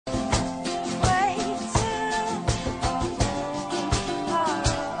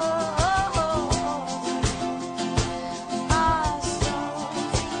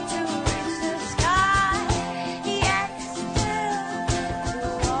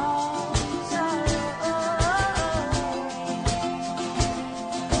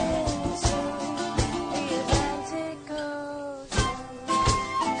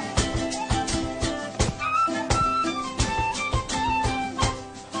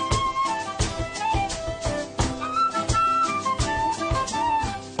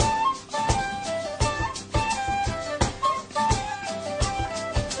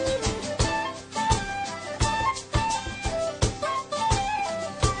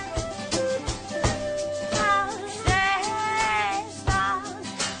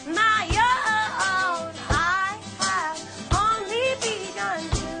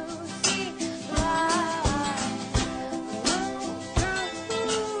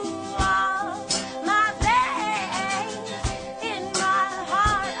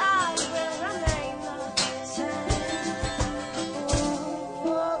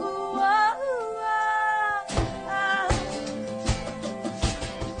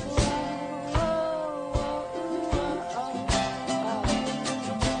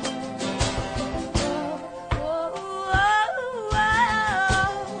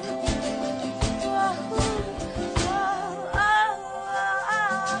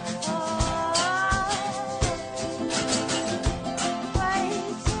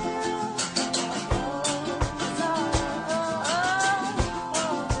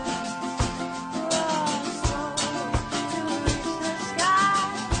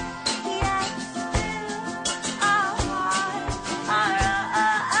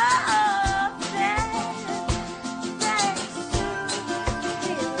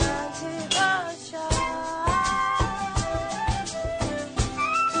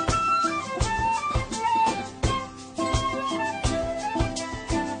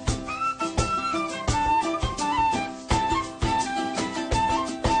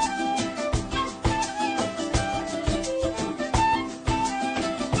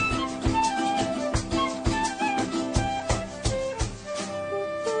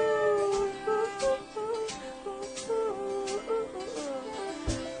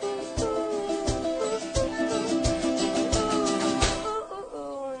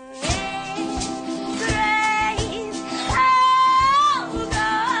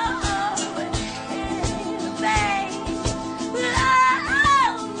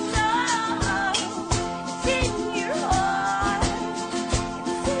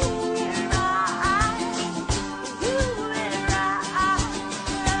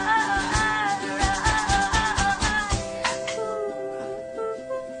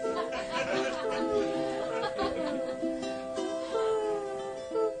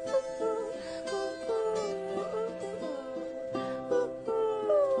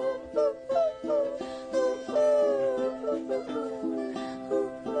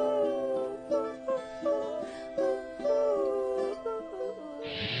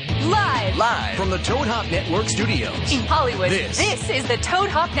Live from the Toad Hop Network studios. In Hollywood, This is the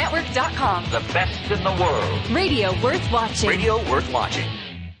ToadHopNetwork.com. The best in the world. Radio worth watching. Radio worth watching.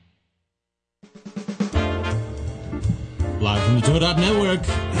 Live from the Toad Hop Network.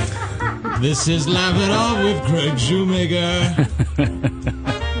 This is Laugh It Off with Craig Shoemaker.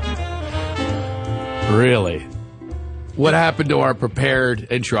 Really? What happened to our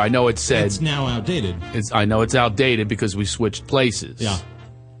prepared intro? I know it said... It's now outdated. I know it's outdated because we switched places. Yeah.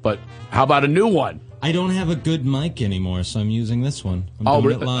 But how about a new one? I don't have a good mic anymore, so I'm using this one. I'm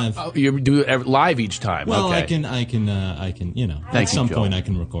doing it live. You do it live each time. Well, okay. I can, you know, Thank at some you, point Joe. I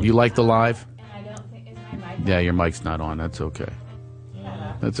can record. You like the live? I don't think is my mic. Yeah, your mic's not on. That's okay.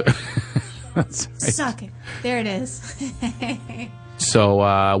 That's right. Suck it. There it is. So,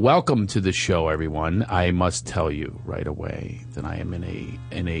 welcome to the show, everyone. I must tell you right away that I am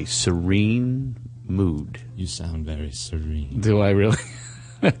in a serene mood. You sound very serene. Do I really?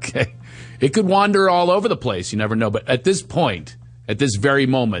 Okay. It could wander all over the place. You never know. But at this point, at this very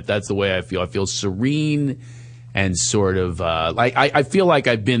moment, that's the way I feel. I feel serene and sort of like I feel like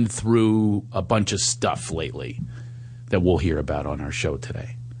I've been through a bunch of stuff lately that we'll hear about on our show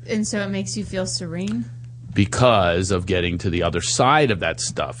today. And so it makes you feel serene? Because of getting to the other side of that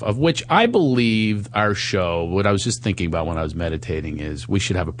stuff, of which I believe our show, what I was just thinking about when I was meditating is we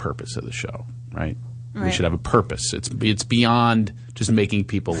should have a purpose of the show, right? We should have a purpose. It's beyond just making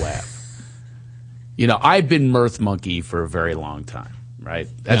people laugh. You know, I've been Mirth Monkey for a very long time, right?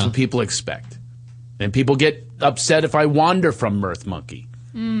 That's what people expect. And people get upset if I wander from Mirth Monkey.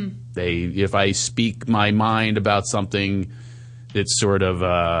 If I speak my mind about something that sort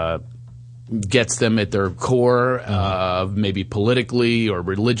of gets them at their core, maybe politically or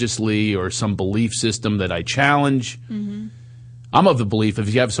religiously or some belief system that I challenge. Mm-hmm. I'm of the belief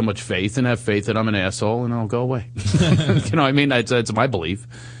if you have so much faith, and have faith that I'm an asshole and I'll go away. You know what I mean? That's my belief.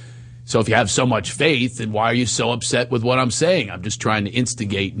 So if you have so much faith, then why are you so upset with what I'm saying? I'm just trying to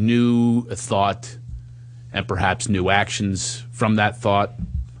instigate new thought and perhaps new actions from that thought.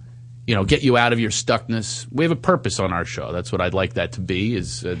 You know, get you out of your stuckness. We have a purpose on our show. That's what I'd like that to be,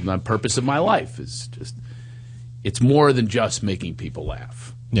 is the purpose of my life. Is just, it's more than just making people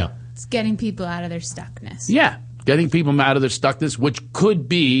laugh. Yeah. It's getting people out of their stuckness. Yeah, getting people out of their stuckness, which could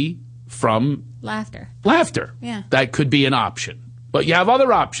be from Laughter. Yeah. That could be an option. But you have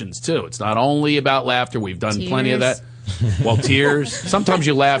other options, too. It's not only about laughter. We've done plenty of that. Well, tears. Sometimes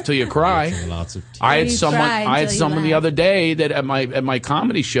you laugh till you cry. Lots of tears. I had You someone the laugh. other day that at my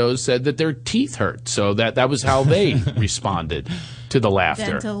comedy shows said that their teeth hurt. So that was how they responded to the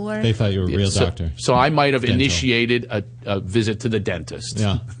laughter. Dental work. They thought you were a real doctor. So I might have Dental. initiated a visit to the dentist.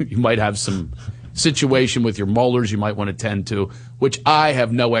 Yeah. You might have some situation with your molars you might want to tend to, which I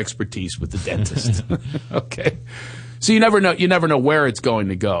have no expertise with the dentist. Okay. So you never know where it's going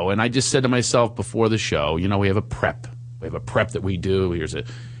to go. And I just said to myself before the show, you know, we have a prep. We have a prep that we do. Here's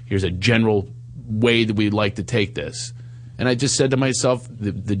a general way that we'd like to take this. And I just said to myself,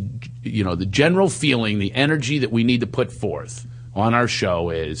 the general feeling, the energy that we need to put forth on our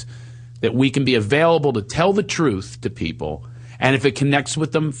show is that we can be available to tell the truth to people. And if it connects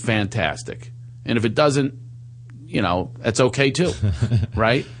with them, fantastic. And if it doesn't, you know, that's okay too.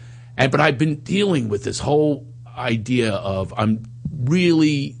 Right? But I've been dealing with this whole idea of I'm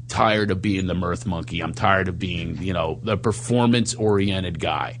really tired of being the Mirth Monkey. I'm tired of being, you know, the performance-oriented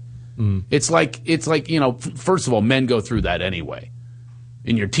guy. It's like, you know, first of all, men go through that anyway.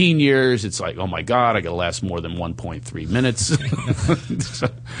 In your teen years, it's like, oh my God, I got to last more than 1.3 minutes. So,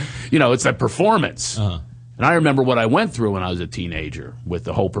 you know, it's that performance. And I remember what I went through when I was a teenager with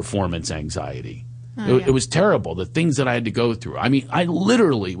the whole performance anxiety. It was terrible, the things that I had to go through. I mean, I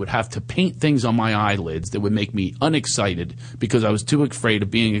literally would have to paint things on my eyelids that would make me unexcited because I was too afraid of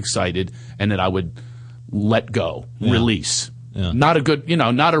being excited, and that I would let go, release. Yeah. Not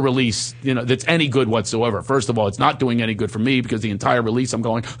a release, you know, that's any good whatsoever. First of all, it's not doing any good for me because the entire release I'm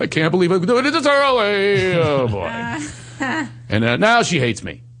going, I can't believe I'm doing it this early. Oh, boy. And now she hates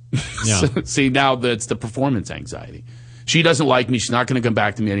me. Yeah. See, now that's the performance anxiety. She doesn't like me. She's not going to come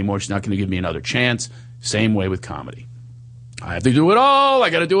back to me anymore. She's not going to give me another chance. Same way with comedy. I have to do it all. I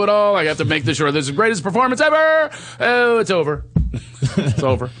got to do it all. I have to make sure this is the greatest performance ever. Oh, it's over. It's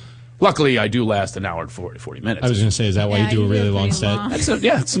over. Luckily, I do last an hour and 40 minutes. I was going to say, is that why you do a really long set?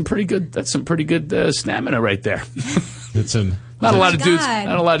 That's some pretty good stamina right there. It's a Not a lot of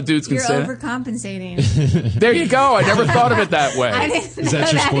dudes can You're say that. overcompensating. There you go. I never thought of it that way. I didn't Is that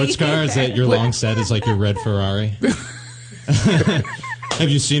know your sports car? either. Is that your long set? Is like your red Ferrari? Have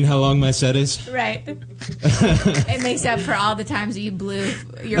you seen how long my set is? Right. It makes up for all the times that you blew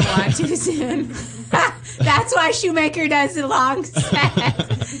your wad too soon. That's why Shoemaker does the long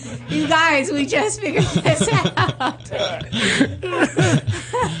set. You guys, we just figured this out.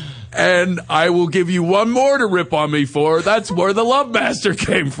 And I will give you one more to rip on me for. That's where the Love Master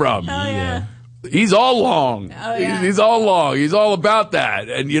came from. Oh, yeah. He's all long. Oh, yeah. He's all long. He's all about that.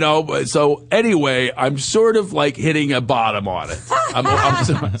 And, so anyway, I'm sort of like hitting a bottom on it.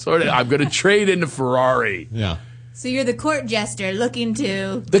 I'm going to trade into Ferrari. Yeah. So you're the court jester looking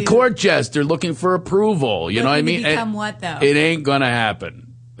to... The court jester looking for approval. You know what I mean? Become what, though? It ain't going to happen.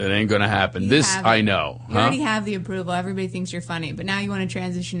 It ain't going to happen. This I know. You already have the approval. Everybody thinks you're funny. But now you want to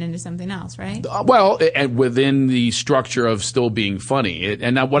transition into something else, right? Well, and within the structure of still being funny.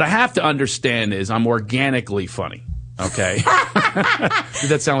 And now what I have to understand is I'm organically funny. Okay? Did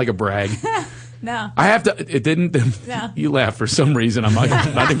that sound like a brag? No. I have to. It didn't. No. You laugh for some reason. I'm not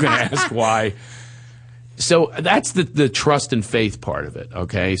even going to ask why. So that's the trust and faith part of it.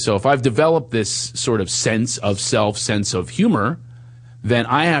 Okay? So if I've developed this sort of sense of self, sense of humor, then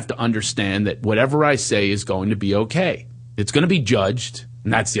I have to understand that whatever I say is going to be okay. It's going to be judged,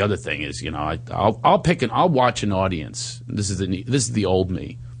 and that's the other thing is, I'll watch an audience. This is the old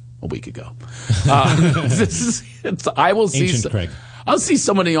me a week ago. I will see. Ancient Craig. I'll see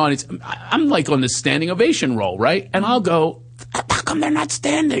someone in the audience. I'm like on the standing ovation roll, right? And I'll go, how come they're not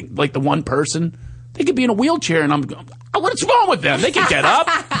standing? Like the one person, they could be in a wheelchair, and I'm going, what's wrong with them? They can get up.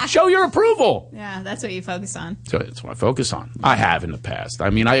 Show your approval. Yeah, that's what you focus on. So that's what I focus on. I have in the past. I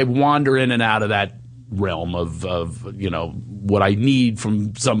mean, I wander in and out of that realm of what I need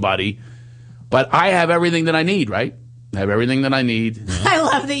from somebody. But I have everything that I need, right? I have everything that I need. I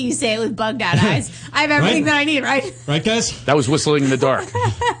love that you say it with bugged out eyes. I have everything that I need, right? Right, guys? That was whistling in the dark.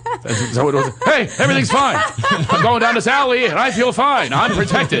 Is that what it was? Hey, everything's fine. I'm going down this alley, and I feel fine. I'm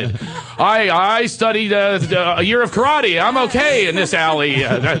protected. I studied a year of karate. I'm okay in this alley.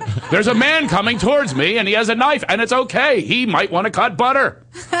 There's a man coming towards me, and he has a knife, and it's okay. He might want to cut butter.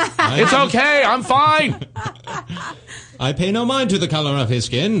 It's okay. I'm fine. I pay no mind to the color of his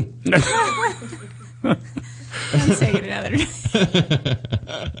skin. Let's take it another day.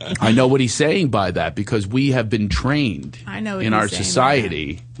 I know what he's saying by that because we have been trained in our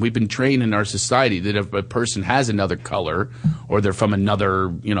society. We've been trained in our society that if a person has another color or they're from another,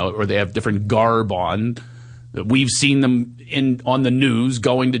 or they have different garb on, that we've seen them on the news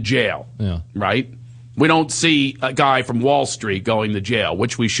going to jail, right? We don't see a guy from Wall Street going to jail,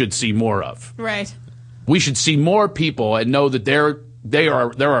 which we should see more of. Right. We should see more people and know that there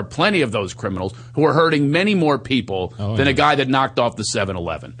are plenty of those criminals who are hurting many more people than a guy that knocked off the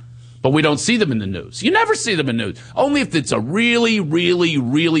 7-Eleven. But we don't see them in the news. You never see them in the news. Only if it's a really, really,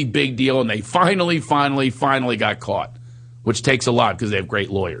 really big deal and they finally got caught, which takes a lot because they have great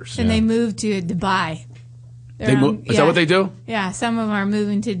lawyers. And they moved to Dubai. Is that what they do? Yeah, some of them are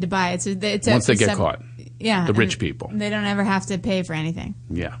moving to Dubai. Once they get caught. Yeah. The rich people. They don't ever have to pay for anything.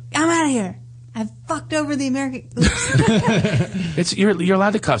 Yeah. I'm out of here. I fucked over the American. You're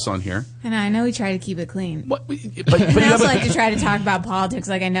allowed to cuss on here. And I know we try to keep it clean. But I also like to try to talk about politics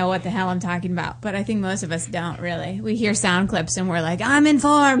like I know what the hell I'm talking about. But I think most of us don't really. We hear sound clips and we're like, I'm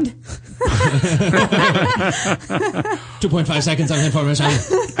informed. 2.5 seconds of information.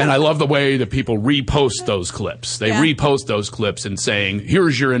 And I love the way that people repost those clips. They repost those clips and saying,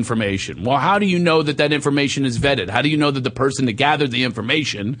 here's your information. Well, how do you know that information is vetted? How do you know that the person that gathered the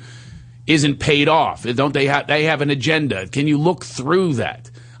information isn't paid off? Don't they have an agenda? Can you look through that?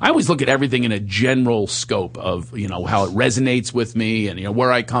 I always look at everything in a general scope of, how it resonates with me and,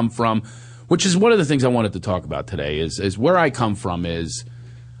 where I come from, which is one of the things I wanted to talk about today is where I come from is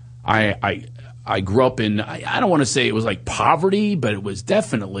I grew up in, I don't want to say it was like poverty, but it was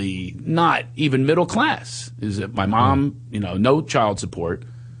definitely not even middle class. Is it my mom, no child support.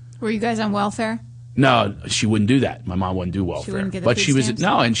 Were you guys on welfare? No, she wouldn't do that. My mom wouldn't do welfare. She wouldn't get the but food she was stamps?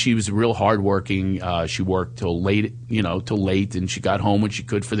 and she was real hardworking. She worked till late, and she got home when she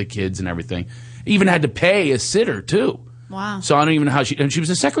could for the kids and everything. Even had to pay a sitter too. Wow. So I don't even know how and she was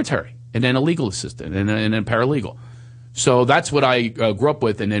a secretary and then a legal assistant and then a paralegal. So that's what I grew up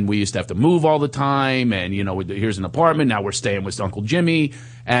with. And then we used to have to move all the time. And here's an apartment. Now we're staying with Uncle Jimmy.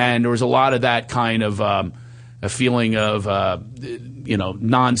 And there was a lot of that kind of a feeling of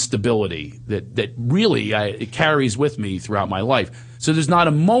non-stability that really it carries with me throughout my life. So there's not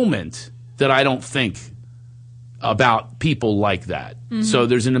a moment that I don't think about people like that. Mm-hmm. So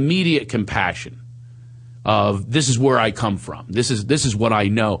there's an immediate compassion of this is where I come from. This is what I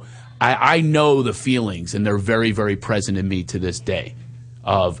know. I know the feelings, and they're very, very present in me to this day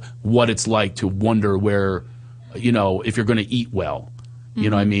of what it's like to wonder where, if you're going to eat well. You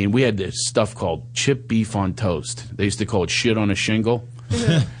know what I mean? We had this stuff called chip beef on toast. They used to call it shit on a shingle.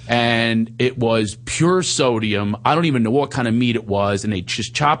 And it was pure sodium. I don't even know what kind of meat it was. And they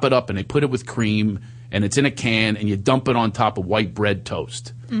just chop it up and they put it with cream, and it's in a can, and you dump it on top of white bread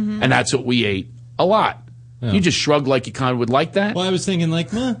toast. And that's what we ate a lot. You just shrugged like you kind of would like that. Well, I was thinking like,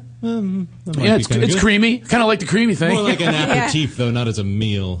 that might Yeah, be kinda it's good. creamy. Kind of like the creamy thing. More like an aperitif, though, not as a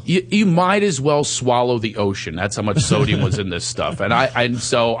meal. You might as well swallow the ocean. That's how much sodium was in this stuff. And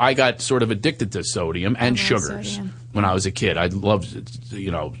so I got sort of addicted to sodium and sugars sodium. when I was a kid. I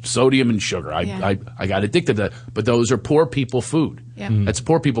loved, sodium and sugar. I got addicted to that. But those are poor people food. Yep. That's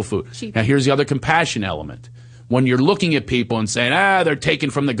poor people food. Cheap. Now, here's the other compassion element. When you're looking at people and saying, they're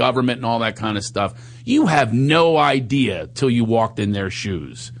taken from the government and all that kind of stuff, you have no idea till you walked in their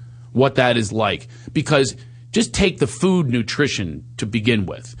shoes what that is like. Because just take the food nutrition to begin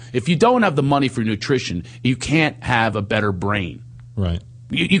with. If you don't have the money for nutrition, you can't have a better brain. Right.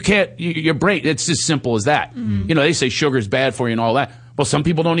 You can't, your brain, it's as simple as that. They say sugar's bad for you and all that. Well, some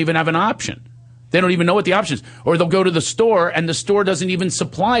people don't even have an option. They don't even know what the option is. Or they'll go to the store and the store doesn't even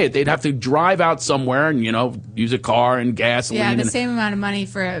supply it. They'd have to drive out somewhere and, use a car and gasoline. Yeah, the and, same amount of money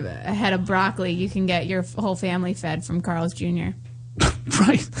for a head of broccoli you can get your whole family fed from Carl's Jr.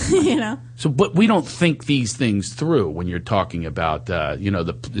 Right. So, but we don't think these things through when you're talking about,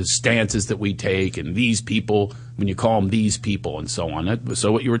 the stances that we take and these people, when you call them these people and so on.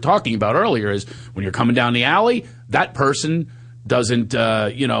 So what you were talking about earlier is when you're coming down the alley, that person doesn't,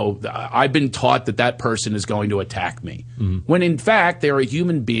 I've been taught that person is going to attack me. When in fact, they're a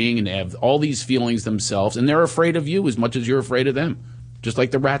human being and they have all these feelings themselves and they're afraid of you as much as you're afraid of them. Just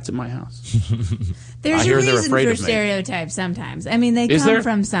like the rats in my house. there's I a hear they're reason afraid for of me. stereotypes sometimes. I mean, they Is come there?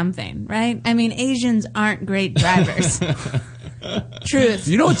 from something, right? I mean, Asians aren't great drivers. Truth.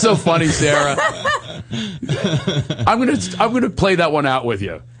 You know what's so funny, Sarah? I'm gonna play that one out with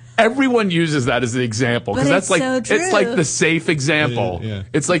you. Everyone uses that as an example because But that's it's like so true. it's like the safe example. Yeah.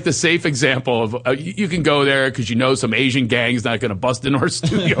 It's like the safe example of you can go there because some Asian gang's not going to bust into our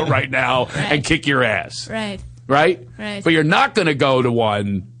studio right now and kick your ass, Right. right? Right. But you're not going to go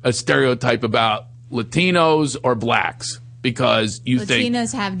to a stereotype about Latinos or blacks because you think.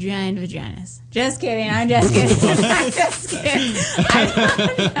 Latinos have giant vaginas. Just kidding. I'm just kidding. I'm just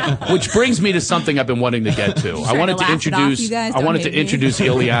kidding. Which brings me to something I've been wanting to get to. I wanted to laugh it off, introduce. you guys. I Don't wanted to hate me. introduce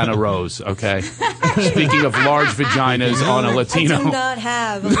Ileana Rose. Okay, speaking of large vaginas on a I do Latino. not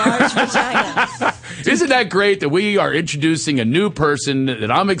have a large vagina. Isn't that great that we are introducing a new person that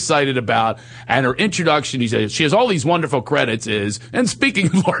I'm excited about? And her introduction, she has all these wonderful credits. And speaking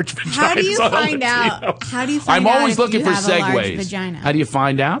of large vaginas, How do you on a find Latino. out? How do you find I'm out always if looking you for have a large segues. vagina? How do you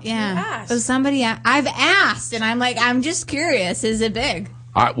find out? Yeah. asked? So I've asked, and I'm just curious. Is it big?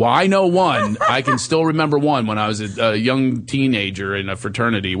 I know one. I can still remember one when I was a young teenager in a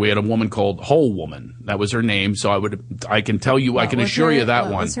fraternity. We had a woman called Whole Woman. That was her name. So I can tell you, I can assure you that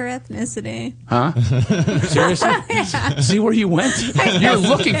what one. was her ethnicity? Huh? Seriously? See where you went? You're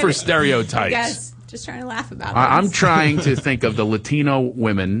looking for stereotypes. Yes. Just trying to laugh about it. I'm trying to think of the Latina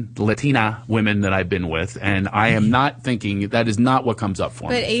women that I've been with, and I am not thinking that is not what comes up for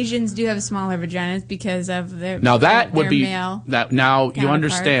But me. Asians do have smaller vaginas because of their Now that would their be male. that. Now you counterpart.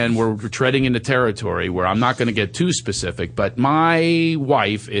 understand we're treading into territory where I'm not going to get too specific. But my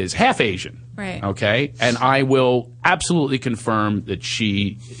wife is half Asian, Right. Okay, and I will absolutely confirm that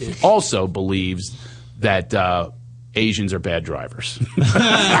she also believes that Asians are bad drivers.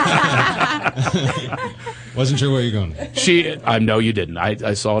 Wasn't sure where you're going. I know you didn't.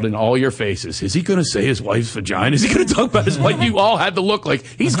 I saw it in all your faces. Is he going to say his wife's vagina? Is he going to talk about his wife? You all had to look like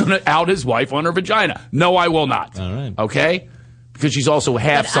he's going to out his wife on her vagina. No, I will not. All right. Okay? Because she's also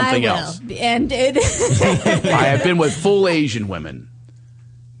half But something I will. else. And it I have been with full Asian women.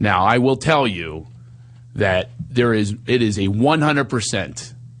 Now, I will tell you that it is a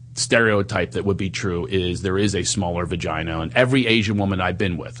 100% stereotype that would be true is there is a smaller vagina on every Asian woman I've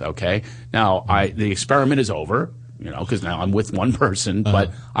been with, okay? Now, the experiment is over, because now I'm with one person,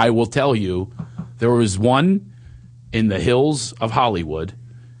 but I will tell you there was one in the hills of Hollywood,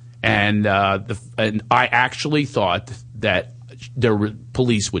 and I actually thought that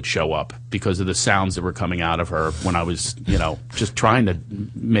police would show up because of the sounds that were coming out of her when I was, just trying to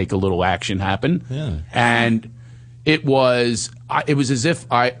make a little action happen. Yeah. And it was as if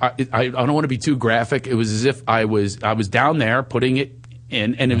I don't want to be too graphic. It was as if I was down there putting it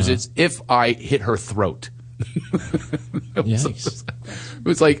in, and it was as if I hit her throat. Yikes.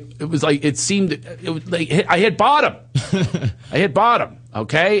 I hit bottom. I hit bottom.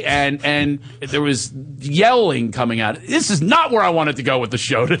 Okay, and there was yelling coming out. This is not where I wanted to go with the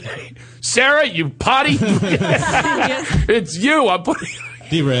show today, Sarah. You potty. It's you. I'm putting.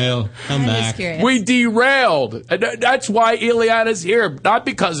 Derail. Come I'm just back. curious. We derailed. And that's why Ileana's here. Not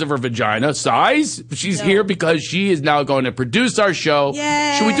because of her vagina size. She's here because she is now going to produce our show.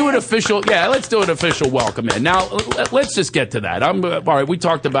 Yay. Should we do an official? Yeah, let's do an official welcome in. Now, let's just get to that. All right, we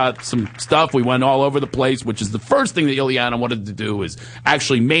talked about some stuff. We went all over the place, which is the first thing that Ileana wanted to do is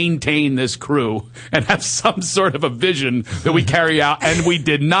actually maintain this crew and have some sort of a vision that we carry out. And we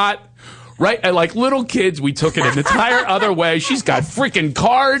did not. Right? And like little kids, we took it an entire other way. She's got freaking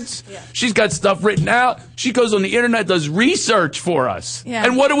cards. Yeah. She's got stuff written out. She goes on the internet, does research for us. Yeah.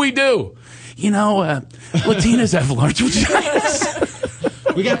 And what do? You know, Latinas have large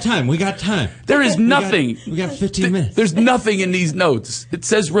vaginas. We got time. There is nothing. We got 15 minutes. There's nothing in these notes. It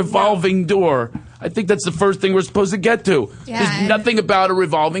says revolving door. I think that's the first thing we're supposed to get to. Yeah, There's nothing about a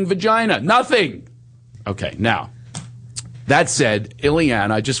revolving vagina. Nothing. Okay, now. That said,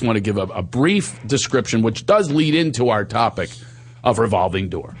 Ileana, I just want to give a brief description, which does lead into our topic of revolving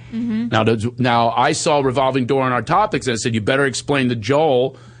door. Mm-hmm. Now, I saw revolving door in our topics, and I said, you better explain to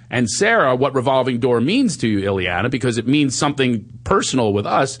Joel and Sarah what revolving door means to you, Ileana, because it means something personal with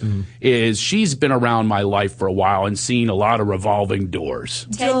us, is she's been around my life for a while and seen a lot of revolving doors.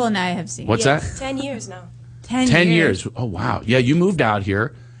 Joel and I have seen. What's that? 10 years now. 10 years. Oh, wow. Yeah, you moved out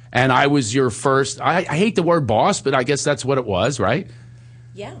here. And I was your first, I hate the word boss, but I guess that's what it was, right?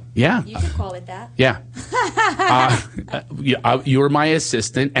 Yeah. Yeah. You could call it that. Yeah. You were my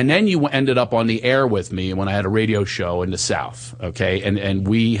assistant, and then you ended up on the air with me when I had a radio show in the South, okay? And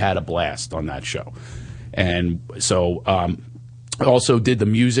we had a blast on that show. And so I also did the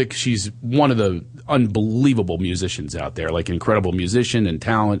music. She's one of the unbelievable musicians out there, like incredible musician and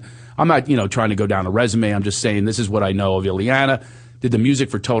talent. I'm not, trying to go down a resume. I'm just saying this is what I know of Ileana. Did the music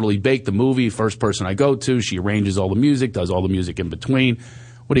for Totally Baked, the movie, first person I go to. She arranges all the music, does all the music in between.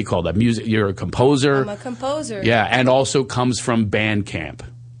 What do you call that? Music? You're a composer. I'm a composer. Yeah, and also comes from band camp.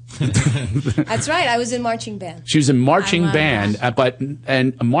 That's right. I was in marching band. She was in marching band,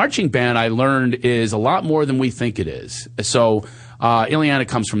 and a marching band I learned is a lot more than we think it is. So Ileana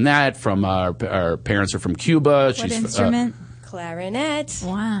comes from that. From our parents are from Cuba. What instrument? Clarinet.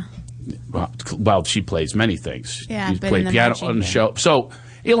 Wow. Well, she plays many things. Yeah, she played piano on the show. So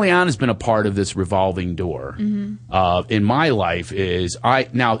Ileana's been a part of this revolving door in my life.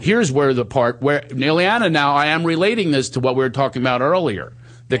 Now here's where the part where Ileana. Now I am relating this to what we were talking about earlier.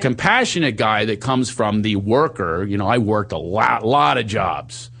 The compassionate guy that comes from the worker. I worked a lot of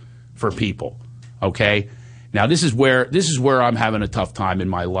jobs for people. Okay. Now this is where I'm having a tough time in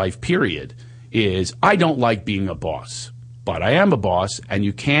my life. Period. Is I don't like being a boss. But I am a boss, and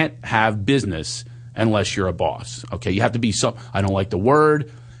you can't have business unless you're a boss. Okay, you have to be I don't like the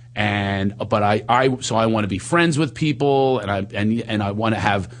word, but I want to be friends with people, and I want to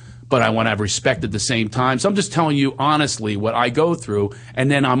have respect at the same time. So I'm just telling you honestly what I go through,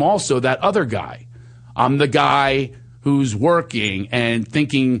 and then I'm also that other guy. I'm the guy who's working and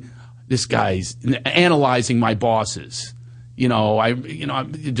thinking this guy's analyzing my bosses. I'm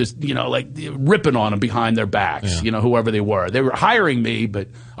just, like ripping on them behind their backs, whoever they were. They were hiring me, but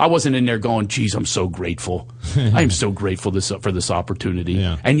I wasn't in there going, geez, I'm so grateful. I am so grateful for this opportunity.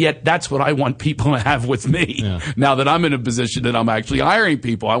 Yeah. And yet that's what I want people to have with me. Yeah. Now that I'm in a position that I'm actually hiring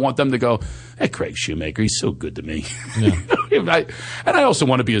people, I want them to go, hey, Craig Shoemaker, he's so good to me. Yeah. And I also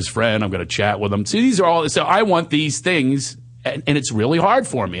want to be his friend. I'm going to chat with him. See, so I want these things, and it's really hard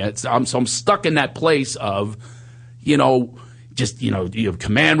for me. I'm stuck in that place of, you have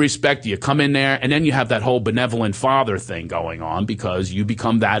command respect, you come in there, and then you have that whole benevolent father thing going on because you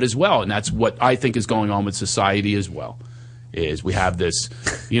become that as well. And that's what I think is going on with society as well, is we have this,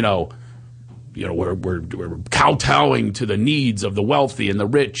 we're kowtowing to the needs of the wealthy and the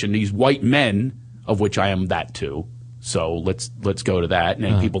rich and these white men, of which I am that too. So let's go to that. And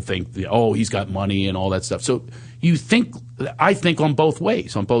then people think, he's got money and all that stuff. So I think on both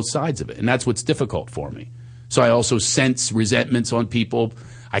ways, on both sides of it. And that's what's difficult for me. So I also sense resentments on people.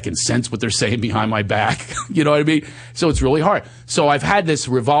 I can sense what they're saying behind my back. You know what I mean? So it's really hard. So I've had this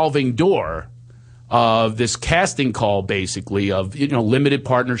revolving door of this casting call, basically, of limited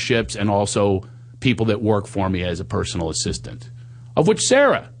partnerships and also people that work for me as a personal assistant, of which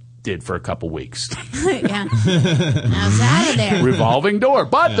Sarah did for a couple weeks. Yeah. I was out of there. Revolving door.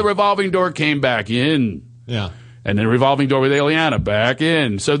 But the revolving door came back in. Yeah. And then revolving door with Ileana back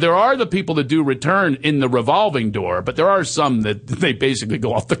in. So there are the people that do return in the revolving door, but there are some that they basically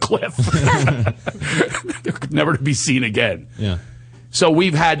go off the cliff. They're never to be seen again. Yeah. So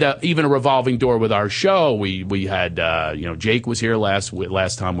we've had even a revolving door with our show. We had Jake was here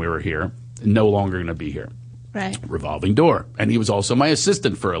last time we were here. No longer going to be here. Right. Revolving door, and he was also my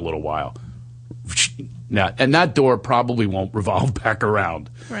assistant for a little while. Now, and that door probably won't revolve back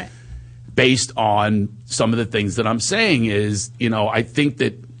around. Right. Based on some of the things that I'm saying is, I think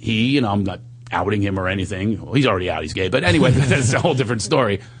that he, I'm not outing him or anything. Well, he's already out. He's gay. But anyway, that's a whole different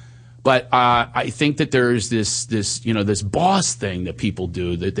story. But I think that there's this boss thing that people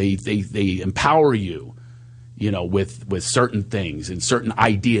do, that they empower you, with certain things and certain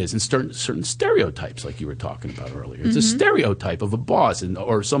ideas and certain stereotypes, like you were talking about earlier. It's a stereotype of a boss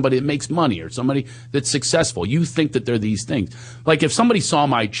or somebody that makes money or somebody that's successful. You think that they're these things. Like if somebody saw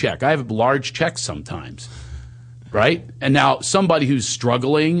my check, I have large checks sometimes, right? And now somebody who's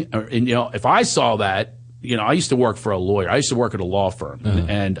struggling, if I saw that, I used to work for a lawyer. I used to work at a law firm,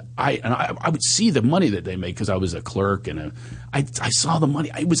 and I would see the money that they make because I was a clerk, and I saw the money.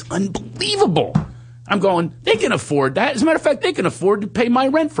 It was unbelievable. I'm going, they can afford that. As a matter of fact, they can afford to pay my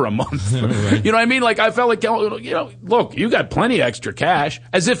rent for a month. Right. You know what I mean? Like I felt like, look, you got plenty of extra cash,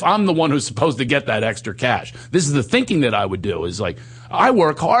 as if I'm the one who's supposed to get that extra cash. This is the thinking that I would do, is like, I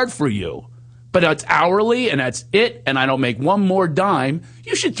work hard for you, but it's hourly and that's it, and I don't make one more dime.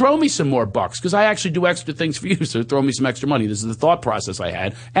 You should throw me some more bucks because I actually do extra things for you, so throw me some extra money. This is the thought process I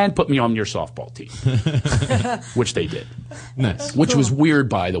had, and put me on your softball team, which they did. Nice. Which was weird,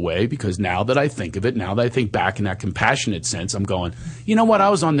 by the way, because now that I think of it, now that I think back in that compassionate sense, I'm going, you know what? I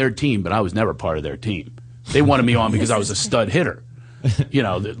was on their team, but I was never part of their team. They wanted me on because I was a stud hitter.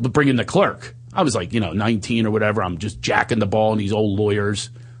 Bringing the clerk. I was like, 19 or whatever. I'm just jacking the ball, and these old lawyers.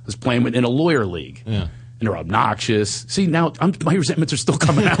 I was playing in a lawyer league. Yeah. And they're obnoxious. See, now my resentments are still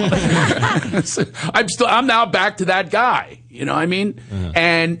coming out. I'm now back to that guy. You know what I mean?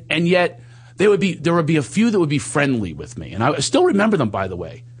 And yet there would be a few that would be friendly with me. And I still remember them, by the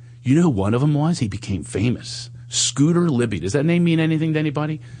way. You know who one of them was? He became famous. Scooter Libby. Does that name mean anything to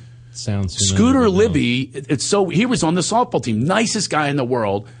anybody? Sounds familiar. Scooter Libby, he was on the softball team. Nicest guy in the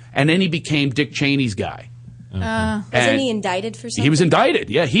world. And then he became Dick Cheney's guy. Wasn't he indicted for something? He was indicted.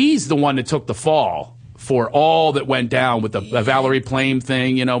 Yeah, he's the one that took the fall for all that went down with the Valerie Plame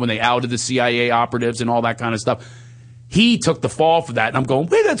thing, when they outed the CIA operatives and all that kind of stuff. He took the fall for that, and I'm going,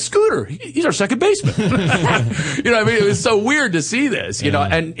 wait, that's Scooter. He's our second baseman. You know what I mean? It was so weird to see this,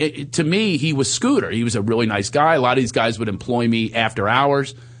 and to me, he was Scooter. He was a really nice guy. A lot of these guys would employ me after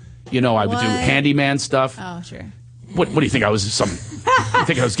hours. I would do handyman stuff. Oh, sure. What do you think? I was you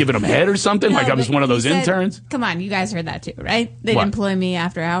think I was giving them head or something? No, like I was one of those interns? Come on, you guys heard that too, right? They'd What? employ me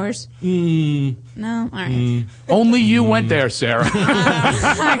after hours. No? All right. Only you went there, Sarah.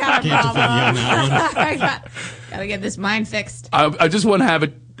 I got a Can't defend you on that one. problem. Gotta get this mind fixed. I just want to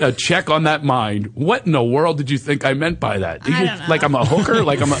have a check on that mind. What in the world did you think I meant by that? Did I you, don't know. like I'm a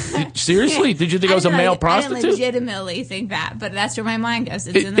hooker? Seriously? Did you think I was a male prostitute? I legitimately think that, but that's where my mind goes.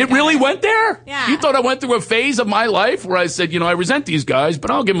 It's in It the really gutter. went there? Yeah. You thought I went through a phase of my life where I said, I resent these guys,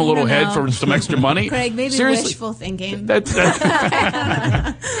 but I'll give them a little don't head know. for some extra money? Craig, maybe Seriously? wishful thinking.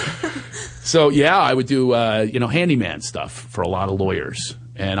 So, yeah, I would do, handyman stuff for a lot of lawyers.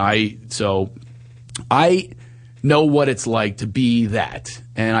 And I know what it's like to be that.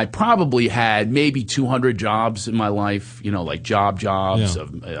 And I probably had maybe 200 jobs in my life, like jobs. Yeah.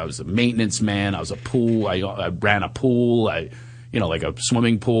 I was a maintenance man. I was a pool. I ran a pool, like a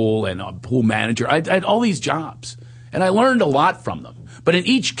swimming pool, and a pool manager. I had all these jobs. And I learned a lot from them. But in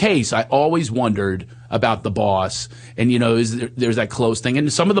each case, I always wondered about the boss. And, there's that close thing.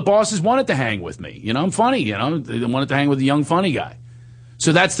 And some of the bosses wanted to hang with me. I'm funny, they wanted to hang with a young funny guy.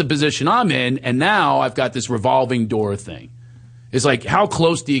 So that's the position I'm in, and now I've got this revolving door thing. It's like, how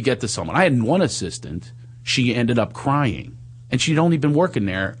close do you get to someone? I had one assistant. She ended up crying, and she'd only been working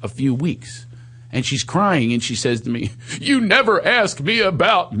there a few weeks. And she's crying, and she says to me, "You never ask me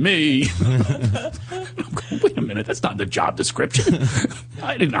about me." I'm going, wait a minute, that's not the job description.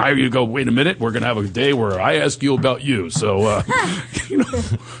 I didn't hire you to go, wait a minute, we're going to have a day where I ask you about you. So,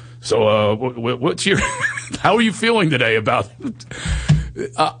 what's your, how are you feeling today about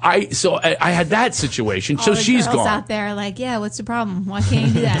I had that situation. All So the she's girls gone. out there like, yeah, what's the problem? Why can't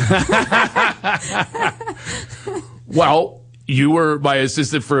you do that? Well, you were my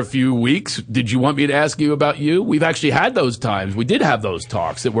assistant for a few weeks. Did you want me to ask you about you? We've actually had those times. We did have those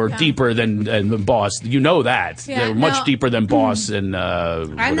talks that were deeper than the boss. You know that. Yeah, they were much no. deeper than boss and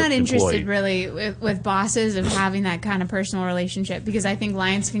I'm not interested really with bosses of having that kind of personal relationship because I think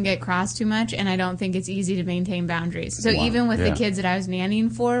lines can get crossed too much and I don't think it's easy to maintain boundaries. So even with the kids that I was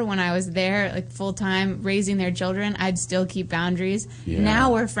nannying for when I was there, like full time raising their children, I'd still keep boundaries. Yeah.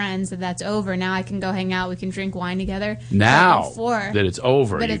 Now we're friends. That's over. Now I can go hang out. We can drink wine together. Now But before, that it's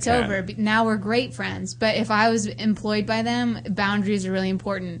over. But you it's can. over. Now we're great friends. But if I was employed by them, boundaries are really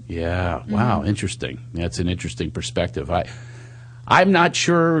important. Yeah. Wow. Interesting. That's an interesting perspective. I'm not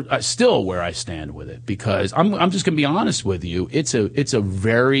sure still where I stand with it, because I'm just going to be honest with you. It's a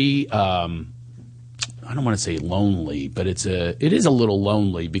very I don't want to say lonely, but it is a little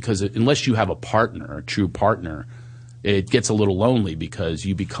lonely, because unless you have a partner, a true partner, it gets a little lonely, because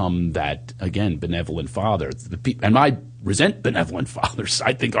you become that, again, benevolent father. And I resent benevolent fathers.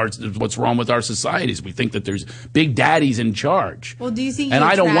 I think what's wrong with our society is we think that there's big daddies in charge. Well, do you think and you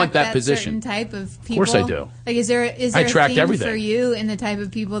I don't want that that position. Certain type of people? Of course I do. Like, is there a thing everything for you in the type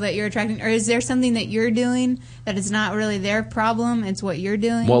of people that you're attracting, or is there something that you're doing that is not really their problem? It's what you're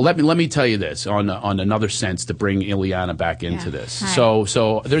doing. Well, let me tell you this on another sense to bring Ileana back into this. Hi.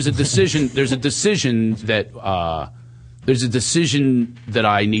 So there's a decision. There's a decision that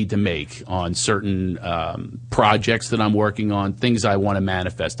I need to make on certain projects that I'm working on, things I want to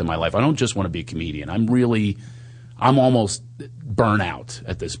manifest in my life. I don't just want to be a comedian. I'm almost burnt out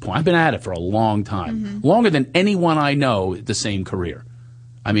at this point. I've been at it for a long time, longer than anyone I know the same career.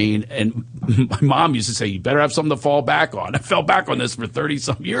 I mean, and my mom used to say, you better have something to fall back on. I fell back on this for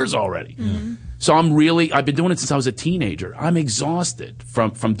 30-some years already. So I've been doing it since I was a teenager. I'm exhausted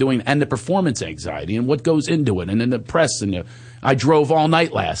from doing, and the performance anxiety and what goes into it, and then the press. And I drove all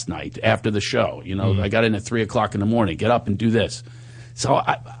night last night after the show. I got in at 3:00 in the morning, get up and do this. So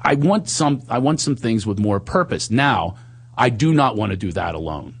I want some things with more purpose. Now, I do not want to do that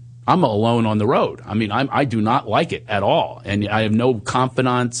alone. I'm alone on the road. I mean, I do not like it at all. And I have no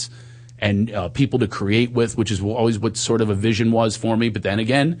confidants and people to create with, which is always what sort of a vision was for me. But then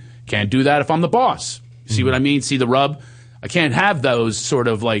again, can't do that if I'm the boss. See what I mean? See the rub? I can't have those sort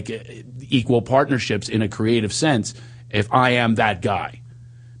of like equal partnerships in a creative sense if I am that guy.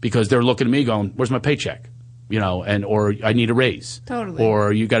 Because they're looking at me going, where's my paycheck? Or I need a raise. Totally.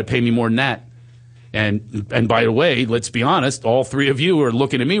 Or you got to pay me more than that. And by the way, let's be honest, all three of you are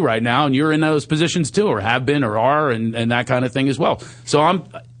looking at me right now, and you're in those positions too, or have been, or are, and that kind of thing as well. So I'm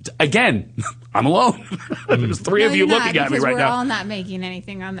alone. There's three of you looking at me right now. We're all not making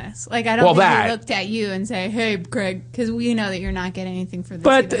anything on this. Like, I don't think we looked at you and say, hey, Craig, because we know that you're not getting anything for this.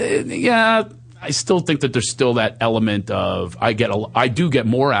 But I still think that there's still that element of I do get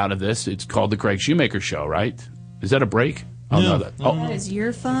more out of this. It's called the Craig Shoemaker Show, right? Is that a break? Oh, no. That is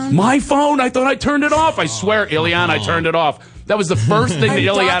your phone? My phone? I thought I turned it off. I swear, Ileana, I turned it off. That was the first thing that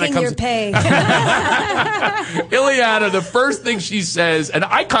Ileana comes. Your pay. Ileana, the first thing she says, and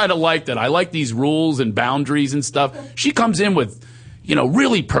I kind of liked it. I like these rules and boundaries and stuff. She comes in with,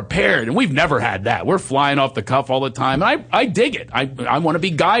 really prepared, and we've never had that. We're flying off the cuff all the time. And I dig it. I want to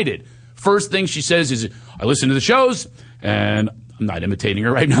be guided. First thing she says is, I listen to the shows, and I'm not imitating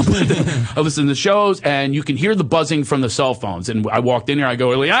her right now, but I listen to the shows, and you can hear the buzzing from the cell phones. And I walked in here, I go,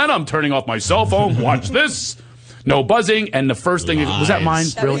 Ileana, I'm turning off my cell phone. Watch this. No buzzing. And the first thing, was that mine?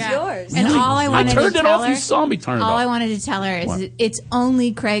 That really? was yours. And all I wanted turned to it tell off. her, You saw me turn it off. All I wanted to tell her is it's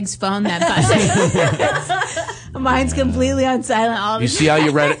only Craig's phone that buzzes. Mine's completely on silent. You see how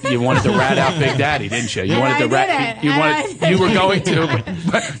you wanted to rat out Big Daddy, didn't you? You wanted to rat. You were going to,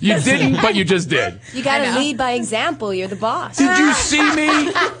 but you didn't. But you just did. You got to lead by example. You're the boss. Did you see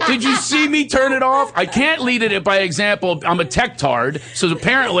me? Did you see me turn it off? I can't lead it by example. I'm a tech tard, so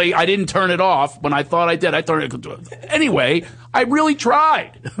apparently I didn't turn it off when I thought I did. I turned it. Anyway, I really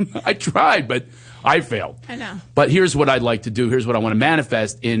tried. I tried, but I failed. I know. But here's what I'd like to do. Here's what I want to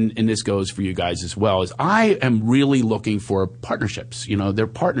manifest, and this goes for you guys as well, is I am really looking for partnerships. They're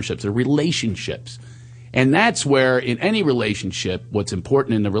partnerships. They're relationships. And that's where in any relationship, what's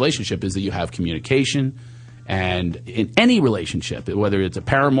important in the relationship is that you have communication. And in any relationship, whether it's a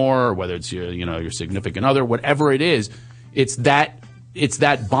paramour or whether it's your significant other, whatever it is, it's that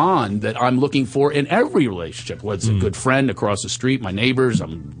bond that I'm looking for in every relationship. Whether it's a good friend across the street, my neighbors,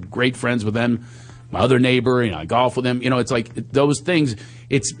 I'm great friends with them. My other neighbor, I golf with them. It's like those things.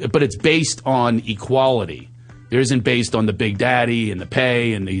 But it's based on equality. It isn't based on the big daddy and the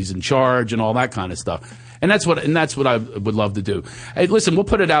pay and he's in charge and all that kind of stuff. And that's what I would love to do. Hey, listen, we'll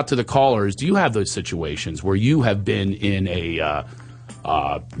put it out to the callers. Do you have those situations where you have been in a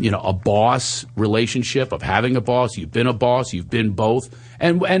boss relationship of having a boss? You've been a boss. You've been both.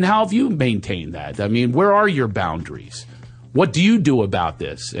 And how have you maintained that? I mean, where are your boundaries? What do you do about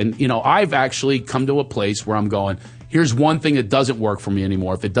this? And, I've actually come to a place where I'm going, here's one thing that doesn't work for me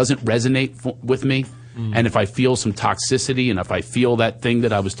anymore. If it doesn't resonate with me, and if I feel some toxicity, and if I feel that thing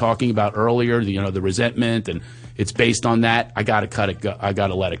that I was talking about earlier, the resentment, and it's based on that, I got to cut it. I got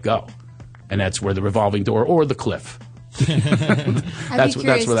to let it go. And that's where the revolving door or the cliff. That's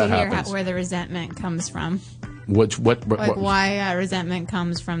where that happens. Where the resentment comes from. Why resentment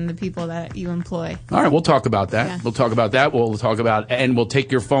comes from the people that you employ. All right, we'll talk about that. Yeah. We'll talk about that. And we'll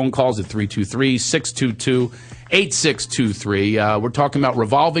take your phone calls at 323-622-8255. 8623. We're talking about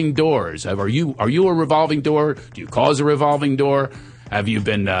revolving doors. Are you a revolving door? Do you cause a revolving door? Have you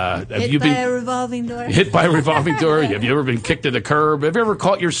been hit by a revolving door? Hit by a revolving door? Have you ever been kicked to the curb? Have you ever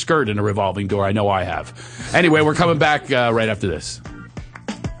caught your skirt in a revolving door? I know I have. Anyway, we're coming back right after this.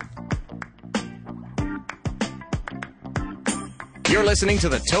 You're listening to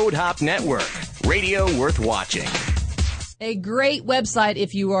the Toad Hop Network, radio worth watching. A great website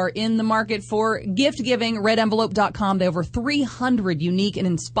if you are in the market for gift giving, redenvelope.com. They have over 300 unique and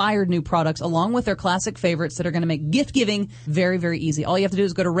inspired new products along with their classic favorites that are going to make gift giving very, very easy. All you have to do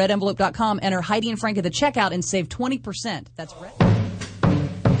is go to redenvelope.com, enter Heidi and Frank at the checkout, and save 20%. That's Red.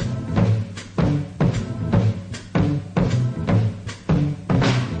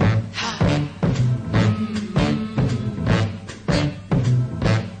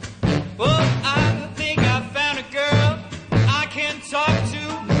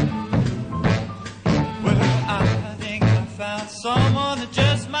 Someone that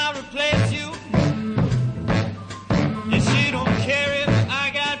just might replace you. And she don't care if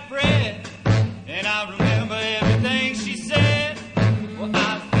I got bread. And I remember everything she said. Well,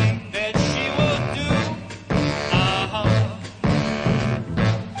 I think that she will do.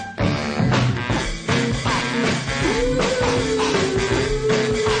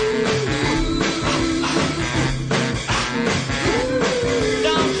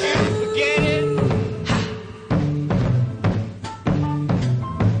 Don't you forget it.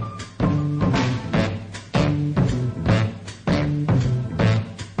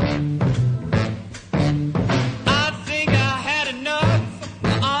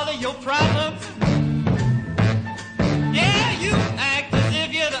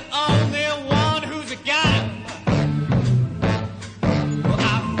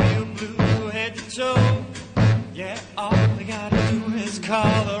 Call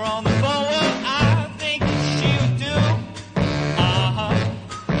her on the phone. Well, I think she would do.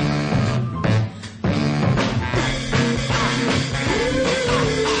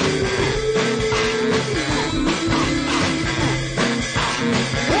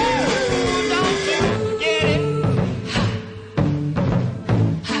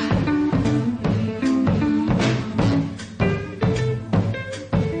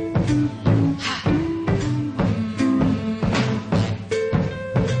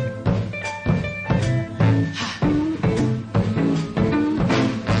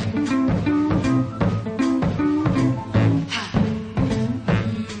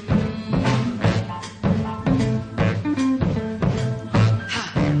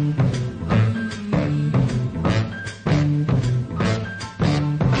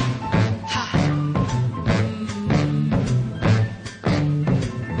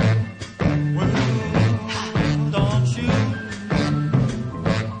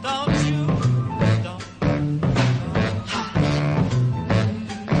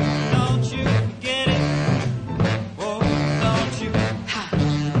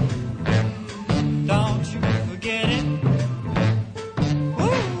 Don't you forget it.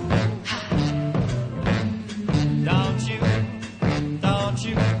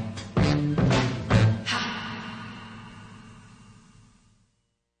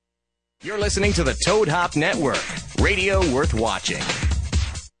 You're listening to the Toad Hop Network, radio worth watching.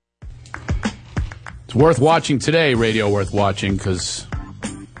 It's worth watching today, radio worth watching, because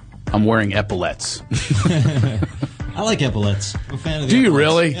I'm wearing epaulettes. I like epaulettes. I'm a fan of the Do you epaulettes.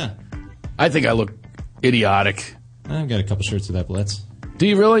 really? Yeah. I think I look idiotic. I've got a couple shirts with epaulettes. Do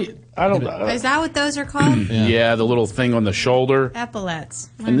you really? I don't. Is that what those are called? Yeah, the little thing on the shoulder. Epaulettes.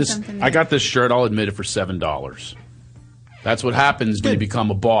 And this, I got this shirt. I'll admit it for $7. That's what happens when you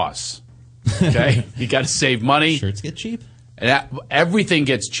become a boss. Okay, you got to save money. Shirts get cheap. And everything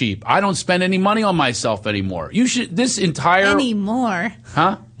gets cheap. I don't spend any money on myself anymore. You should. This entire anymore.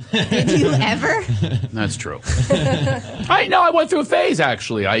 Huh? Did you ever? That's true. I went through a phase,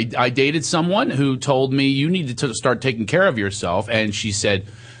 actually. I dated someone who told me, you need to start taking care of yourself. And she said,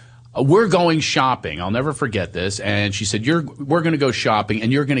 we're going shopping. I'll never forget this. And she said, we're going to go shopping,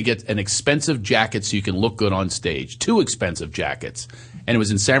 and you're going to get an expensive jacket so you can look good on stage. 2 expensive jackets. And it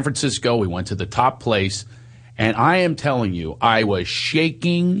was in San Francisco. We went to the top place. And I am telling you, I was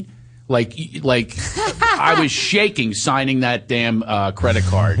shaking like I was shaking signing that damn credit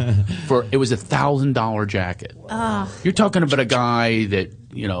card for it was $1,000 jacket. You're talking about a guy that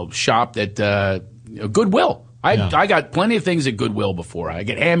shopped at Goodwill. I got plenty of things at Goodwill before. I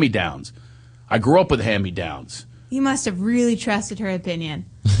get hand-me-downs. I grew up with hand-me-downs. You must have really trusted her opinion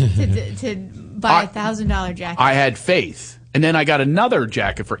to buy $1,000 jacket. I had faith. And then I got another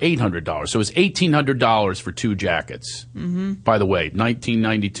jacket for $800. So it was $1,800 for 2 jackets. Mm-hmm. By the way,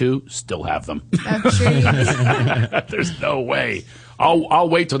 1992, still have them. I'm sure you do. There's no way. I'll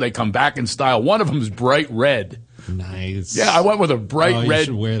wait till they come back in style. One of them is bright red. Nice. Yeah, I went with a bright red. You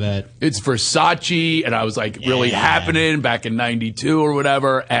should wear that. It's Versace, and I was like really happening back in '92 or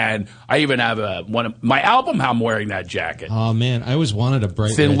whatever. And I even have one of my album. I'm wearing that jacket. Oh man, I always wanted a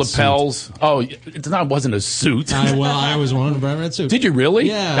bright thin red lapels. Suit. Oh, it wasn't a suit. I always wanted a bright red suit. Did you really?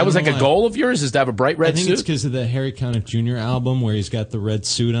 Yeah. That was like a goal of yours, is to have a bright red I think suit? it's because of the Harry Connick Jr. album where he's got the red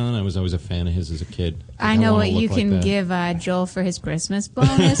suit on. I was always a fan of his as a kid. I know what you can give Joel for his Christmas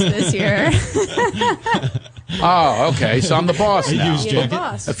bonus this year. Oh, okay. So I'm the boss now. You're the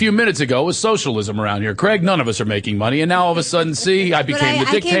boss. A few minutes ago was socialism around here. Craig, none of us are making money, and now all of a sudden, see, I became the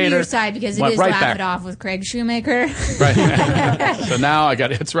dictator. I came to your side because it is right Laugh back. It Off with Craig Shoemaker. Right. So now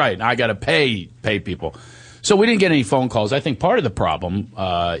that's right. I got to pay people. So we didn't get any phone calls. I think part of the problem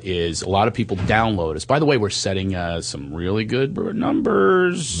is a lot of people download us. By the way, we're setting some really good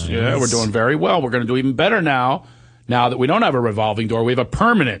numbers. Nice. Yeah, we're doing very well. We're going to do even better now. Now that we don't have a revolving door, we have a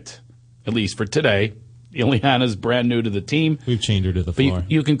permanent, at least for today. Ileana's brand new to the team. We've chained her to the floor.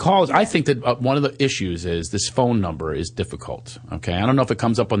 You can call us. I think that one of the issues is this phone number is difficult. Okay, I don't know if it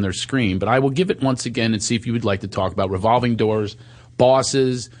comes up on their screen, but I will give it once again and see if you would like to talk about revolving doors,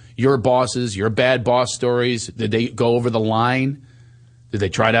 bosses, your bad boss stories. Did they go over the line? Did they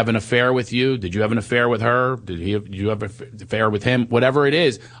try to have an affair with you? Did you have an affair with her? Did you have an affair with him? Whatever it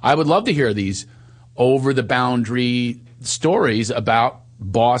is, I would love to hear these over the boundary stories about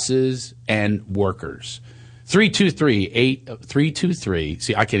bosses and workers. 323.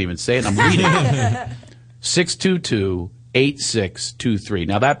 See, I can't even say it. I'm reading it. 622-8623.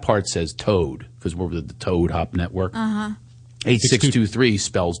 Now that part says Toad because we're the Toad Hop Network. 8623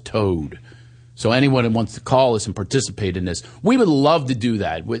 spells Toad. So anyone who wants to call us and participate in this, we would love to do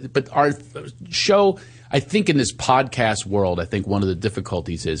that. But our show, I think in this podcast world, I think one of the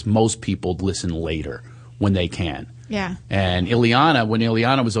difficulties is most people listen later when they can. Yeah. And Ileana, when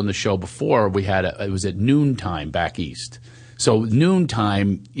Ileana was on the show before, it was at noontime back east. So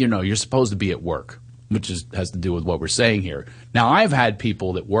noontime, you're supposed to be at work, which has to do with what we're saying here. Now, I've had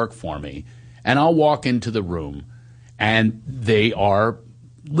people that work for me, and I'll walk into the room, and they are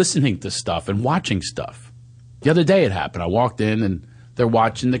listening to stuff and watching stuff. The other day it happened. I walked in, and they're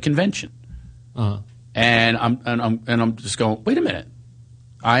watching the convention. Uh-huh. And I'm just going, wait a minute.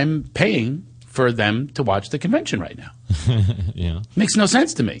 I'm paying for them to watch the convention right now. Yeah. Makes no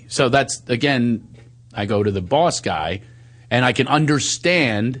sense to me. So that's, again, I go to the boss guy, and I can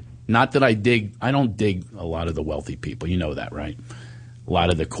understand, not that I don't dig a lot of the wealthy people. You know that, right? A lot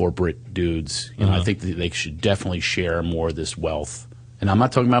of the corporate dudes. I think that they should definitely share more of this wealth. And I'm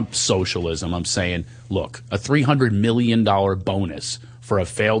not talking about socialism. I'm saying, look, a $300 million bonus for a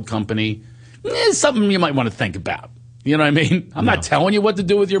failed company is something you might want to think about. You know what I mean? I'm not telling you what to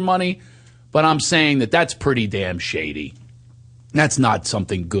do with your money, but I'm saying that that's pretty damn shady. That's not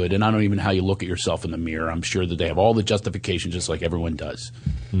something good, and I don't even know how you look at yourself in the mirror. I'm sure that they have all the justification just like everyone does.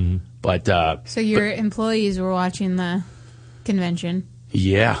 Mm-hmm. But so your employees were watching the convention.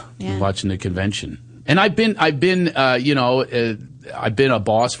 Yeah, watching the convention. And I've been I've been a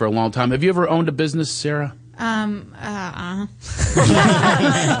boss for a long time. Have you ever owned a business, Sarah? I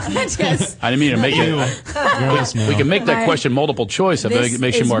didn't mean to make it. We can make that question multiple choice if it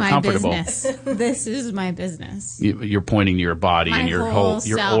makes you more comfortable. This is my business. You're pointing to your body and your whole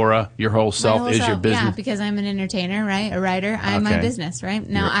aura, your whole self is your business. Yeah, because I'm an entertainer, right? A writer. I'm my business, right?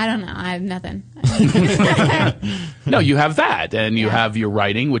 No, I don't know. I have nothing. No, you have that, and you have your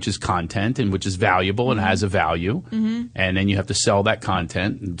writing, which is content and which is valuable and has a value, and then you have to sell that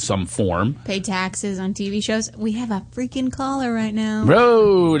content in some form. Pay taxes on TV shows. We have a freaking caller right now.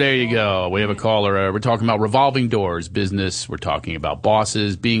 Oh, there you go. We have a caller. We're talking about revolving doors, business. We're talking about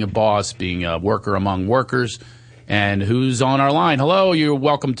bosses, being a boss, being a worker among workers. And who's on our line? Hello, you're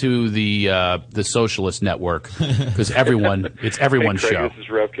welcome to the Socialist Network because it's everyone's hey, Craig, show. This is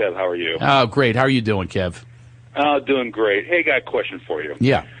Rev Kev. How are you? Oh, great. How are you doing, Kev? Doing great. Hey, got a question for you.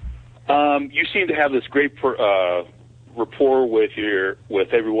 Yeah. You seem to have this great rapport with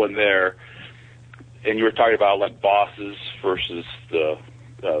everyone there, and you were talking about like bosses versus the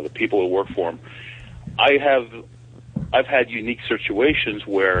people who work for them. I've had unique situations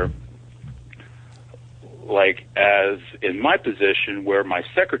where, like as in my position, where my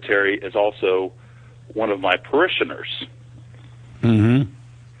secretary is also one of my parishioners. Mm-hmm.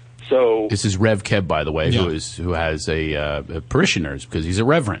 So this is Rev Kev, by the way, who has a parishioners because he's a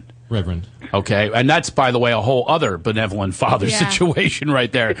reverend. Reverend. Okay, and that's, by the way, a whole other benevolent father situation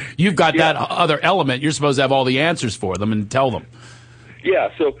right there. You've got that other element. You're supposed to have all the answers for them and tell them. Yeah,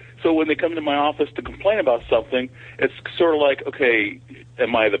 so when they come to my office to complain about something, it's sort of like, okay,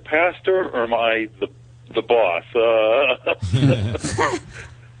 am I the pastor or am I the boss?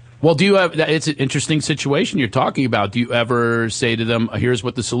 Well, do you have? It's an interesting situation you're talking about. Do you ever say to them, "Here's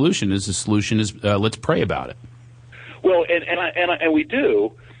what the solution is. The solution is let's pray about it." Well, and we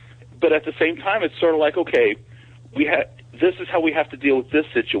do, but at the same time, it's sort of like, okay, this is how we have to deal with this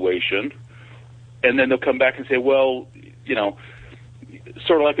situation, and then they'll come back and say, well, you know,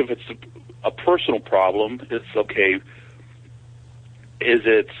 sort of like if it's a personal problem, it's okay. Is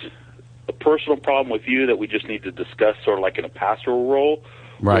it a personal problem with you that we just need to discuss, sort of like in a pastoral role?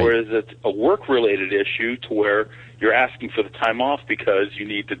 Right. Or is it a work-related issue to where you're asking for the time off because you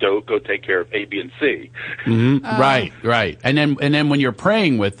need to go take care of A, B, and C? Mm-hmm. Right. And then when you're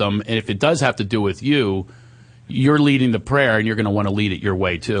praying with them, and if it does have to do with you, you're leading the prayer, and you're going to want to lead it your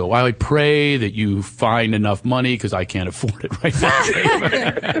way too. Well, I pray that you find enough money because I can't afford it right now.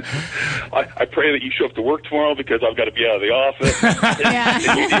 I pray that you show up to work tomorrow because I've got to be out of the office. And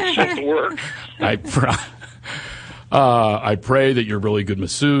you need to show up to work. I pray that you're a really good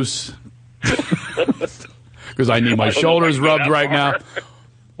masseuse because I need my shoulders rubbed right now.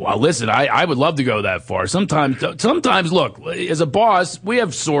 Well, listen, I would love to go that far. Sometimes, look, as a boss, we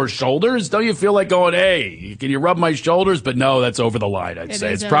have sore shoulders. Don't you feel like going, hey, can you rub my shoulders? But no, that's over the line, I'd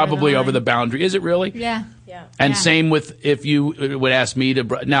say. It's probably over the boundary. Is it really? Yeah. And same with if you would ask me to.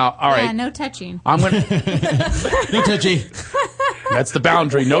 Now, all right. Yeah, no touching. I'm going No touchy. That's the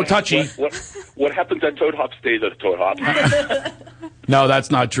boundary. No touchy. What happens at Toad Hop stays at Toad Hop. No,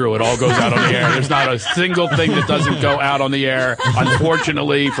 that's not true. It all goes out on the air. There's not a single thing that doesn't go out on the air.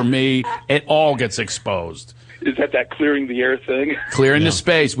 Unfortunately for me, it all gets exposed. Is that clearing the air thing? Clearing the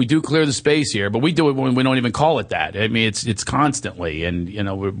space. We do clear the space here, but we do it when we don't even call it that. I mean, it's constantly, and you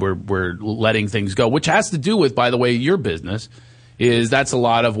know, we're letting things go, which has to do with, by the way, your business. That's a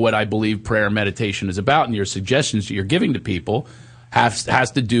lot of what I believe prayer and meditation is about, and your suggestions that you're giving to people has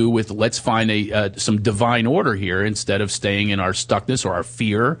to do with let's find some divine order here instead of staying in our stuckness or our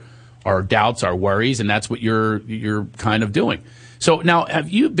fear, our doubts, our worries, and that's what you're kind of doing. So now, have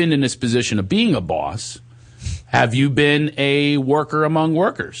you been in this position of being a boss? Have you been a worker among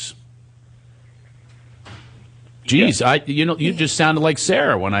workers? Geez, you just sounded like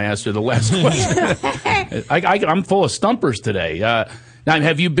Sarah when I asked her the last question. I'm full of stumpers today. Now,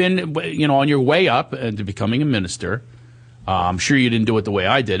 have you been, on your way up to becoming a minister? I'm sure you didn't do it the way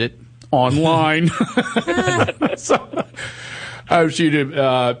I did it, online. So, I'm sure you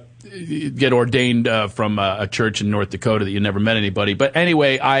did, get ordained from a church in North Dakota that you never met anybody. But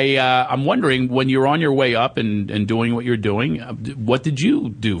anyway, I'm wondering, when you're on your way up and doing what you're doing, what did you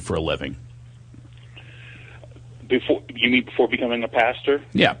do for a living? Before becoming a pastor?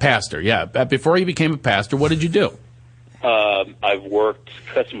 Yeah, pastor, yeah. Before you became a pastor, what did you do? I've worked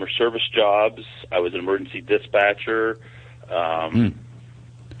customer service jobs. I was an emergency dispatcher,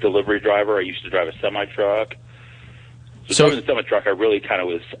 delivery driver. I used to drive a semi-truck. So driving the semi-truck, I really kind of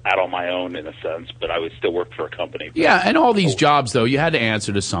was out on my own in a sense, but I would still work for a company. Yeah, and all these jobs, though, you had to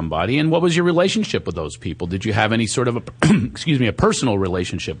answer to somebody. And what was your relationship with those people? Did you have any sort of a personal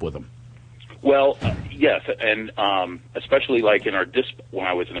relationship with them? Well, yes, and especially like in when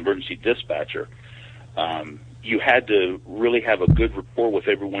I was an emergency dispatcher, you had to really have a good rapport with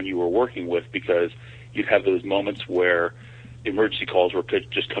everyone you were working with, because you'd have those moments where emergency calls were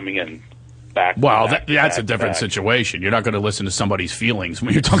just coming in back. Well, that's a different situation. You're not going to listen to somebody's feelings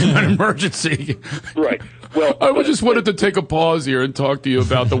when you're talking about an emergency. Right. Well, I just wanted to take a pause here and talk to you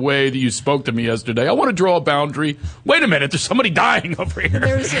about the way that you spoke to me yesterday. I want to draw a boundary. Wait a minute, there's somebody dying over here.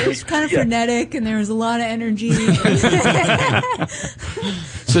 It was kind of frenetic, and there was a lot of energy.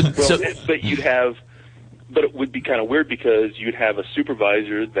 But it would be kind of weird, because you'd have a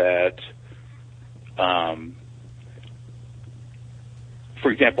supervisor that, for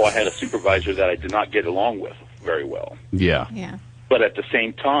example, I had a supervisor that I did not get along with very well. Yeah. Yeah. But at the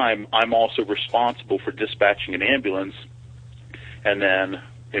same time, I'm also responsible for dispatching an ambulance, and then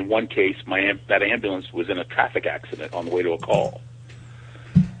in one case, that ambulance was in a traffic accident on the way to a call.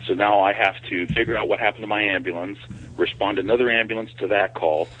 So now I have to figure out what happened to my ambulance, respond another ambulance to that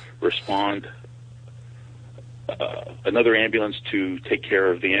call, respond another ambulance to take care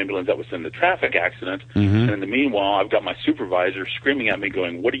of the ambulance that was in the traffic accident. Mm-hmm. And in the meanwhile, I've got my supervisor screaming at me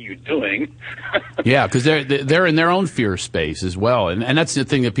going, "What are you doing?" Yeah, because they're in their own fear space as well. And that's the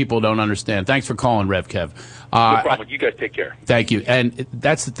thing that people don't understand. Thanks for calling, Rev Kev. No problem. You guys take care. Thank you. And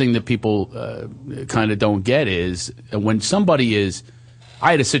that's the thing that people kind of don't get, is when somebody is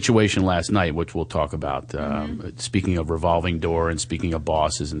I had a situation last night, which we'll talk about, speaking of revolving door and speaking of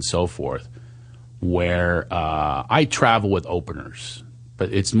bosses and so forth, where I travel with openers.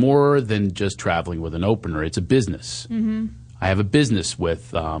 But it's more than just traveling with an opener. It's a business. Mm-hmm. I have a business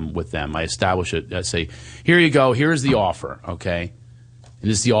with them. I establish it. I say, here you go. Here's the offer, okay? And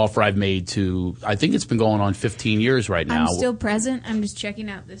this is the offer I've made to, I think it's been going on 15 years right now. I'm still present. I'm just checking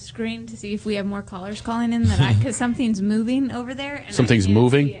out the screen to see if we have more callers calling in because something's moving over there. And something's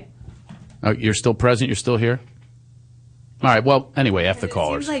moving? Oh, you're still present? You're still here? All right. Well, anyway, F the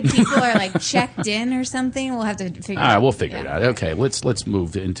callers. Seems like people are like checked in or something. We'll have to figure. All right, we'll figure it out. Okay, let's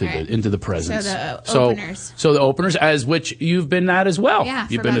move into the presence. So the openers. So the openers, as which you've been at as well. Yeah,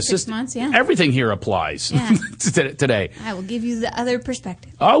 you've for been about 6 months. Yeah, everything here applies today. I will give you the other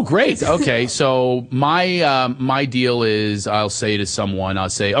perspective. Oh, great. Okay, so my deal is, I'll say to someone, I'll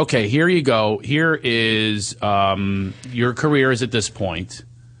say, okay, here you go. Here is your career is at this point.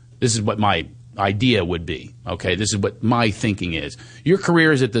 This is what my idea would be. Okay, this is what my thinking is. Your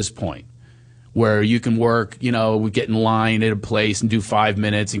career is at this point where you can work, get in line at a place and do 5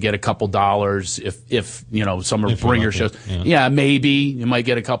 minutes and get a couple dollars if some bringer shows. Yeah, maybe you might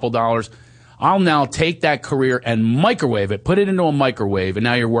get a couple dollars. I'll now take that career and microwave it, put it into a microwave, and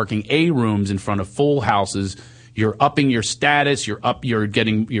now you're working A rooms in front of full houses. You're upping your status. You're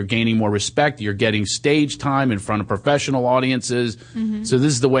gaining more respect. You're getting stage time in front of professional audiences. Mm-hmm. So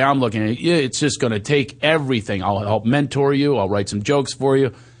this is the way I'm looking at it. It's just going to take everything. I'll help mentor you. I'll write some jokes for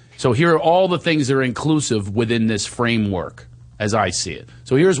you. So here are all the things that are inclusive within this framework as I see it.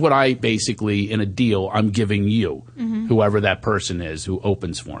 So here's what I basically, in a deal, I'm giving you, whoever that person is who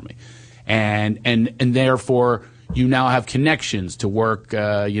opens for me. And therefore, you now have connections to work.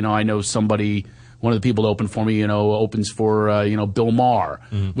 I know somebody. One of the people that opened for me, opens for, Bill Maher,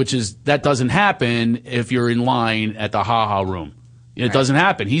 that doesn't happen if you're in line at the Ha-Ha room. It doesn't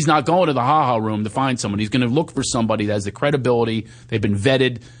happen. He's not going to the Ha-Ha room to find someone. He's going to look for somebody that has the credibility. They've been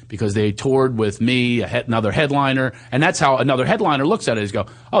vetted because they toured with me, another headliner. And that's how another headliner looks at it is go,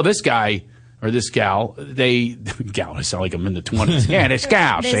 oh, this guy or this gal, I sound like I'm in the 20s. Yeah, this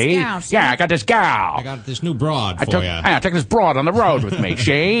gal, see? Yeah, I got this gal. I got this new broad for you. I took this broad on the road with me,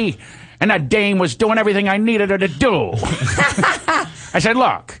 see? And that dame was doing everything I needed her to do. I said,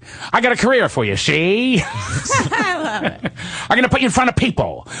 look, I got a career for you, see? I love it. I'm going to put you in front of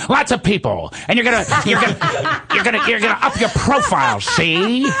people, lots of people, and you're going to up your profile,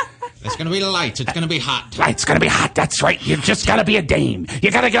 see? It's going to be light. It's going to be hot. It's going to be hot. That's right. You just got to be a dame.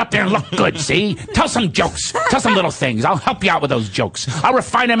 You got to get up there and look good, see? Tell some jokes. Tell some little things. I'll help you out with those jokes. I'll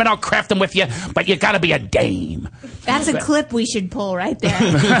refine them and I'll craft them with you, but you got to be a dame. That's a clip we should pull right there.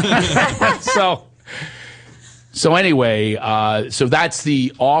 So anyway, so that's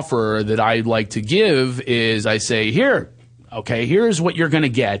the offer that I'd like to give is I say, here's what you're going to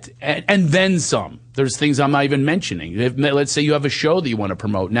get, and then some. There's things I'm not even mentioning. Let's say you have a show that you want to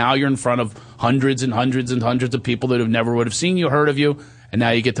promote. Now you're in front of hundreds and hundreds and hundreds of people that have never would have seen you, heard of you, and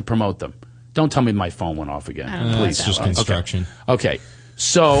now you get to promote them. Don't tell me my phone went off again. Please. It's just construction. Okay.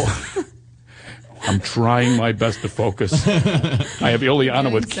 So I'm trying my best to focus. I have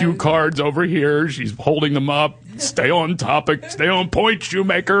Ileana with cue cards over here. She's holding them up. Stay on topic. Stay on point,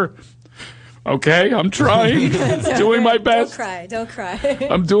 Shoemaker. Okay, I'm trying. Doing my best. Don't cry.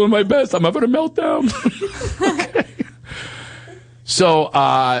 I'm doing my best. I'm having a meltdown. Okay. So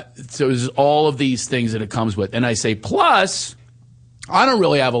there's all of these things that it comes with. And I say, plus, I don't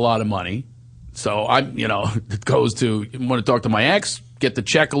really have a lot of money. So it goes to, you want to talk to my ex, get the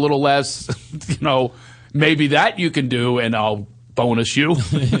check a little less, maybe that you can do and I'll bonus you.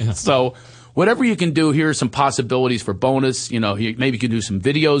 Yeah. So whatever you can do, here are some possibilities for bonus. Maybe you can do some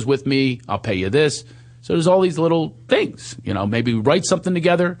videos with me. I'll pay you this. So there's all these little things. Maybe we write something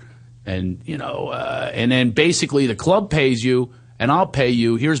together, and and then basically the club pays you, and I'll pay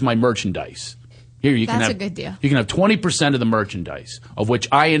you. Here's my merchandise. Here you That's a good deal. You can have 20% of the merchandise, of which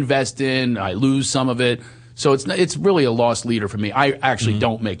I invest in. I lose some of it, so it's really a lost leader for me. I actually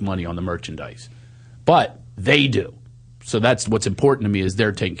don't make money on the merchandise, but they do. So that's what's important to me is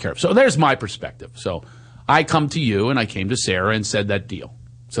they're taken care of. So there's my perspective. So I come to you and I came to Sarah and said that deal.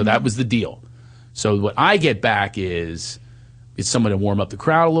 So that was the deal. So what I get back is somebody to warm up the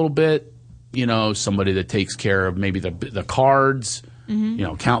crowd a little bit, somebody that takes care of maybe the cards,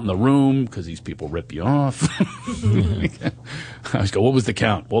 counting the room because these people rip you off. I was go, what was the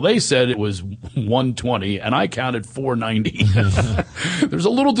count? Well, they said it was 120 and I counted 490. There's a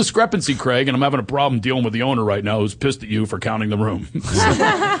little discrepancy, Craig, and I'm having a problem dealing with the owner right now who's pissed at you for counting the room.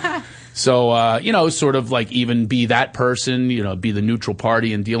 So, sort of like even be that person, be the neutral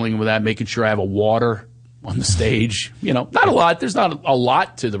party in dealing with that, making sure I have a water, on the stage. Not a lot. There's not a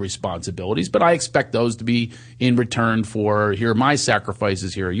lot to the responsibilities, but I expect those to be in return for, here are my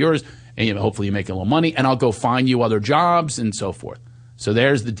sacrifices, here are yours, and hopefully you make a little money, and I'll go find you other jobs and so forth. So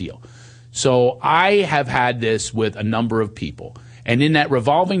there's the deal. So I have had this with a number of people, and in that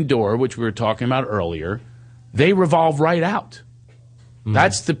revolving door, which we were talking about earlier, they revolve right out.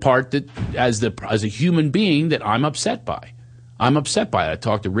 That's the part that, as a human being, that I'm upset by. I'm upset by it. I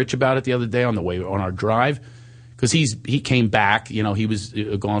talked to Rich about it the other day on our drive, because he came back. He was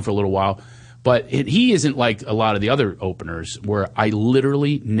gone for a little while, but he isn't like a lot of the other openers where I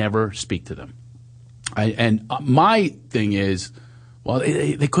literally never speak to them. And my thing is, well,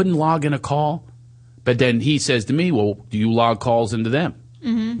 they couldn't log in a call, but then he says to me, well, do you log calls into them?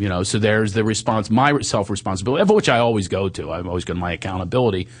 Mm-hmm. So there's the response, my self-responsibility, of which I always go to. I'm always got my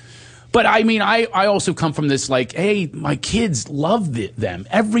accountability. But I mean, I also come from this like, hey, my kids love them.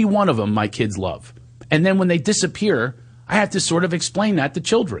 Every one of them my kids love. And then when they disappear, I have to sort of explain that to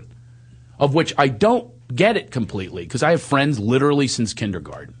children, of which I don't get it completely, because I have friends literally since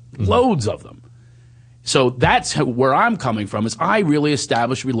kindergarten, loads of them. So that's where I'm coming from, is I really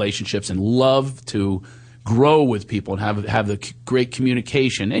establish relationships and love to grow with people and have the great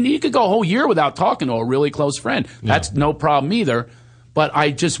communication. And you could go a whole year without talking to a really close friend. That's no problem either. But I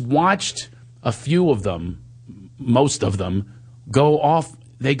just watched a few of them, most of them, go off.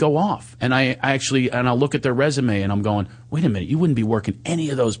 They go off. And I'll look at their resume and I'm going, wait a minute, you wouldn't be working any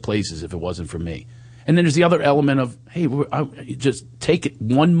of those places if it wasn't for me. And then there's the other element of, hey, just take it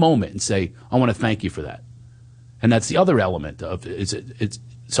one moment and say, I want to thank you for that. And that's the other element of it's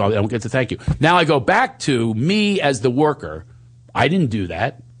so I don't get to thank you. Now I go back to me as the worker. I didn't do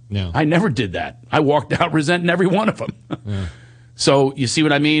that. No. I never did that. I walked out resenting every one of them. Yeah. So you see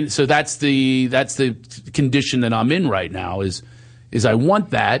what I mean? So that's the condition that I'm in right now is I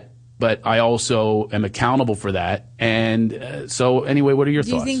want that, but I also am accountable for that. And so anyway, what are your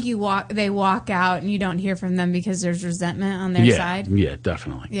thoughts? Do you think they walk out and you don't hear from them because there's resentment on their side? Yeah,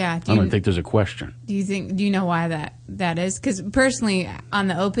 definitely. Yeah. I don't think there's a question. Do you know why that is? Because personally, on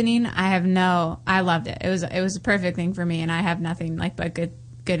the opening, I loved it. It was a perfect thing for me, and I have nothing but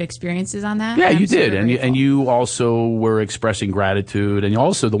good experiences on that. Yeah, you did, and you also were expressing gratitude, and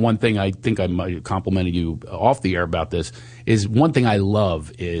also the one thing I think I might have complimented you off the air about this is one thing I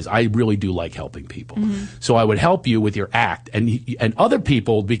love is I really do like helping people. Mm-hmm. So I would help you with your act, and other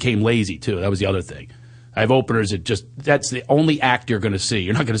people became lazy too. That was the other thing. I have openers that's the only act you're going to see.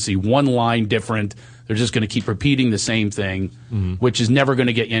 You're not going to see one line different. They're just going to keep repeating the same thing, which is never going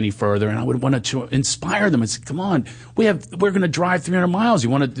to get you any further. And I would want to inspire them and say, come on, we're going to drive 300 miles. You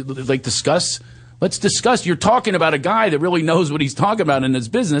want to discuss? Let's discuss. You're talking about a guy that really knows what he's talking about in his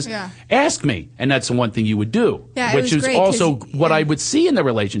business. Yeah. Ask me. And that's the one thing you would do, which is also what I would see in the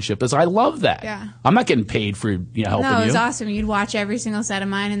relationship is I love that. Yeah. I'm not getting paid for helping you. No, it was awesome. You'd watch every single set of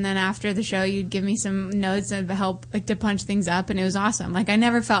mine, and then after the show, you'd give me some notes that help to punch things up, and it was awesome. I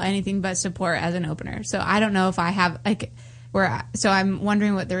never felt anything but support as an opener. So I don't know if I have so I'm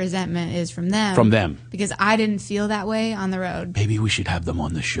wondering what the resentment is from them. From them. Because I didn't feel that way on the road. Maybe we should have them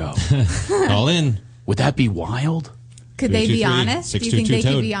on the show. Call in. Would that be wild? Could they be honest? Do you think they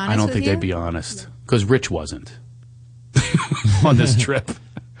could be honest? I don't think they'd be honest. Because Rich wasn't on this trip.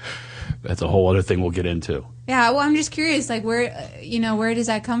 That's a whole other thing we'll get into. Yeah, well, I'm just curious, where does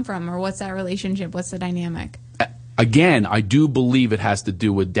that come from? Or what's that relationship? What's the dynamic? Again, I do believe it has to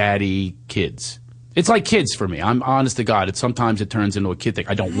do with daddy kids. It's like kids for me. I'm honest to God. Sometimes it turns into a kid thing.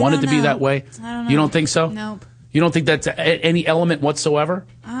 I don't want it to be that way. I don't know. You don't think so? Nope. You don't think that's any element whatsoever?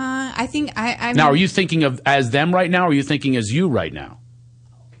 I think I. Now, are you thinking of as them right now, or are you thinking as you right now?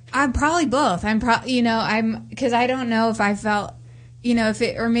 I'm probably both. Because I don't know if I felt,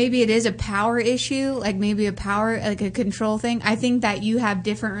 or maybe it is a power issue, maybe a power, a control thing. I think that you have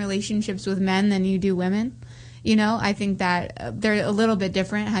different relationships with men than you do women. I think that they're a little bit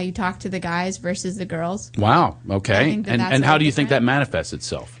different how you talk to the guys versus the girls. Wow. Okay. And how do you think that manifests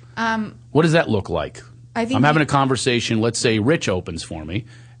itself? What does that look like? I'm having a conversation. Let's say Rich opens for me,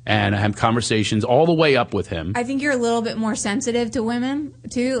 and I have conversations all the way up with him. I think you're a little bit more sensitive to women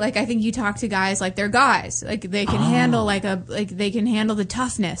too. I think you talk to guys like they're guys. They can handle they can handle the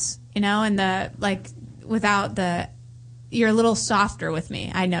toughness, and the without the. You're a little softer with me.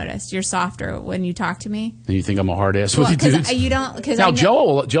 I noticed you're softer when you talk to me. And you think I'm a hard ass with you dudes? You don't. Because now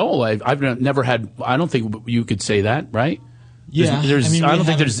Joel, I've never had. I don't think you could say that, right? Yeah,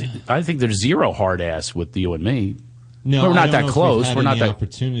 I think there's zero hard ass with you and me. No, we're not that close. We're not that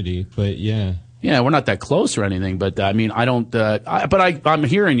opportunity, but yeah. Yeah, we're not that close or anything. But I mean, I don't. I'm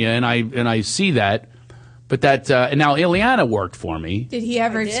hearing you, and I see that. But that and now Ileana worked for me. Did he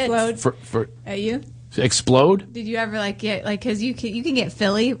ever explode for at you? Explode? Did you ever get because you can get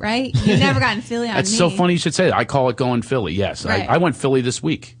Philly, right? You've never gotten Philly on That's me. so funny you should say that. I call it going Philly. Yes, Right. I went Philly this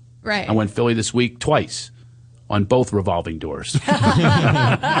week. Right. I went Philly this week twice on both revolving doors.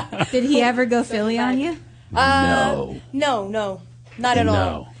 Did he ever go Philly on you? No, not at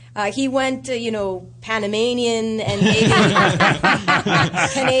all. He went, Panamanian and maybe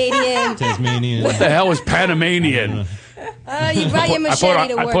Canadian. Tasmanian. what the hell is Panamanian? You brought your machete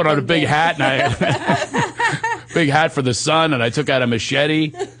to work. I put on a one big day. hat and big hat for the sun, and I took out a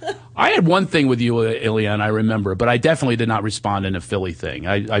machete. I had one thing with you, Ileana, I remember, but I definitely did not respond in a Philly thing.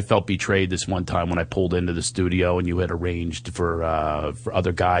 I felt betrayed this one time when I pulled into the studio and you had arranged for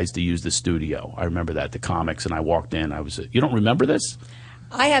other guys to use the studio. I remember that, the comics, and I walked in. You don't remember this?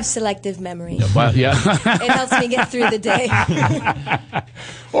 I have selective memory. Well, yeah. It helps me get through the day.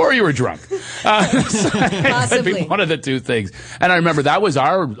 Or you were drunk. That'd Possibly. be one of the two things. And I remember that was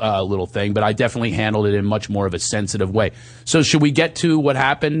our little thing, but I definitely handled it in much more of a sensitive way. So should we get to what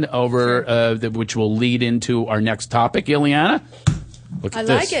happened over, which will lead into our next topic, Ileana? Look at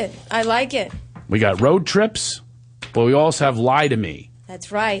this. I like it. We got road trips, but we also have Lie to Me. That's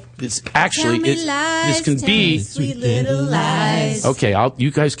right. This actually, this can be. Sweet little lies. Okay,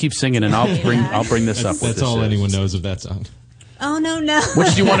 you guys keep singing, and I'll bring this up. That's all anyone knows of that song. Oh, no.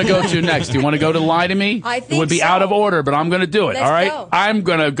 Which do you want to go to next? Do you want to go to Lie to Me? I think it would be so. out of order, but I'm going to do it. Let's all right, go. I'm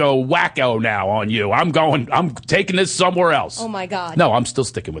going to go wacko now on you. I'm taking this somewhere else. Oh, my God. No, I'm still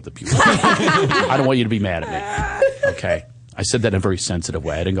sticking with the puberty. I don't want you to be mad at me. Okay, I said that in a very sensitive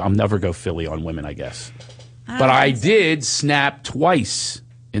way. I'll never go Philly on women, I guess. But I did snap twice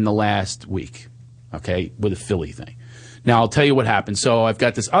in the last week, okay, with a Philly thing. Now, I'll tell you what happened. So I've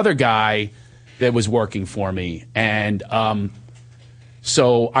got this other guy that was working for me, and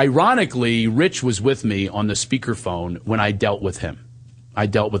so ironically, Rich was with me on the speakerphone when I dealt with him. I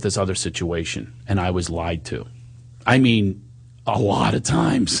dealt with this other situation, and I was lied to. I mean, a lot of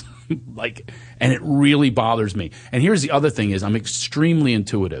times. And it really bothers me. And here's the other thing is I'm extremely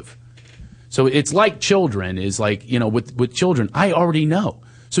intuitive. So it's like children is like, with children, I already know.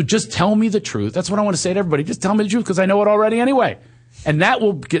 So just tell me the truth. That's what I want to say to everybody. Just tell me the truth because I know it already anyway. And that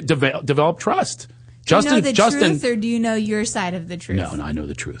will develop trust. Do you know the truth or do you know your side of the truth? No, I know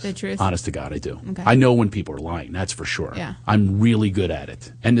the truth. The truth? Honest to God, I do. Okay. I know when people are lying. That's for sure. Yeah. I'm really good at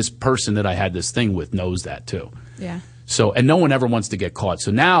it. And this person that I had this thing with knows that too. Yeah. So, and no one ever wants to get caught.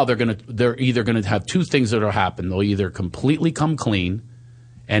 So now they're either going to have two things that will happen. They'll either completely come clean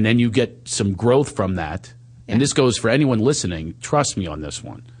and then you get some growth from that. Yeah. And this goes for anyone listening. Trust me on this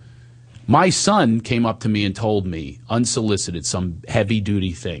one. My son came up to me and told me, unsolicited, some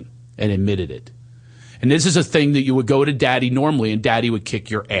heavy-duty thing and admitted it. And this is a thing that you would go to Daddy normally and Daddy would kick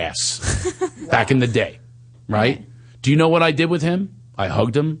your ass back in the day, right? Do you know what I did with him? I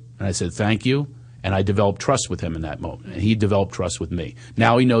hugged him and I said, thank you. And I developed trust with him in that moment. And he developed trust with me.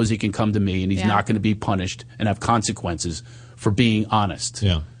 Now he knows he can come to me and he's not going to be punished and have consequences for being honest.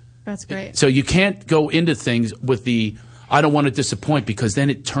 Yeah. That's great. So you can't go into things with I don't want to disappoint because then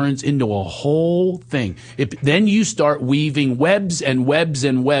it turns into a whole thing. Then you start weaving webs and webs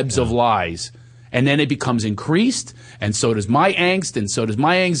and webs of lies. And then it becomes increased. And so does my angst and so does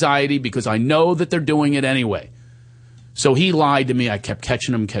my anxiety because I know that they're doing it anyway. So he lied to me. I kept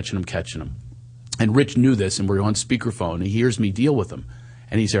catching him. And Rich knew this, and we're on speakerphone, and he hears me deal with him.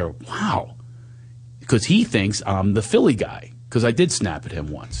 And he said, wow. Because he thinks I'm the Philly guy, because I did snap at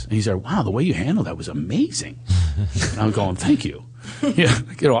him once. And he said, wow, the way you handled that was amazing. And I'm going, thank you. Yeah,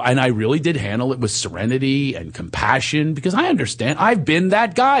 and I really did handle it with serenity and compassion, because I understand. I've been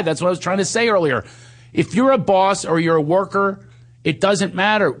that guy. That's what I was trying to say earlier. If you're a boss or you're a worker, it doesn't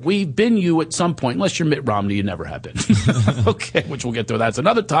matter. We've been you at some point. Unless you're Mitt Romney, you never have been. Okay, which we'll get to. That's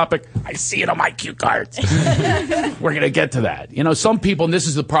another topic. I see it on my cue cards. We're going to get to that. Some people, and this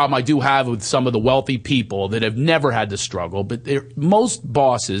is the problem I do have with some of the wealthy people that have never had to struggle, but most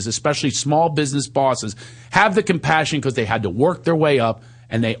bosses, especially small business bosses, have the compassion because they had to work their way up,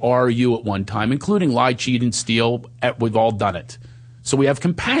 and they are you at one time, including lie, cheat, and steal. We've all done it. So we have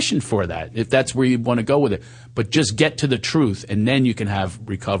compassion for that, if that's where you want to go with it. But just get to the truth, and then you can have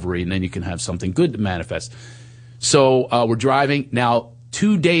recovery, and then you can have something good to manifest. So we're driving. Now,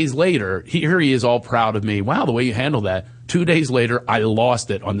 2 days later, here he is all proud of me. Wow, the way you handled that. 2 days later, I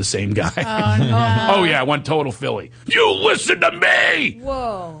lost it on the same guy. Oh, no. Oh, yeah, I went total Philly. You listen to me!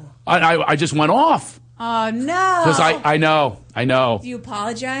 Whoa. I just went off. Oh, no. Because I know. Do you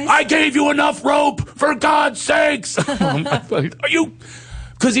apologize? I gave you enough rope, for God's sakes.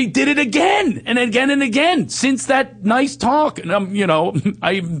 Because he did it again and again and again since that nice talk. And I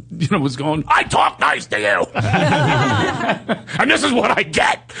was going, I talk nice to you. And this is what I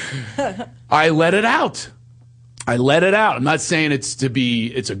get. I let it out. I'm not saying it's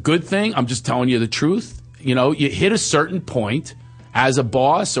a good thing. I'm just telling you the truth. You hit a certain point as a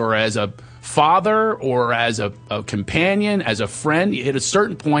boss or as a father or as a companion, as a friend. You hit a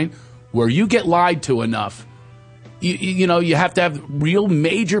certain point where you get lied to enough. You have to have real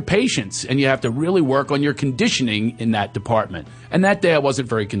major patience, and you have to really work on your conditioning in that department. And that day I wasn't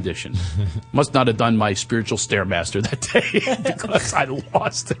very conditioned. Must not have done my spiritual Stairmaster that day because I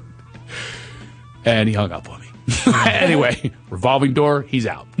lost it. And he hung up on me. Anyway, revolving door, he's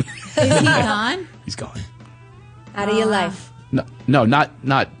out. Is he gone? He's gone. Out of your life. No,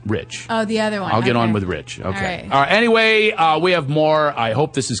 not Rich. Oh, the other one. I'll get on with Rich. Okay. All right. Anyway, we have more. I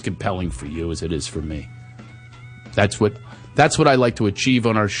hope this is compelling for you as it is for me. That's what I like to achieve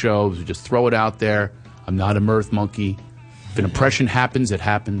on our show. Is just throw it out there. I'm not a mirth monkey. If an impression happens, it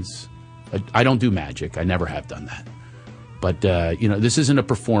happens. I don't do magic. I never have done that. But this isn't a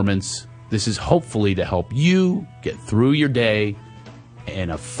performance. This is hopefully to help you get through your day in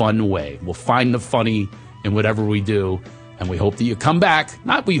a fun way. We'll find the funny in whatever we do, and we hope that you come back.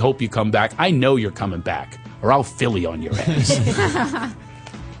 Not we hope you come back. I know you're coming back, or I'll Philly on your ass.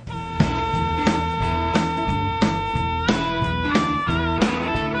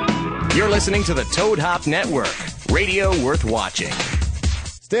 You're listening to the Toad Hop Network, radio worth watching.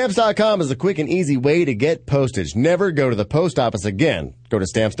 Stamps.com is a quick and easy way to get postage. Never go to the post office again. Go to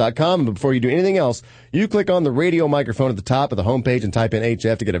Stamps.com, but before you do anything else, you click on the radio microphone at the top of the homepage and type in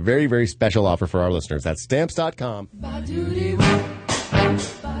HF to get a very, very special offer for our listeners. That's Stamps.com.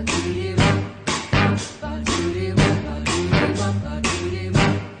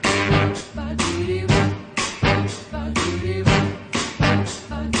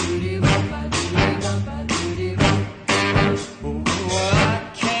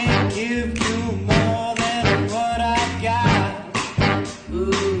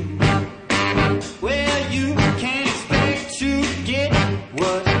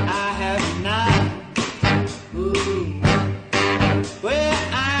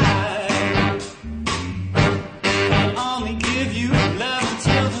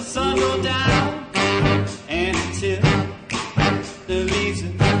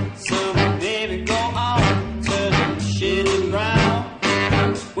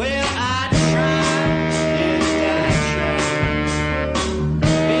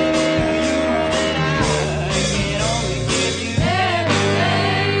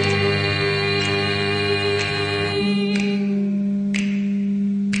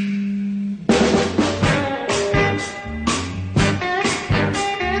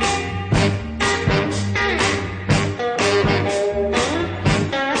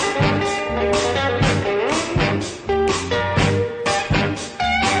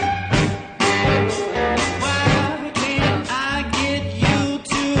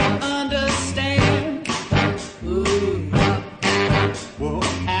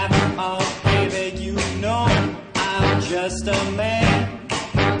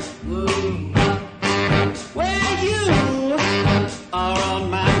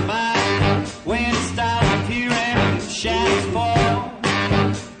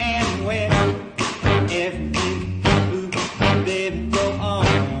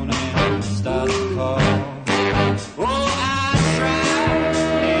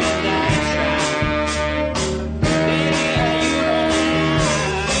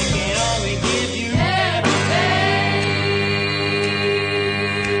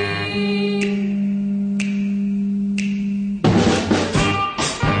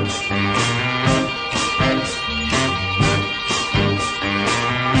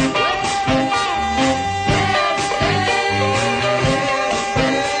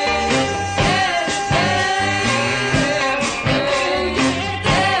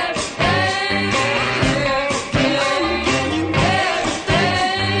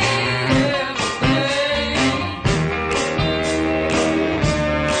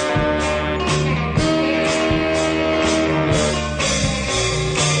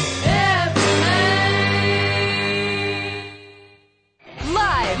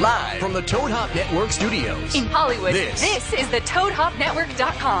 Toad Hop Network Studios. In Hollywood, This is the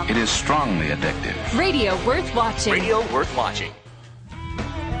ToadHopNetwork.com. It is strongly addictive. Radio worth watching. Radio worth watching.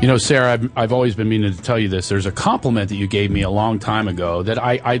 Sarah, I've always been meaning to tell you this. There's a compliment that you gave me a long time ago that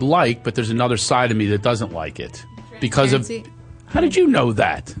I like, but there's another side of me that doesn't like it. Because of... How did you know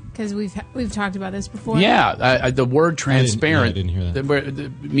that? Because we've talked about this before. Yeah, the word transparent I didn't hear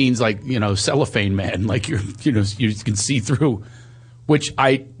that. Means like cellophane man, like you can see through. which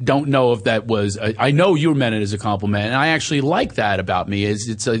I don't know if that was. I know you meant it as a compliment, and I actually like that about me.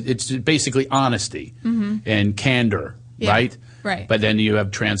 It's basically honesty and candor, right? Right. But then you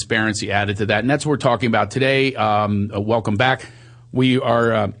have transparency added to that, and that's what we're talking about today. Welcome back. We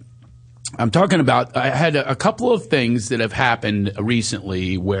are. I'm talking about. I had a couple of things that have happened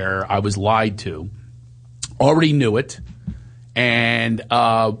recently where I was lied to. Already knew it, and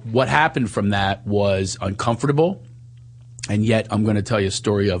what happened from that was uncomfortable. And yet, I'm going to tell you a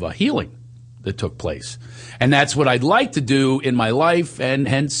story of a healing that took place. And that's what I'd like to do in my life, and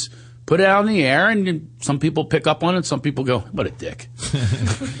hence put it out in the air. And some people pick up on it. Some people go, what a dick.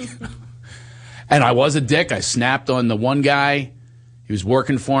 And I was a dick. I snapped on the one guy. He was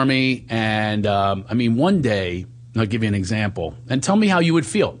working for me. And, one day, I'll give you an example. And tell me how you would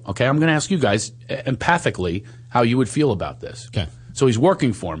feel. Okay, I'm going to ask you guys empathically how you would feel about this. Okay. So he's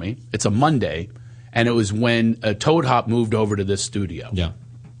working for me. It's a Monday. And it was when Toad Hop moved over to this studio. Yeah.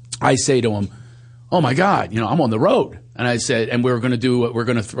 I say to him, oh, my God, I'm on the road. And I said, and we're going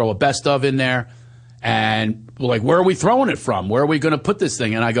to throw a best of in there. And we're like, where are we throwing it from? Where are we going to put this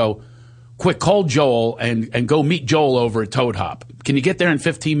thing? And I go, quick, call Joel and go meet Joel over at Toad Hop. Can you get there in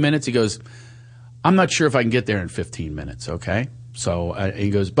 15 minutes? He goes, I'm not sure if I can get there in 15 minutes, okay? So he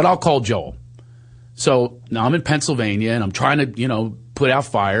goes, but I'll call Joel. So now I'm in Pennsylvania, and I'm trying to, put out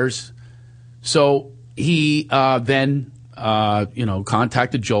fires. So he then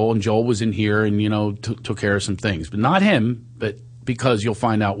contacted Joel, and Joel was in here and, took care of some things. But not him, but because you'll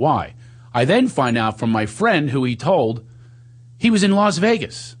find out why. I then find out from my friend who he told he was in Las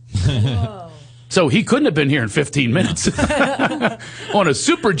Vegas. So he couldn't have been here in 15 minutes. On a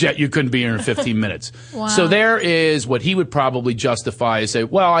super jet, you couldn't be here in 15 minutes. Wow. So there is what he would probably justify as say,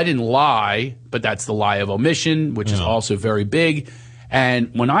 well, I didn't lie, but that's the lie of omission, which is also very big.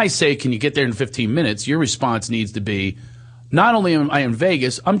 And when I say, can you get there in 15 minutes, your response needs to be, not only am I in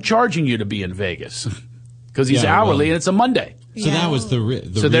Vegas, I'm charging you to be in Vegas. Because he's hourly and it's a Monday. So that was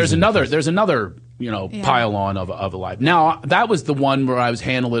the So there's another pile on of a lie. Now, that was the one where I was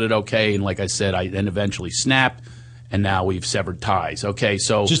handling it okay. And like I said, I then eventually snapped. And now we've severed ties. Okay,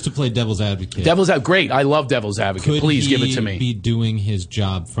 so just to play devil's advocate. Great. I love devil's advocate. Please give it to me. Could he be doing his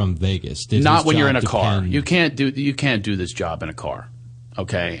job from Vegas? Not when you're in a car. You can't do this job in a car.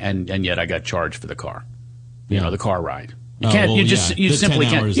 Okay, and yet I got charged for the car. The car ride. You can't. You simply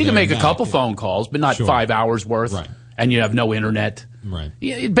can't. You can make a couple phone calls, but not 5 hours worth. Right. And you have no internet. Right.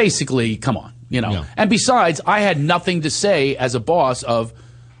 Basically, come on. And besides, I had nothing to say as a boss of.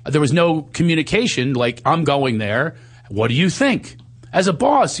 There was no communication. Like, I'm going there. What do you think? As a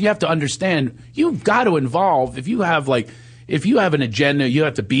boss, you have to understand. You've got to involve. If you have an agenda, you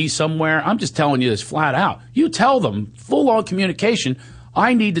have to be somewhere. I'm just telling you this flat out. You tell them full on communication.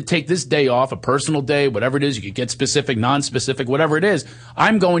 I need to take this day off, a personal day, whatever it is. You can get specific, non-specific, whatever it is.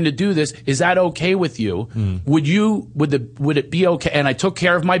 I'm going to do this. Is that okay with you? Would it be okay? And I took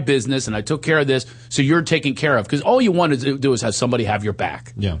care of my business and I took care of this. So you're taken care of. Because all you want to do is have somebody have your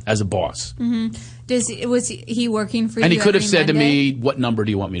back as a boss. Mm-hmm. Was he working for you? And he could have said Monday? to me, what number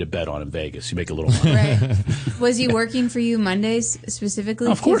do you want me to bet on in Vegas? You make a little money. Right. Was he working for you Mondays specifically?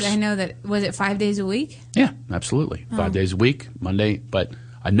 Of course. I know that. Was it 5 days a week? Yeah, absolutely. 5 days a week, Monday. But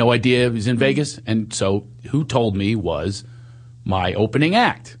I had no idea he was in Vegas. And so who told me was my opening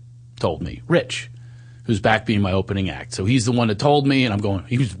act. Told me, Rich, who's back being my opening act. So he's the one that told me, and I'm going,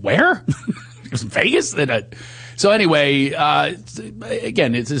 he was where? He was in Vegas? So anyway,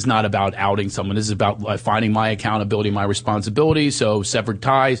 again, this is not about outing someone. This is about finding my accountability, my responsibility. So severed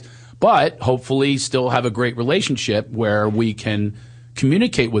ties, but hopefully still have a great relationship where we can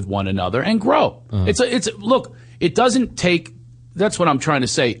communicate with one another and grow. Look, it doesn't take. That's what I'm trying to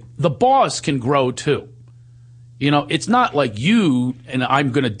say. The boss can grow too. It's not like you and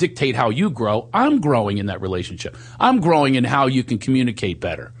I'm going to dictate how you grow. I'm growing in that relationship. I'm growing in how you can communicate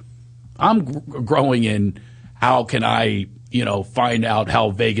better. I'm growing in. How can I, find out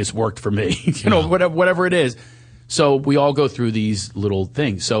how Vegas worked for me? Whatever it is. So we all go through these little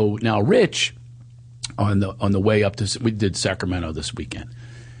things. So now Rich, on the way up to, we did Sacramento this weekend.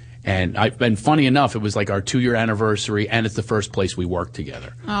 And funny enough, it was like our 2-year anniversary, and it's the first place we worked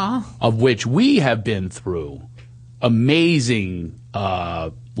together. Aww. Of which we have been through amazing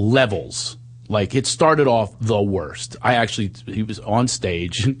levels. Like, it started off the worst. He was on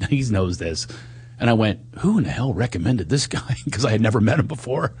stage, and he knows this. And I went, who in the hell recommended this guy? Because I had never met him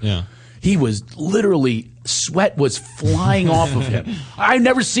before. Yeah. He was literally, sweat was flying off of him. I've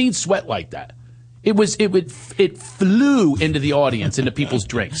never seen sweat like that. It flew into the audience, into people's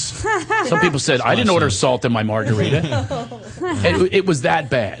drinks. Some people said, I didn't order salt in my margarita. It was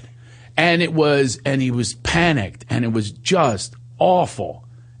that bad. And he was panicked, and it was just awful.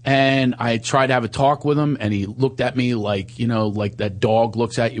 And I tried to have a talk with him, and he looked at me like, like that dog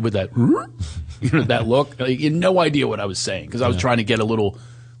looks at you with that, that look. Like, he had no idea what I was saying because I was trying to get a little,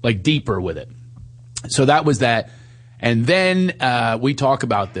 deeper with it. So that was that. And then we talk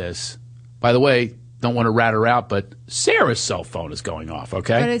about this. By the way, don't want to rat her out, but Sarah's cell phone is going off,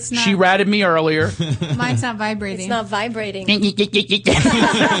 okay? But it's not. She ratted me earlier. Mine's not vibrating. It's not vibrating.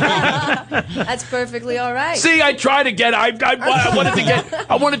 That's perfectly all right. See, I tried to get. I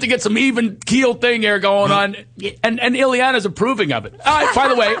wanted to get some even keel thing here going on, and Ileana's approving of it. By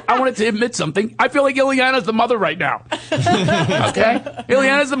the way, I wanted to admit something. I feel like Ileana's the mother right now. Okay,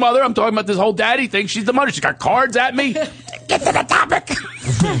 Ileana's the mother. I'm talking about this whole daddy thing. She's the mother. She's got cards at me. Get to the topic.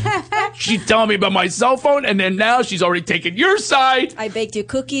 She's telling me about my cell phone, and then now she's already taken your side. I baked you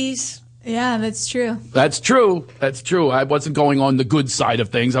cookies. Yeah, that's true. That's true. I wasn't going on the good side of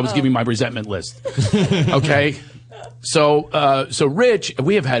things. I was giving my resentment list. Okay? So Rich,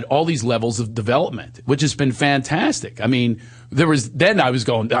 we have had all these levels of development, which has been fantastic. I mean, I was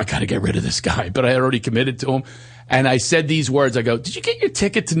going, I got to get rid of this guy, but I had already committed to him. And I said these words. I go, did you get your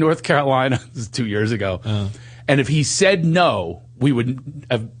ticket to North Carolina? This is 2 years ago. And if he said no, we would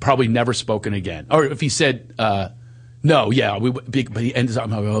have probably never spoken again. Or if he said no, yeah, but he ended up,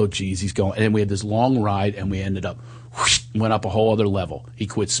 oh, geez, he's going. And then we had this long ride, and we ended up, went up a whole other level. He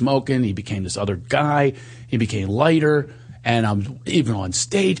quit smoking. He became this other guy. He became lighter. And I'm even on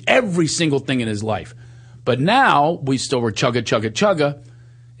stage, every single thing in his life. But now we still were chugga.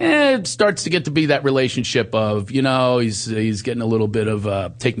 And it starts to get to be that relationship of, he's getting a little bit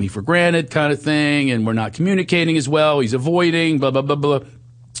of take me for granted kind of thing, and we're not communicating as well. He's avoiding, blah, blah, blah, blah.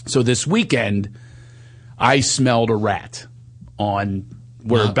 So this weekend, I smelled a rat on.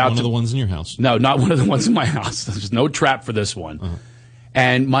 One of the ones in your house. No, not one of the ones in my house. There's no trap for this one. Uh-huh.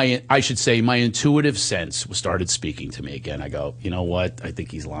 And my intuitive sense started speaking to me again. I go, you know what? I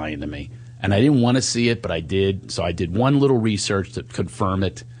think he's lying to me. And I didn't want to see it, but I did. So I did one little research to confirm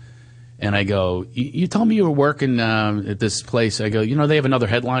it. And I go, you told me you were working at this place. I go, they have another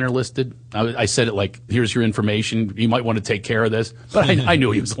headliner listed. I said it like, here's your information. You might want to take care of this. But I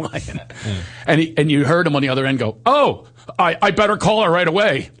knew he was lying. And you heard him on the other end go, oh, I better call her right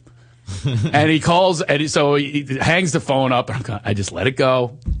away. And he calls, and so he hangs the phone up. And I just let it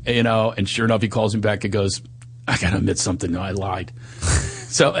go, and sure enough, he calls me back and goes, I got to admit something. No, I lied.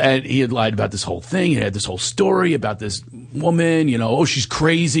 So, and he had lied about this whole thing. He had this whole story about this woman, she's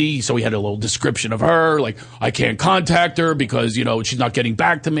crazy. So he had a little description of her, like, I can't contact her because, she's not getting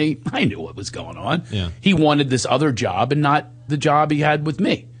back to me. I knew what was going on. Yeah. He wanted this other job and not the job he had with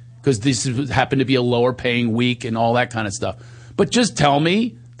me because this happened to be a lower paying week and all that kind of stuff. But just tell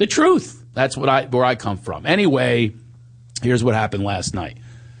me the truth. That's where I come from. Anyway, here's what happened last night.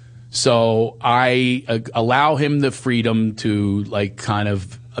 So I allow him the freedom to kind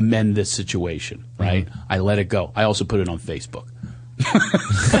of amend this situation, right? Mm-hmm. I let it go. I also put it on Facebook.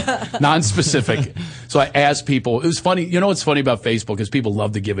 Non-specific. So I asked people. It was funny. You know what's funny about Facebook is people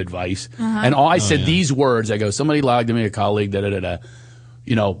love to give advice. Uh-huh. And I said these words. I go, somebody logged to me, a colleague,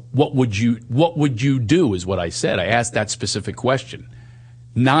 what would you do is what I said. I asked that specific question.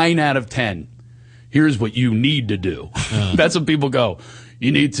 9 out of 10. Here's what you need to do. That's what people go.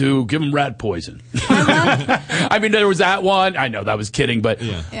 You need to give them rat poison. I mean, there was that one. I know that was kidding, but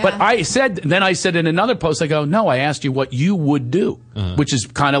I said in another post, I go, no, I asked you what you would do, which is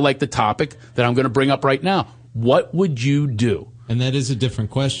kind of like the topic that I'm going to bring up right now. What would you do? And that is a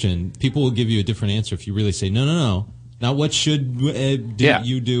different question. People will give you a different answer if you really say, no. Not what should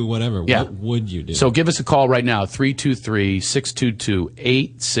you do, whatever. Yeah. What would you do? So give us a call right now,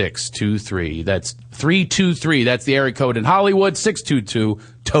 323-622-8623. That's 323. That's the area code in Hollywood,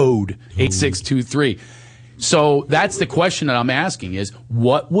 622-TOAD, 8623. So that's the question that I'm asking is,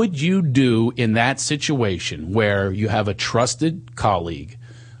 what would you do in that situation where you have a trusted colleague,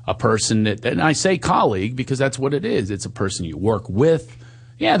 a person that, and I say colleague because that's what it is. It's a person you work with.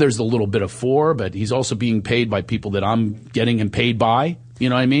 Yeah, there's a little bit of for, but he's also being paid by people that I'm getting him paid by. You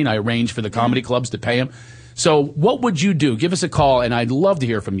know what I mean? I arrange for the comedy clubs to pay him. So what would you do? Give us a call, and I'd love to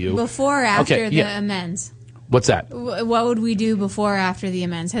hear from you. Before or after the amends? What's that? What would we do before or after the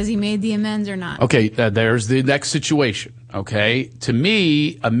amends? Has he made the amends or not? Okay, there's the next situation. Okay, to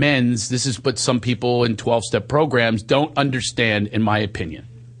me, amends, this is what some people in 12-step programs don't understand, in my opinion.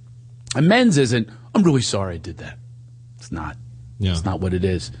 Amends isn't, I'm really sorry I did that. It's not. Yeah. It's not what it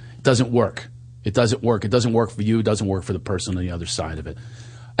is. It doesn't work. It doesn't work. It doesn't work for you. It doesn't work for the person on the other side of it.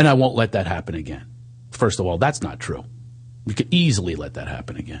 And I won't let that happen again. First of all, that's not true. We could easily let that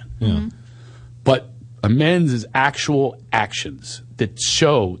happen again. Yeah. Mm-hmm. But amends is actual actions that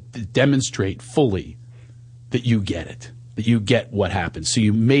demonstrate fully that you get it, you get what happens. So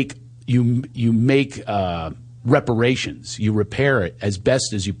you make reparations. You repair it as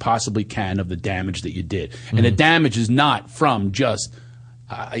best as you possibly can of the damage that you did. Mm-hmm. And the damage is not from just,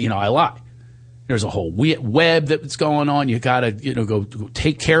 I lie. There's a whole web that's going on. You got to, go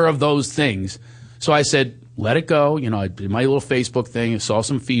take care of those things. So I said, let it go. I did my little Facebook thing, saw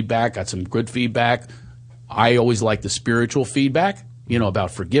some feedback, got some good feedback. I always like the spiritual feedback,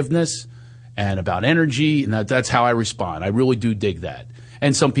 about forgiveness and about energy. And that's how I respond. I really do dig that.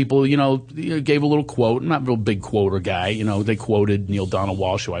 And some people, gave a little quote. I'm not a real big quoter guy. They quoted Neil Donald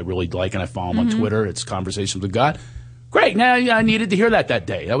Walsh, who I really like, and I follow him on Twitter. It's Conversations with God. Great. Now I needed to hear that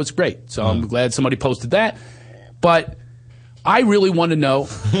day. That was great. So I'm glad somebody posted that. But I really want to know.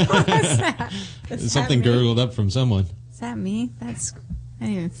 What was that? Something gurgled up from someone. Is that me? I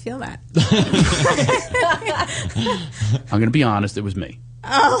didn't even feel that. I'm going to be honest. It was me.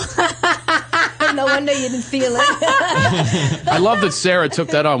 Oh. No wonder you didn't feel it. I love that Sarah took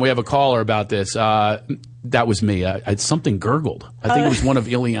that on. We have a caller about this. That was me. Something gurgled. I think it was one of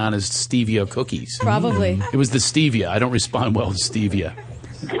Ileana's stevia cookies. Probably. It was the stevia. I don't respond well to stevia.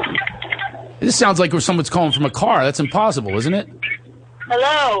 This sounds like someone's calling from a car. That's impossible, isn't it?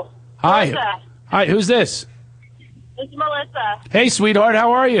 Hello. Hi. Melissa. Hi, who's this? It's Melissa. Hey, sweetheart,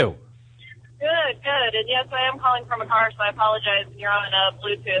 how are you? Good. And yes, I am calling from a car, so I apologize. You're on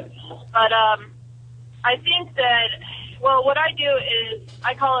Bluetooth. But I think that, what I do is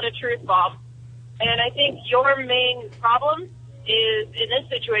I call it a truth bomb. And I think your main problem is, in this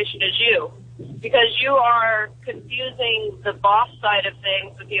situation, is you. Because you are confusing the boss side of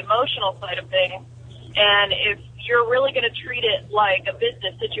things with the emotional side of things. And if you're really going to treat it like a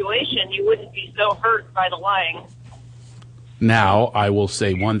business situation, you wouldn't be so hurt by the lying. Now, I will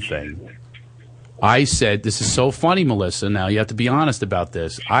say one thing. I said, this is so funny, Melissa. Now, you have to be honest about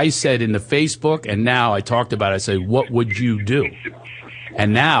this. I said in the Facebook, and now I talked about it, I said, what would you do?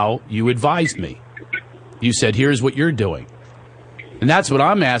 And now you advised me. You said, here's what you're doing. And that's what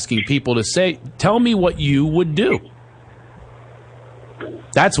I'm asking people to say. Tell me what you would do.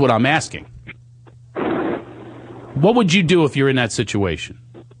 That's what I'm asking. What would you do if you're in that situation?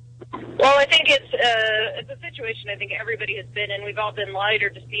 Well, I think it's a situation I think everybody has been in. We've all been lied or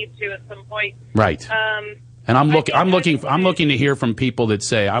deceived to at some point. Right. And I'm looking to hear from people that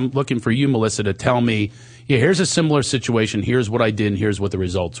say, I'm looking for you, Melissa, to tell me, yeah, here's a similar situation. Here's what I did, and here's what the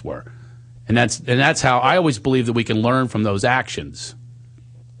results were. And that's how I always believe that we can learn from those actions.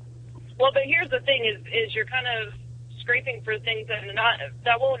 Well, but here's the thing: is you're kind of scraping for things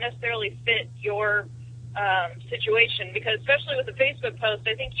that won't necessarily fit your situation, because especially with the Facebook post,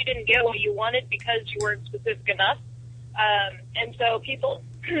 I think you didn't get what you wanted because you weren't specific enough, and so people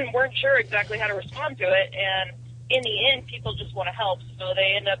weren't sure exactly how to respond to it. And in the end, people just want to help, so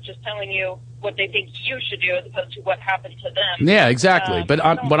they end up just telling you what they think you should do as opposed to what happened to them. Yeah, exactly. But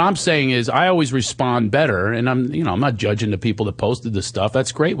what I'm saying is, I always respond better, and I'm not judging the people that posted the stuff.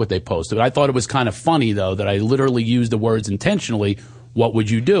 That's great what they posted. But I thought it was kind of funny though that I literally used the words intentionally. What would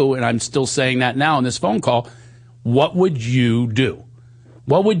you do? And I'm still saying that now in this phone call. What would you do?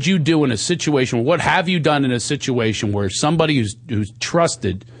 What would you do in a situation? What have you done in a situation where somebody who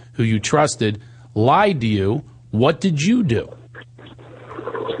you trusted, lied to you? What did you do?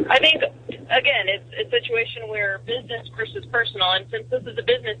 I think, again, it's a situation where business versus personal. And since this is a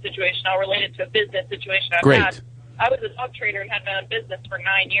business situation, I'll relate it to a business situation I've had. I was a dog trainer and had my own business for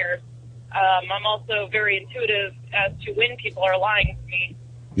 9 years. I'm also very intuitive as to when people are lying to me.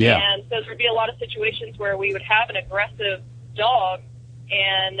 Yeah. And so there'd be a lot of situations where we would have an aggressive dog,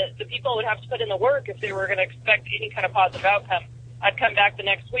 and the people would have to put in the work if they were going to expect any kind of positive outcome. I'd come back the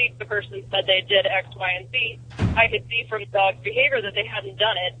next week, the person said they did X, Y, and Z. I could see from the dog's behavior that they hadn't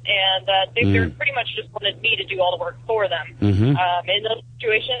done it, and they pretty much just wanted me to do all the work for them. Mm-hmm. In those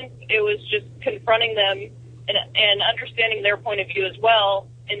situations, it was just confronting them and understanding their point of view as well.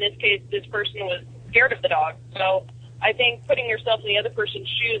 In this case, this person was scared of the dog. So I think putting yourself in the other person's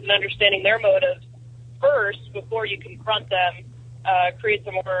shoes and understanding their motives first before you confront them creates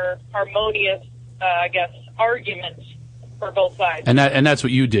a more harmonious, argument for both sides. And that's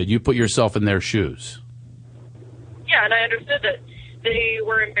what you did. You put yourself in their shoes. Yeah, and I understood that they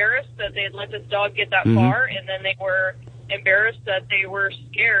were embarrassed that they had let this dog get that far, and then they were embarrassed that they were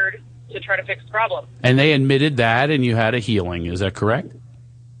scared to try to fix the problem. And they admitted that, and you had a healing. Is that correct?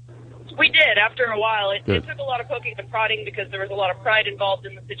 We did. After a while, it took a lot of poking and prodding because there was a lot of pride involved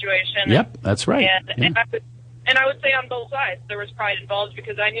in the situation. Yep, that's right. And I would say on both sides there was pride involved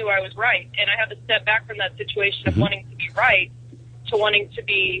because I knew I was right, and I had to step back from that situation of wanting to be right to wanting to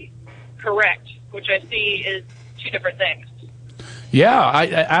be correct, which I see is two different things. Yeah,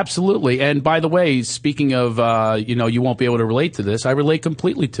 absolutely. And by the way, speaking of, you won't be able to relate to this, I relate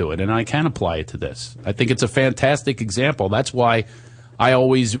completely to it, and I can apply it to this. I think it's a fantastic example. That's why I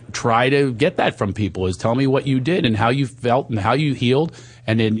always try to get that from people, is tell me what you did and how you felt and how you healed.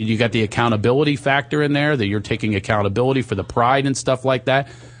 And then you got the accountability factor in there, that you're taking accountability for the pride and stuff like that.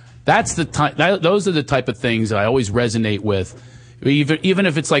 That's the those are the type of things that I always resonate with, even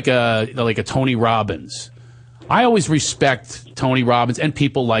if it's like a Tony Robbins. I always respect Tony Robbins and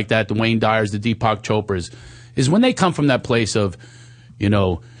people like that, the Wayne Dyers, the Deepak Chopras, is when they come from that place of,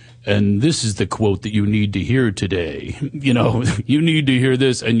 and this is the quote that you need to hear today. You need to hear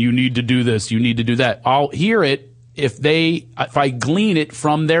this, and you need to do this, you need to do that. I'll hear it if I glean it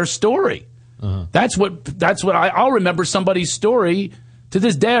from their story. Uh-huh. That's what I'll remember somebody's story to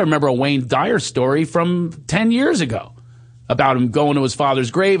this day. I remember a Wayne Dyer story from 10 years ago about him going to his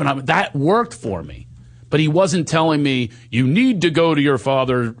father's grave, and that worked for me. But he wasn't telling me, you need to go to your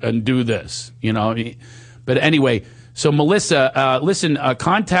father and do this, But anyway, so Melissa, listen,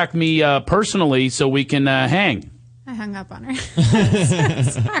 contact me personally so we can hang. I hung up on her.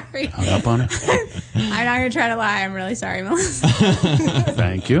 Sorry. Hung up on her? I'm not going to try to lie. I'm really sorry, Melissa.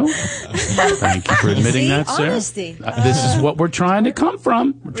 Thank you. Thank you for admitting that, Sarah. Honesty. This is what we're trying to come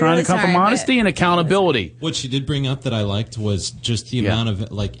from. We're trying to come from honesty and accountability. What she did bring up that I liked was just the amount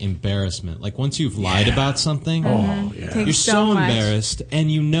of embarrassment. Like once you've lied about something, you're so embarrassed, and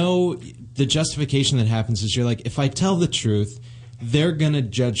the justification that happens is you're like, if I tell the truth, they're going to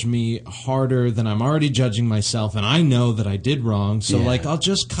judge me harder than I'm already judging myself, and I know that I did wrong, so I'll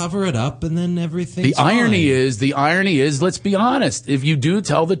just cover it up, and then everything's fine. The irony is, let's be honest, if you do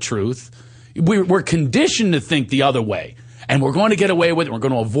tell the truth, we're conditioned to think the other way, and we're going to get away with it, we're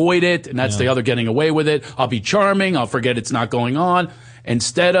going to avoid it, and that's the other getting away with it. I'll be charming, I'll forget it's not going on,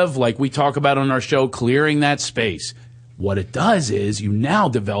 instead of, like we talk about on our show, clearing that space. What it does is you now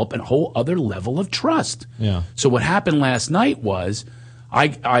develop a whole other level of trust. Yeah. So what happened last night was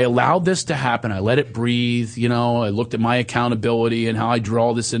I allowed this to happen. I let it breathe. I looked at my accountability and how I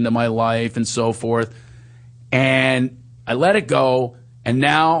draw this into my life and so forth. And I let it go. And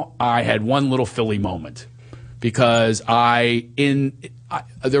now I had one little Philly moment because there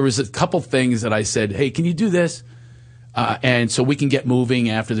was a couple things that I said, hey, can you do this? And so we can get moving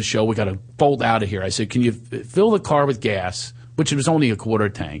after the show. We got to fold out of here. I said, can you fill the car with gas, which was only a quarter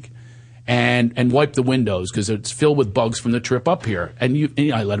tank, and wipe the windows because it's filled with bugs from the trip up here. And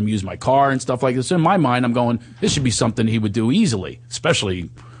I let him use my car and stuff like this. So in my mind, I'm going, this should be something he would do easily, especially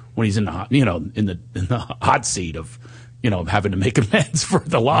when he's in the hot seat of having to make amends for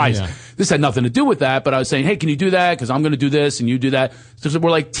the lies. Yeah. This had nothing to do with that, but I was saying, hey, can you do that? Because I'm going to do this and you do that. So we're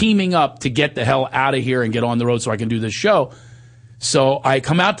like teaming up to get the hell out of here and get on the road so I can do this show. So I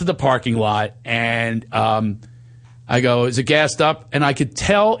come out to the parking lot and I go, is it gassed up? And I could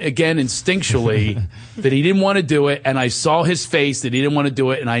tell again instinctually that he didn't want to do it. And I saw his face that he didn't want to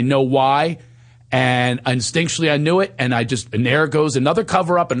do it. And I know why. And instinctually I knew it. And there goes another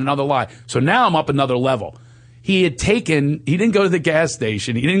cover up and another lie. So now I'm up another level. He didn't go to the gas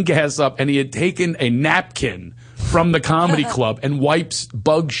station, he didn't gas up, and he had taken a napkin from the comedy club and wipes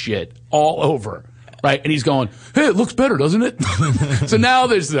bug shit all over, right? And he's going, hey, it looks better, doesn't it? So now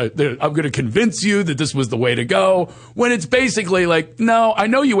I'm going to convince you that this was the way to go, when it's basically like, no, I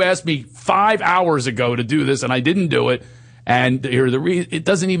know you asked me 5 hours ago to do this, and I didn't do it, and it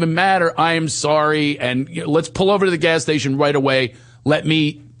doesn't even matter, I am sorry, and let's pull over to the gas station right away,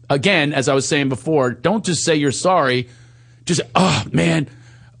 Again, as I was saying before, don't just say you're sorry. Just,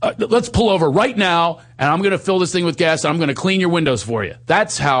 let's pull over right now, and I'm going to fill this thing with gas, and I'm going to clean your windows for you.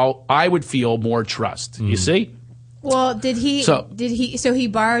 That's how I would feel more trust. You see? Well, so he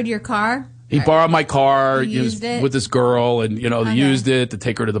borrowed your car? He borrowed my car with this girl, and, they used it to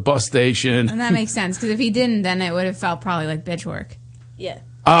take her to the bus station. And that makes sense, because if he didn't, then it would have felt probably like bitch work. Yeah.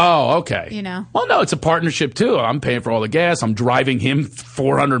 Oh, okay. Well, no, it's a partnership too. I'm paying for all the gas. I'm driving him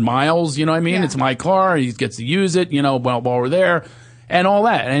 400 miles. You know what I mean? Yeah. It's my car. He gets to use it, while we're there and all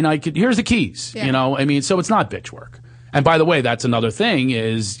that. And here's the keys, so it's not bitch work. And by the way, that's another thing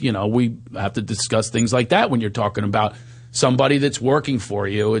is, we have to discuss things like that when you're talking about somebody that's working for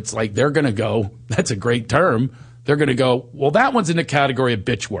you. It's like they're going to go, that's a great term. They're going to go, well, that one's in the category of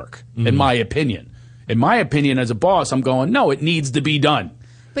bitch work, in my opinion. In my opinion, as a boss, I'm going, no, it needs to be done.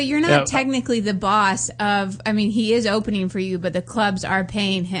 But you're not technically the boss he is opening for you, but the clubs are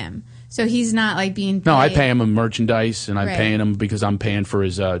paying him. So he's not like being paid. No, I pay him in merchandise, and I'm paying him because I'm paying for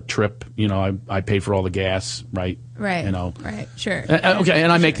his trip. I pay for all the gas, right? Right. Right, sure. Okay,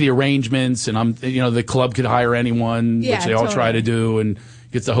 and I make the arrangements, and I'm, the club could hire anyone, which they all try to do, and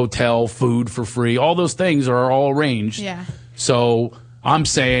gets the hotel, food for free. All those things are all arranged. Yeah. So I'm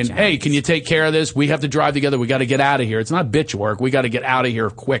saying, hey, can you take care of this? We have to drive together. We got to get out of here. It's not bitch work. We got to get out of here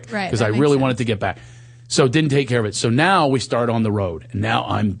quick because I really wanted to get back. So didn't take care of it. So now we start on the road, and now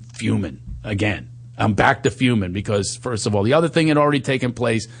I'm fuming again. I'm back to fuming because, first of all, the other thing had already taken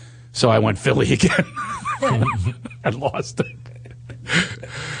place, so I went Philly again. I lost it.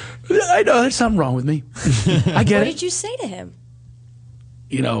 I know there's something wrong with me. I get it. What did you say to him?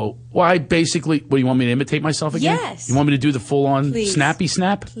 You know, well, I basically, what, do you want me to imitate myself again? Yes. You want me to do the full-on Please. snappy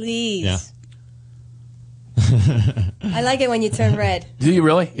snap? Please. Yeah. I like it when you turn red. Do you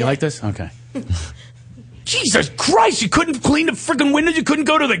really? You like this? Okay. Jesus Christ, you couldn't clean the freaking windows? You couldn't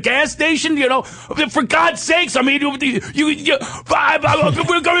go to the gas station? You know, for God's sakes, I mean, we're going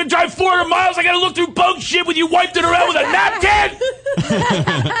to drive 400 miles. I got to look through bug shit when you wiped it around with a napkin?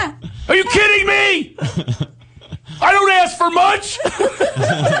 Are you kidding me? I don't ask for much. I'm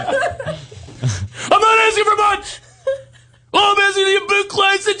not asking for much. All I'm asking you to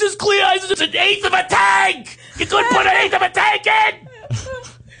clean it, just clean it's an eighth of a tank. You couldn't put an eighth of a tank in.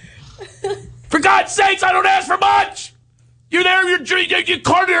 For God's sakes, I don't ask for much. You're there, you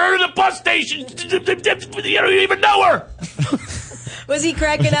carted her to the bus station. You don't even know her. Was he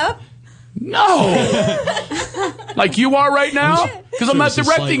cracking up? No. Like you are right now? Because I'm not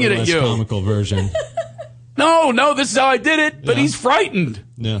directing it at you. Comical version. No, this is how I did it. But he's frightened.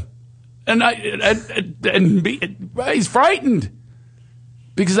 Yeah. And he's frightened.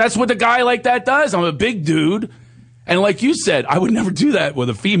 Because that's what the guy like that does. I'm a big dude. And like you said, I would never do that with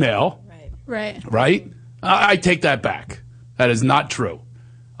a female. Right? I take that back. That is not true.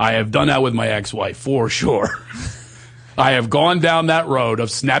 I have done that with my ex-wife, for sure. I have gone down that road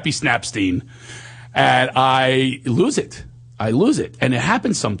of Snappy Snapstein, and I lose it. And it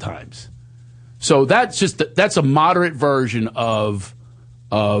happens sometimes. So that's a moderate version of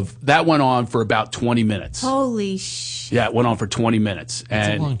that went on for about 20 minutes. Holy shit. Yeah, it went on for 20 minutes.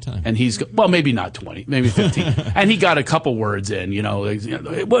 That's a long time. And well, maybe not 20, maybe 15. And he got a couple words in,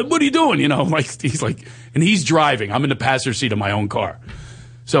 what are you doing? And he's driving. I'm in the passenger seat of my own car.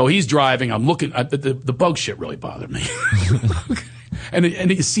 So he's driving. I'm looking at the bug shit really bothered me.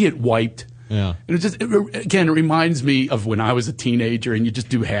 and you see it wiped. Yeah. And it reminds me of when I was a teenager and you just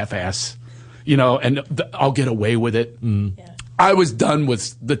do half-ass, and I'll get away with it. Mm. Yeah. I was done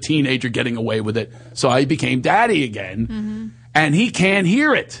with the teenager getting away with it. So I became daddy again, and he can't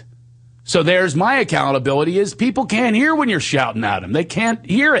hear it. So there's my accountability is people can't hear when you're shouting at them. They can't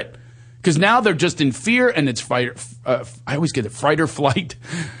hear it because now they're just in fear, and it's I always get it, fight or flight.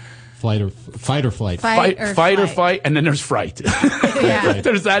 Fight or flight. Fight or fight, and then there's fright. Yeah.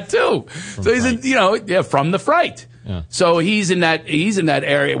 There's that too. So he's in, from the fright. Yeah. So he's in that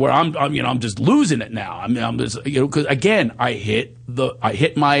area where I'm just losing it now. I'm just, because again, I hit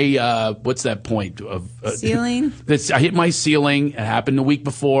my, what's that point of ceiling? I hit my ceiling. It happened the week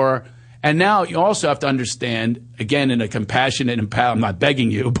before. And now you also have to understand, again, in a compassionate, I'm not begging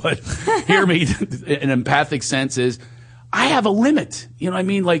you, but hear me, an empathic sense is, I have a limit. You know what I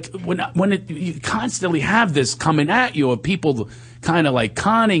mean? Like you constantly have this coming at you of people kind of like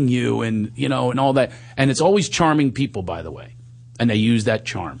conning you and, and all that. And it's always charming people, by the way. And they use that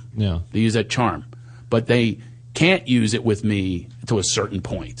charm. Yeah. They use that charm. But they can't use it with me to a certain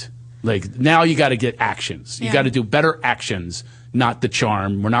point. Like now you got to get actions. You got to do better actions, not the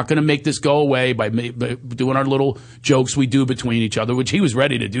charm. We're not going to make this go away by doing our little jokes we do between each other, which he was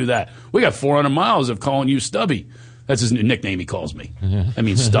ready to do that. We got 400 miles of calling you Stubby. That's his new nickname he calls me. I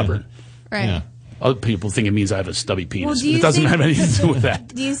mean, stubborn. Right. Yeah. Other people think it means I have a stubby penis. Well, It doesn't have anything to do with that.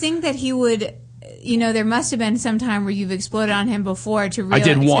 Do you think that he would, there must have been some time where you've exploded on him before to realize.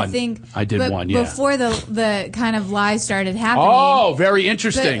 I did one, yeah. Before the kind of lies started happening. Oh, very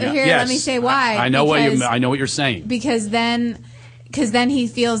interesting. But here, yes. let me say why. I know what you're saying. Because then he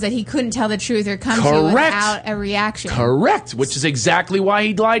feels that he couldn't tell the truth or come to you without a reaction. Correct, which is exactly why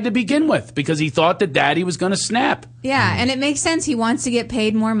he lied to begin with, because he thought that Daddy was going to snap. Yeah, and it makes sense. He wants to get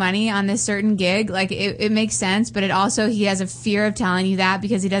paid more money on this certain gig. Like, it makes sense, but he has a fear of telling you that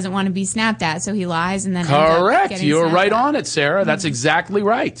because he doesn't want to be snapped at, so he lies and then ends up getting You're snapped right at. on it, Sarah. That's exactly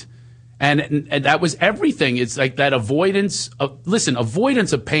right. And that was everything. It's like that avoidance of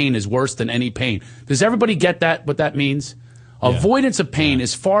pain is worse than any pain. Does everybody get that, what that means? Avoidance of pain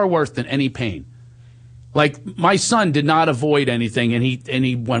is far worse than any pain. Like my son did not avoid anything, and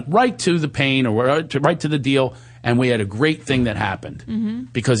he went right to the pain or right to the deal, and we had a great thing that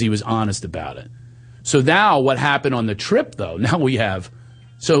happened because he was honest about it. So now what happened on the trip, though? Now we have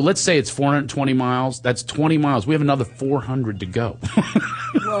So let's say it's 420 miles. That's 20 miles. We have another 400 to go.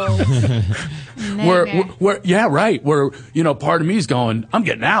 Whoa. Yeah, right. Part of me is going, I'm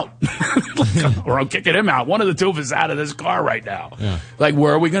getting out. Or I'm kicking him out. One of the two of us is out of this car right now. Yeah. Like,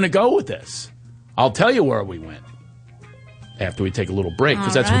 where are we going to go with this? I'll tell you where we went after we take a little break,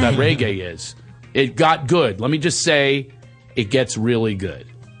 because that's what that reggae is. It got good. Let me just say, it gets really good.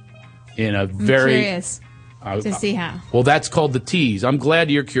 I'm curious to see how. Well, that's called the tease. I'm glad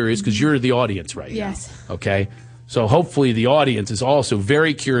you're curious because you're the audience right now. Okay? So hopefully the audience is also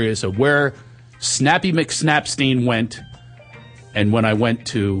very curious of where Snappy McSnapstein went and when I went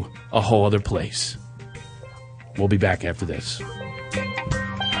to a whole other place. We'll be back after this.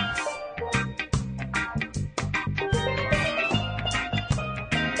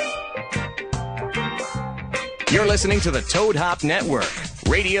 You're listening to the Toad Hop Network,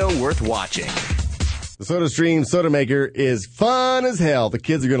 radio worth watching. The SodaStream Soda Maker is fun as hell. The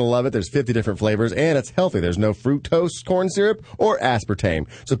kids are going to love it. There's 50 different flavors, and it's healthy. There's no fructose, corn syrup, or aspartame.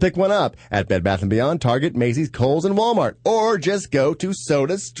 So pick one up at Bed Bath & Beyond, Target, Macy's, Kohl's, and Walmart. Or just go to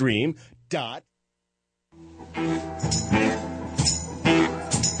SodaStream.com.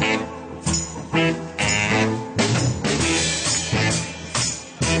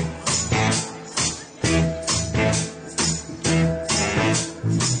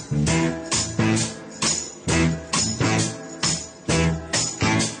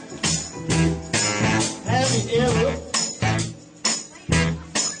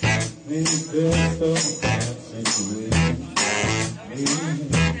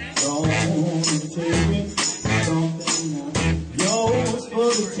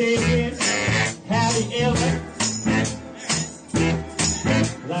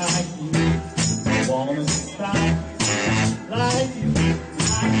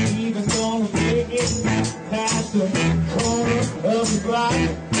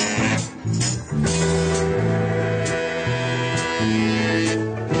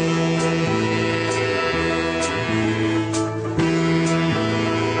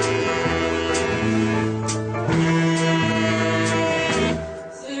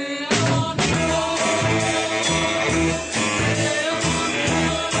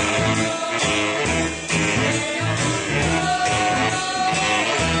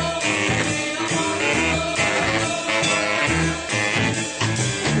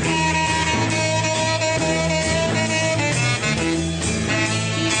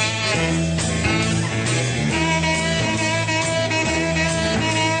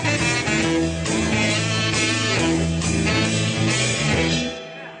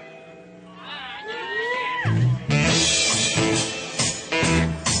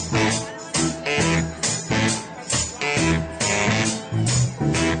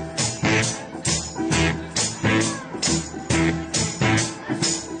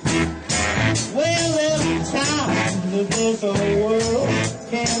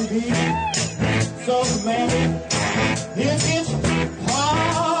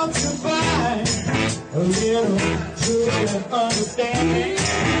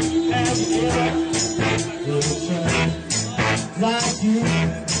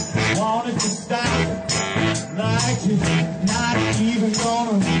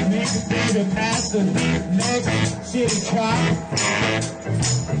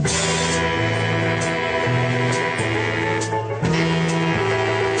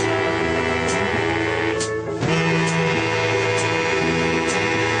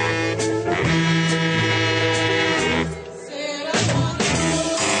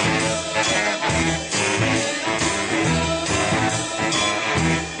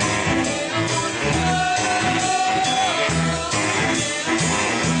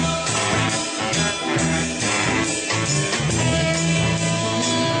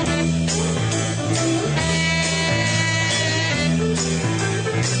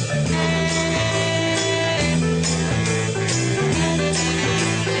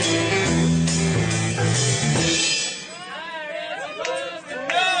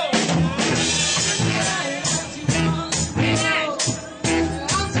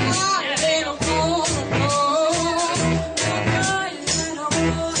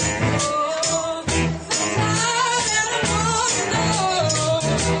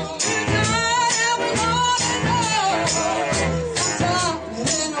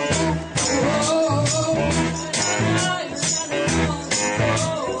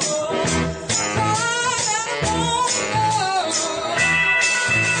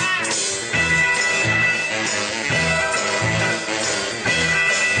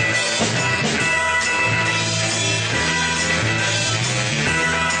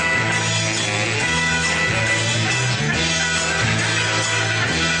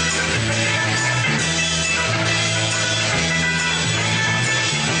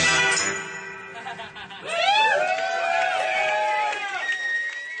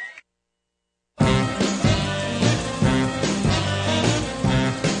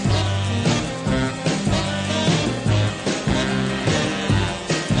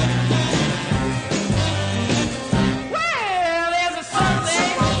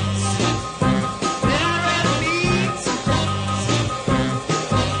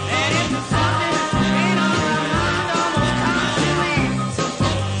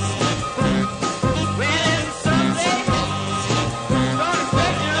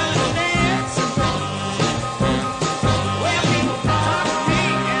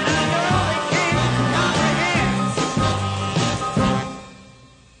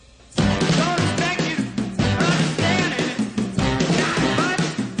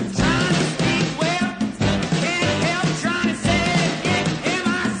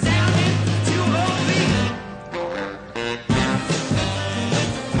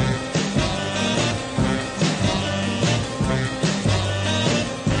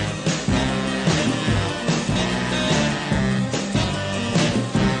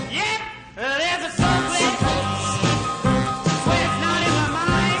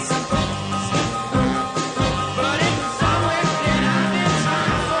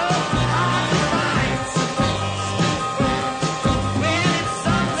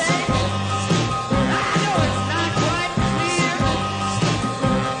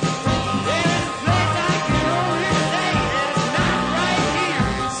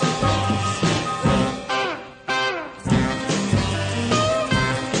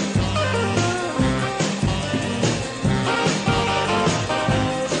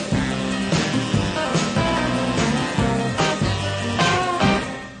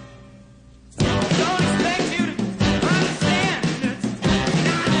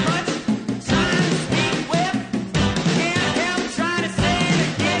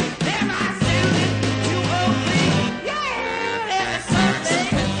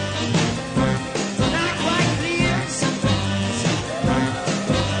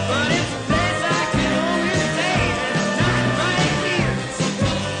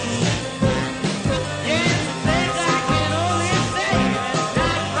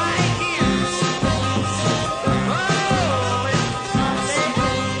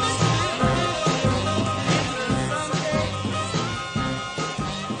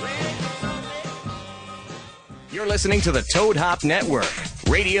 listening to the Toad Hop Network,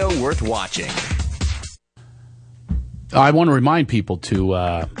 radio worth watching. I want to remind people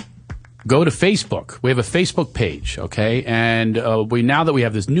to go to Facebook. We have a Facebook page, okay? And now that we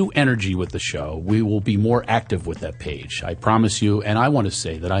have this new energy with the show, we will be more active with that page. I promise you. And I want to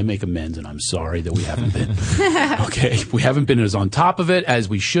say that I make amends, and I'm sorry that we haven't been. Okay? We haven't been as on top of it as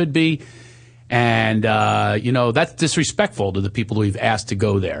we should be. And, that's disrespectful to the people who we've asked to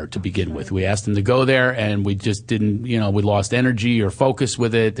go there to begin with. We asked them to go there, and we just didn't, we lost energy or focus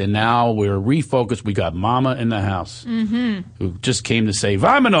with it. And now we're refocused. We got Mama in the house who just came to say,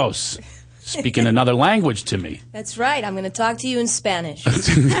 Vámonos, speaking another language to me. That's right. I'm going to talk to you in Spanish.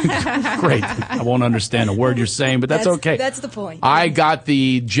 Great. I won't understand a word you're saying, but that's okay. That's the point. I got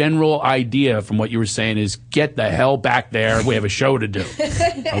the general idea from what you were saying is get the hell back there. We have a show to do.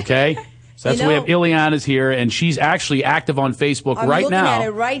 Okay? So that's why we have Ileana's here, and she's actually active on Facebook right now. I'm looking at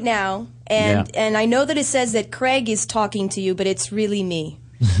it right now, and I know that it says that Craig is talking to you, but it's really me.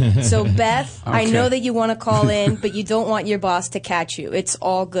 So, Beth, okay. I know that you want to call in, but you don't want your boss to catch you. It's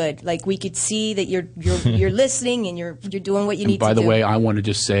all good. Like, we could see that you're listening and you're doing what you need to do. By the way, I want to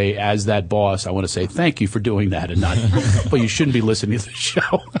just say, as that boss, I want to say thank you for doing that and not. But you shouldn't be listening to the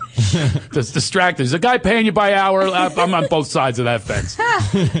show. That's distracting. There's a guy paying you by hour. I'm on both sides of that fence.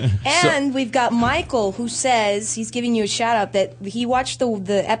 And we've got Michael, who says he's giving you a shout out that he watched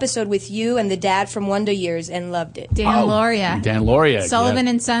the episode with you and the dad from Wonder Years and loved it. Dan Lauria. Dan Lauria. Sullivan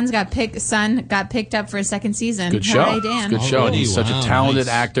and Sons got picked up for a second season. Good show. Hey, Dan. Good show. And he's such a talented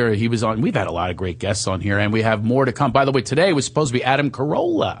actor. He was on. We've had a lot of great guests on here, and we have more to come. By the way, today was supposed to be Adam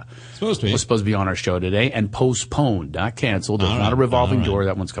Carolla. Was supposed to be on our show today, and postponed, not canceled. There's not a revolving door.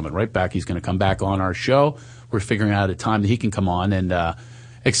 That one's coming right back. He's going to come back on our show. We're figuring out a time that he can come on, and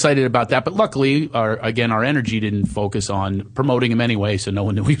excited about that. But luckily, our energy didn't focus on promoting him anyway, so no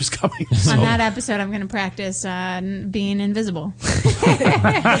one knew he was coming. So. On that episode, I'm going to practice being invisible.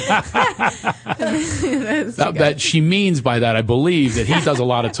 That she means by that, I believe, that he does a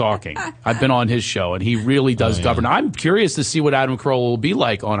lot of talking. I've been on his show, and he really does govern. I'm curious to see what Adam Carolla will be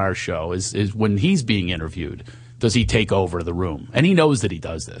like on our show is when he's being interviewed. Does he take over the room? And he knows that he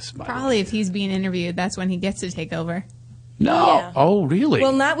does this. Probably if he's being interviewed, that's when he gets to take over. No. Yeah. Oh, really?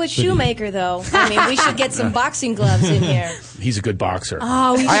 Well, not with Shoemaker, though. I mean, we should get some boxing gloves in here. He's a good boxer.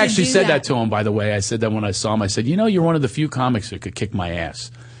 Oh, I actually said that to him, by the way. I said that when I saw him. I said, you're one of the few comics that could kick my ass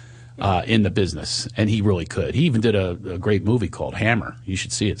in the business. And he really could. He even did a great movie called Hammer. You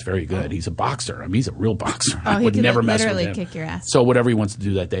should see it. It's very good. He's a boxer. I mean, he's a real boxer. Oh, I would never mess with him. Literally kick your ass. So whatever he wants to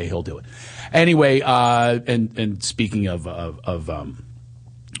do that day, he'll do it. Anyway, and speaking of I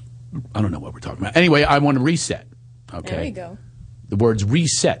don't know what we're talking about. Anyway, I want to reset. Okay. There you go. The words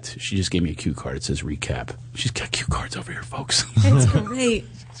reset. She just gave me a cue card. It says recap. She's got cue cards over here, folks. It's great.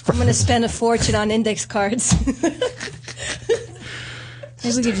 I'm going to spend a fortune on index cards.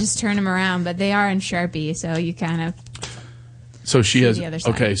 Maybe we could just turn them around, but they are in Sharpie, so you kind of. So she has.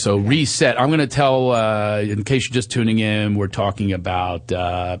 Okay, so reset. I'm going to tell, in case you're just tuning in, we're talking about,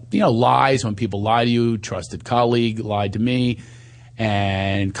 lies when people lie to you. Trusted colleague lied to me.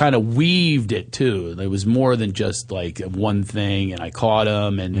 And kind of weaved it, too. There was more than just, like, one thing, and I caught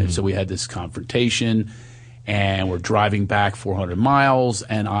him, and so we had this confrontation, and we're driving back 400 miles,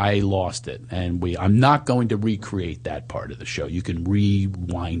 and I lost it. And I'm not going to recreate that part of the show. You can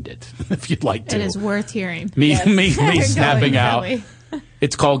rewind it if you'd like to. It is worth hearing. Me snapping out.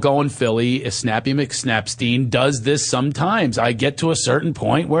 It's called Going Philly. Snappy McSnapstein does this sometimes. I get to a certain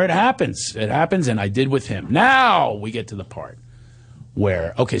point where it happens. It happens, and I did with him. Now we get to the part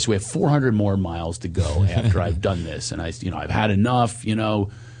where, okay, so we have 400 more miles to go after I've done this, and I've had enough, you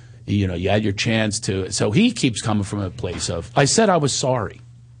had your chance to. So he keeps coming from a place of, I said I was sorry.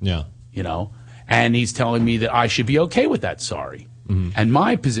 Yeah. And he's telling me that I should be okay with that sorry. Mm-hmm. And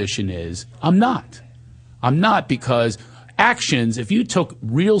my position is, I'm not. I'm not, because actions, if you took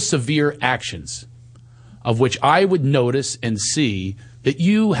real severe actions, of which I would notice and see that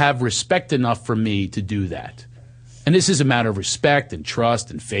you have respect enough for me to do that. And this is a matter of respect and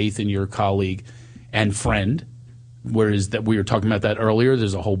trust and faith in your colleague and friend. Whereas that we were talking about that earlier,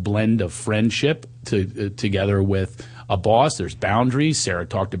 there's a whole blend of friendship together with a boss. There's boundaries. Sarah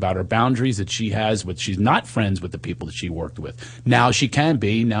talked about her boundaries that she has with. She's not friends with the people that she worked with. Now she can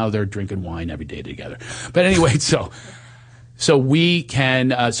be. Now they're drinking wine every day together. But anyway, so we can,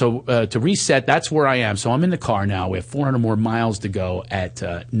 to reset, that's where I am. So I'm in the car now. We have 400 more miles to go at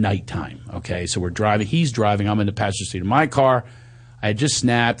nighttime. Okay, so we're driving. He's driving. I'm in the passenger seat of my car. I had just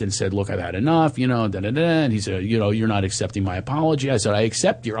snapped and said, look, I've had enough, And he said, you're not accepting my apology. I said, I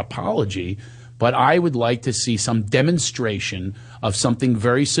accept your apology, But I would like to see some demonstration of something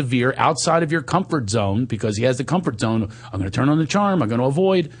very severe outside of your comfort zone, because he has the comfort zone. I'm going to turn on the charm. I'm going to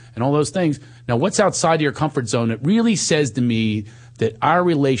avoid and all those things. Now, what's outside of your comfort zone? It really says to me that our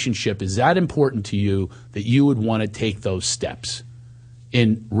relationship is that important to you that you would want to take those steps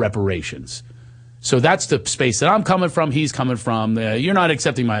in reparations. So that's the space that I'm coming from. He's coming from. You're not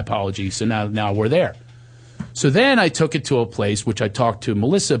accepting my apology. So now we're there. So then I took it to a place, which I talked to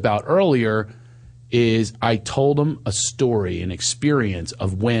Melissa about earlier, is I told him a story, an experience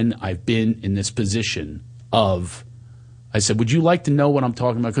of when I've been in this position of, I said, would you like to know what I'm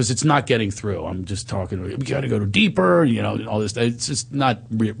talking about? Because it's not getting through. I'm just talking, we got to go deeper, all this. It's just not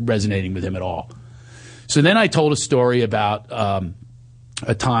resonating with him at all. So then I told a story about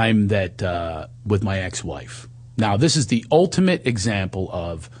a time that with my ex-wife. Now, this is the ultimate example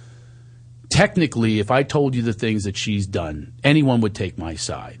of, technically, if I told you the things that she's done, anyone would take my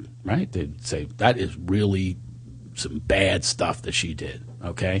side, right? They'd say, that is really some bad stuff that she did,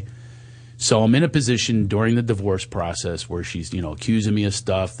 okay? So I'm in a position during the divorce process where she's, accusing me of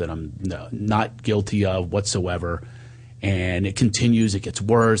stuff that I'm not guilty of whatsoever. And it continues, it gets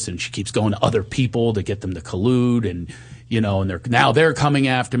worse, and she keeps going to other people to get them to collude, and, and they're coming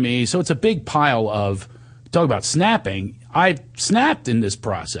after me. So it's a big pile of, talk about snapping. I snapped in this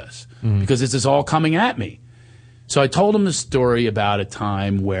process because this is all coming at me. So I told him the story about a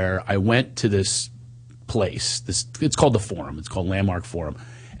time where I went to this place. It's called the Forum. It's called Landmark Forum.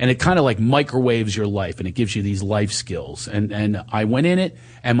 And it kind of like microwaves your life, and it gives you these life skills. And I went in it,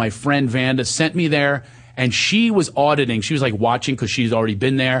 and my friend Vanda sent me there, and she was auditing. She was like watching because she's already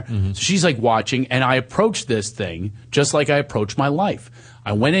been there. So she's like watching, and I approached this thing just like I approached my life.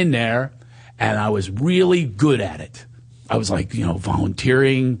 I went in there, and I was really good at it. I was like,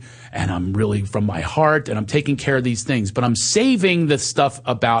 volunteering, and I'm really from my heart, and I'm taking care of these things. But I'm saving the stuff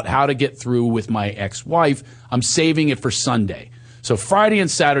about how to get through with my ex-wife. I'm saving it for Sunday. So Friday and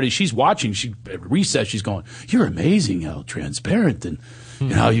Saturday, she's watching. At recess, she's going, you're amazing, how transparent, and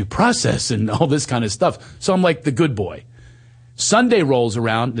how you process and all this kind of stuff. So I'm like the good boy. Sunday rolls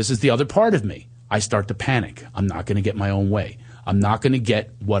around. This is the other part of me. I start to panic. I'm not going to get my own way. I'm not going to get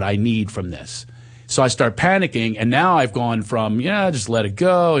what I need from this. So I start panicking, and now I've gone from, just let it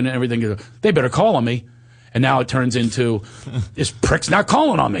go, and everything. They better call on me. And now it turns into, this prick's not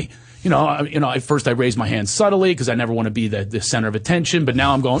calling on me. At first I raised my hand subtly because I never want to be the center of attention, but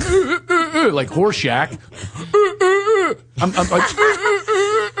now I'm going, like Horseshack. I'm like,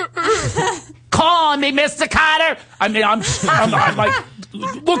 call on me, Mr. Carter. I'm like,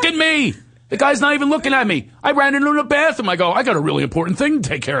 look at me. The guy's not even looking at me. I ran into the bathroom. I go, I got a really important thing to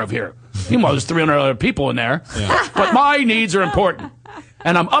take care of here. Meanwhile, there's 300 other people in there. Yeah. But my needs are important.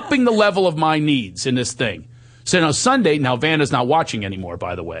 And I'm upping the level of my needs in this thing. So now Sunday, Vanda's not watching anymore,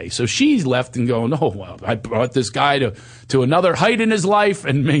 by the way. So she's left and going, oh, well, I brought this guy to another height in his life.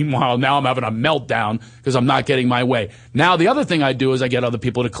 And meanwhile, now I'm having a meltdown because I'm not getting my way. Now, the other thing I do is I get other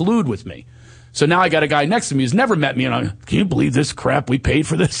people to collude with me. So now I got a guy next to me who's never met me, and I'm, can you believe this crap? We paid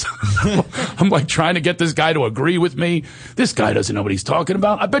for this. I'm like trying to get this guy to agree with me. This guy doesn't know what he's talking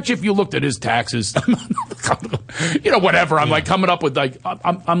about. I bet you if you looked at his taxes, whatever. I'm like coming up with like,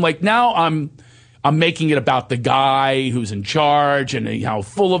 I'm like, now I'm making it about the guy who's in charge and how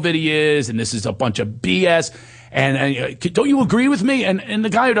full of it he is, and this is a bunch of BS. And don't you agree with me? And the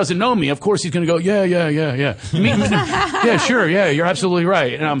guy who doesn't know me, of course, he's going to go, yeah. Yeah, sure, yeah, you're absolutely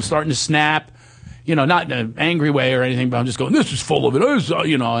right. And I'm starting to snap. Not in an angry way or anything, but I'm just going, this is full of it,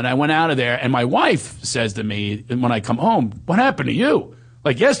 and I went out of there, and my wife says to me when I come home, what happened to you?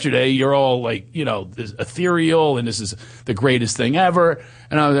 Like yesterday, you're all like, this ethereal, and this is the greatest thing ever.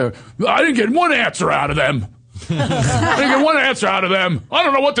 And I was there, I didn't get one answer out of them. I didn't get one answer out of them. I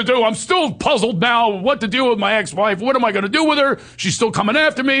don't know what to do. I'm still puzzled now what to do with my ex-wife. What am I going to do with her? She's still coming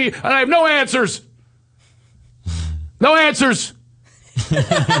after me, and I have no answers. No answers.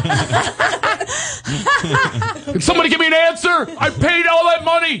 Can somebody give me an answer? I paid all that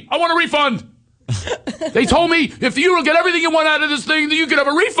money. I want a refund. They told me if you don't get everything you want out of this thing, then you can have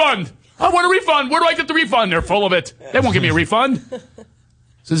a refund. I want a refund. Where do I get the refund? They're full of it. They won't give me a refund.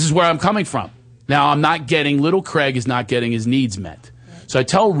 So this is where I'm coming from. Now, little Craig is not getting his needs met. So I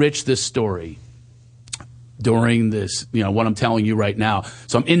tell Rich this story during this, what I'm telling you right now.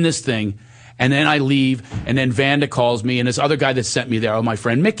 So I'm in this thing, and then I leave, and then Vanda calls me, and this other guy that sent me there, my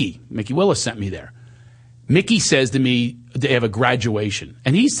friend Mickey Willis sent me there. Mickey says to me, they have a graduation,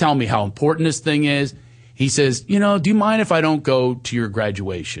 and he's telling me how important this thing is. He says, do you mind if I don't go to your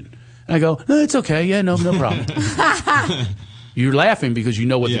graduation? And I go, no, it's okay. Yeah, no problem. You're laughing because you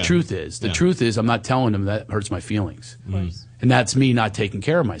know what the truth is. The truth is I'm not telling him that hurts my feelings. And that's me not taking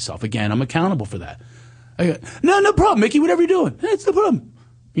care of myself. Again, I'm accountable for that. I go, no problem, Mickey, whatever you're doing. That's no problem.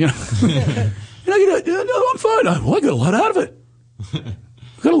 You know, no, I'm fine. I got a lot out of it.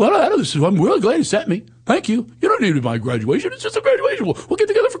 I got a lot out of this. I'm really glad you sent me. Thank you. You don't need my graduation. It's just a graduation. We'll get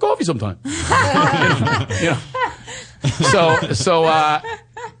together for coffee sometime.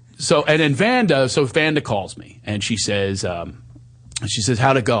 So, and then Vanda calls me and she says,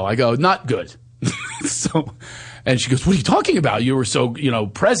 how'd it go? I go, not good. And she goes, what are you talking about? You were so,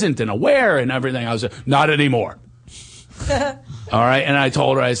 present and aware and everything. I was like, not anymore. All right. And I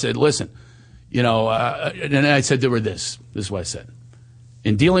told her, I said, listen, and I said to her this is what I said.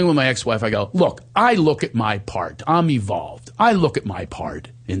 In dealing with my ex-wife, I go, look, I look at my part. I'm evolved. I look at my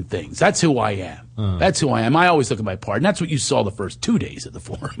part in things. That's who I am. That's who I am. I always look at my part. And that's what you saw the first 2 days of the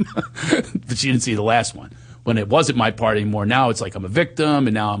forum. But you didn't see the last one. When it wasn't my part anymore, now it's like I'm a victim,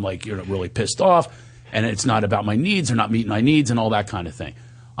 and now I'm like, really pissed off, and it's not about my needs or not meeting my needs and all that kind of thing.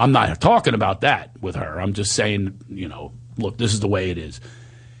 I'm not talking about that with her. I'm just saying, look, this is the way it is.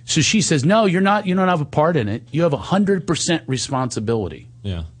 So she says, no, you're not. You don't have a part in it. You have 100% responsibility.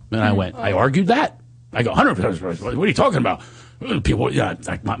 Yeah. And I went, I argued that. I go, 100%. What are you talking about? People, in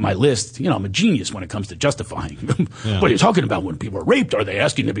fact, my list, I'm a genius when it comes to justifying. What are you talking about? When people are raped, are they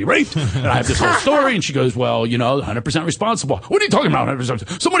asking to be raped? And I have this whole story, and she goes, well, 100% responsible. What are you talking about?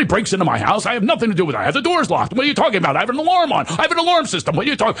 100%? Somebody breaks into my house. I have nothing to do with it. I have the doors locked. What are you talking about? I have an alarm on. I have an alarm system. What are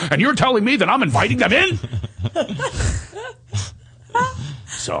you talking? And you're telling me that I'm inviting them in?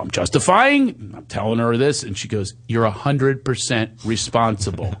 So I'm justifying. I'm telling her this, and she goes, you're 100%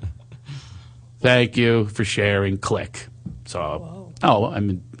 responsible. Thank you for sharing. Click. So,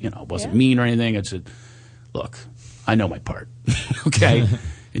 it wasn't mean or anything. I said, look, I know my part, okay,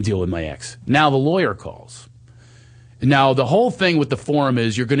 and deal with my ex. Now the lawyer calls. Now the whole thing with the forum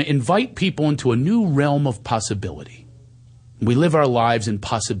is you're going to invite people into a new realm of possibility. We live our lives in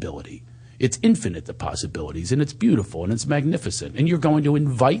possibility. It's infinite, the possibilities, and it's beautiful, and it's magnificent, and you're going to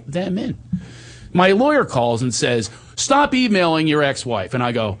invite them in. My lawyer calls and says, stop emailing your ex-wife. And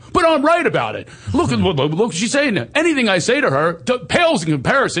I go, but I'm right about it. Look what she's saying. Anything I say to her pales in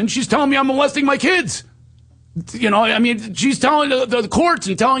comparison. She's telling me I'm molesting my kids. She's telling the courts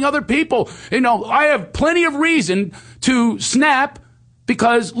and telling other people, I have plenty of reason to snap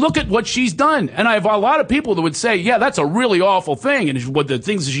because look at what she's done. And I have a lot of people that would say, yeah, that's a really awful thing. And what the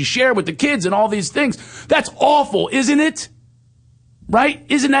things that she shared with the kids and all these things, that's awful, isn't it? Right?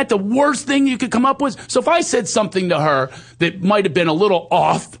 Isn't that the worst thing you could come up with? So if I said something to her that might have been a little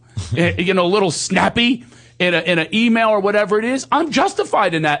off, a little snappy in an email or whatever it is, I'm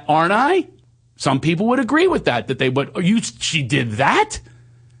justified in that, aren't I? Some people would agree with that they would, she did that?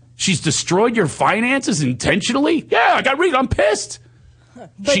 She's destroyed your finances intentionally? Yeah, I got read. I'm pissed.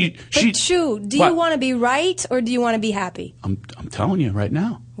 But Chew, do you want to be right or do you want to be happy? I'm telling you right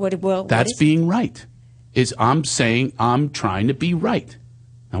now. That's being right. I'm saying I'm trying to be right.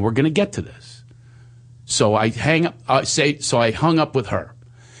 And we're going to get to this. So I hung up with her.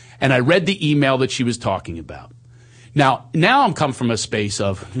 And I read the email that she was talking about. Now I'm coming from a space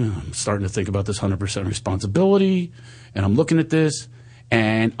of, I'm starting to think about this 100% responsibility. And I'm looking at this.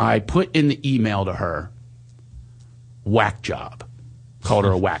 And I put in the email to her, whack job. Called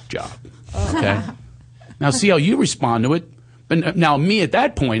her a whack job. Okay? Now see how you respond to it. And now me at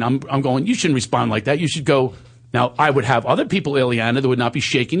that point, I'm going, you shouldn't respond like that. You should go. Now, I would have other people, Ileana, that would not be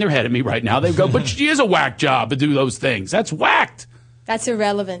shaking their head at me right now. They'd go, but she is a whack job to do those things. That's whacked. That's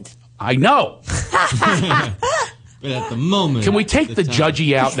irrelevant. I know. But at the moment. Can we take the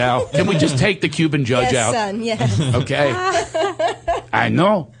judgy out now? Can we just take the Cuban judge out? Yes, son, yes. Okay. I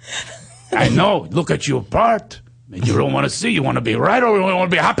know. Look at your part. You don't want to see. You want to be right or you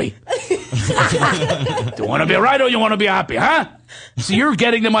want to be happy? Do you want to be right or you want to be happy, huh? So you're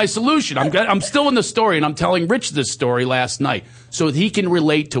getting to my solution. I'm still in the story, and I'm telling Rich this story last night so that he can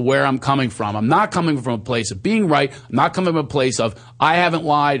relate to where I'm coming from. I'm not coming from a place of being right. I'm not coming from a place of I haven't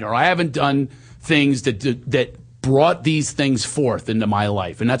lied or I haven't done things that brought these things forth into my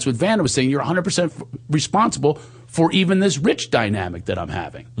life. And that's what Vanda was saying. You're 100% responsible for even this Rich dynamic that I'm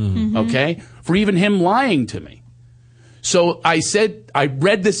having, okay? For even him lying to me. So I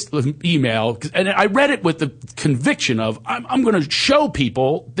read this email, and I read it with the conviction of, I'm going to show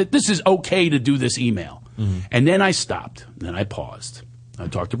people that this is okay to do this email. And then I stopped, and then I paused. I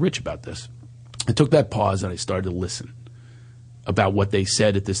talked to Rich about this. I took that pause, and I started to listen about what they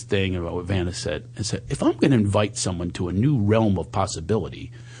said at this thing, about what Vanna said. I said, if I'm going to invite someone to a new realm of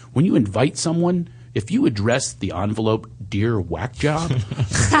possibility, when you invite someone, if you address the envelope, Dear Whack Job,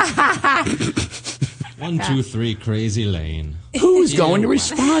 1, 2, 3, Crazy Lane. Who's going to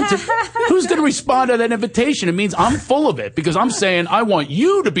respond to that invitation? It means I'm full of it because I'm saying I want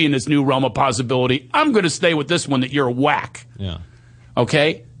you to be in this new realm of possibility. I'm going to stay with this one that you're whack. Yeah.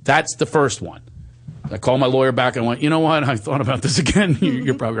 Okay? That's the first one. I called my lawyer back and I went, you know what? I thought about this again.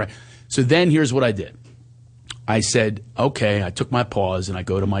 You're probably right. So then here's what I did. I said, okay, I took my pause and I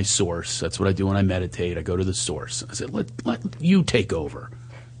go to my source. That's what I do when I meditate. I go to the source. I said, let you take over.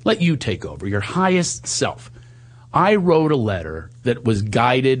 Let you take over, your highest self. I wrote a letter that was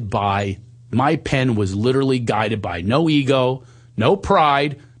guided by, my pen was literally guided by no ego, no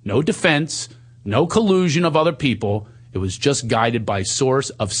pride, no defense, no collusion of other people. It was just guided by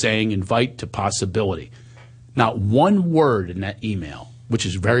source of saying invite to possibility. Not one word in that email, which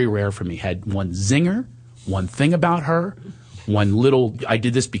is very rare for me, had one zinger, one thing about her, one little, I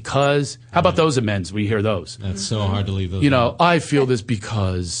did this because. How about those amends? We hear those. That's so hard to leave those. I feel this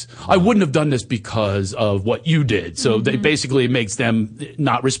because. I wouldn't have done this because of what you did. So they basically it makes them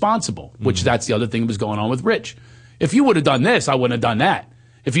not responsible, which that's the other thing that was going on with Rich. If you would have done this, I wouldn't have done that.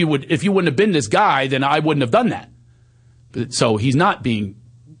 If you wouldn't have been this guy, then I wouldn't have done that. So he's not being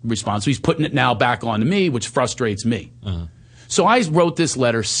responsible. He's putting it now back onto me, which frustrates me. Uh-huh. So I wrote this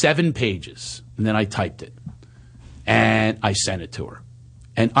letter, 7 pages, and then I typed it. And I sent it to her.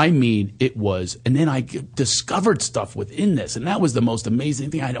 And I mean, it was, and then I discovered stuff within this. And that was the most amazing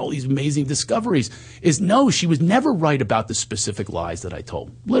thing. I had all these amazing discoveries. She was never right about the specific lies that I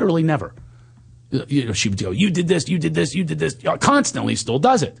told. Literally never. She would go, you did this, you did this, you did this. Constantly still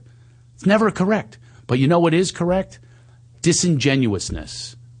does it. It's never correct. But you know what is correct?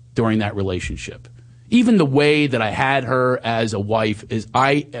 Disingenuousness during that relationship. Even the way that I had her as a wife is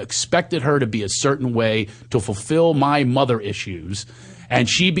I expected her to be a certain way to fulfill my mother issues, and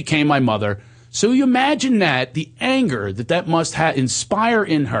she became my mother. So you imagine that, the anger that must inspire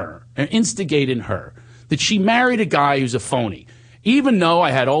in her, or instigate in her, that she married a guy who's a phony. Even though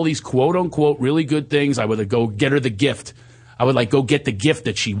I had all these quote-unquote really good things, I would go get her the gift. I would go get the gift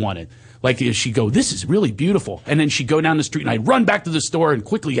that she wanted. She'd go, this is really beautiful. And then she'd go down the street and I'd run back to the store and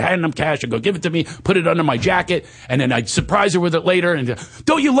quickly hand them cash and go, give it to me, put it under my jacket. And then I'd surprise her with it later and go,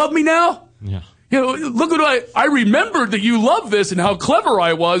 don't you love me now? Yeah. Look what I remembered that you love this and how clever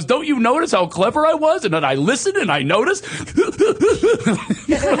I was. Don't you notice how clever I was? And then I listened and I noticed.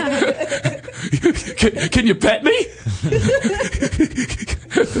 Can you pet me?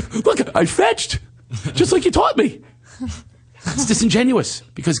 Look, I fetched. Just like you taught me. It's disingenuous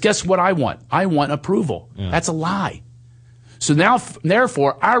because guess what I want? I want approval. Yeah. That's a lie. So now,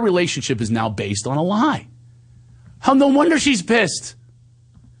 therefore, our relationship is now based on a lie. How no wonder she's pissed.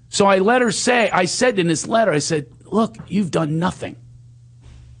 So I let her say, I said in this letter, I said, look, you've done nothing.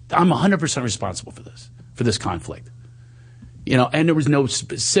 I'm 100% responsible for this conflict. And there was no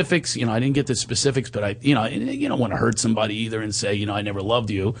specifics. I didn't get the specifics, but you don't want to hurt somebody either and say, I never loved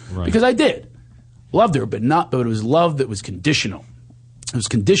you. Right. Because I did. Loved her, but it was love that was conditional. It was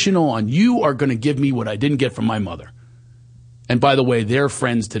conditional on you are going to give me what I didn't get from my mother. And by the way, they're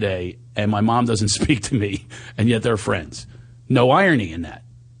friends today, and my mom doesn't speak to me, and yet they're friends. No irony in that,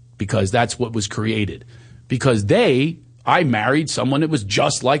 because that's what was created. Because I married someone that was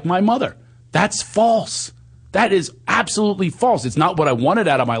just like my mother. That's false. That is absolutely false. It's not what I wanted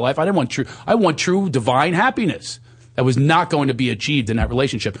out of my life. I want true divine happiness. That was not going to be achieved in that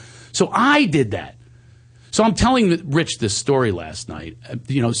relationship. So I did that. So I'm telling Rich this story last night,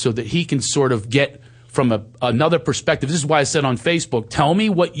 so that he can sort of get from another perspective. This is why I said on Facebook, tell me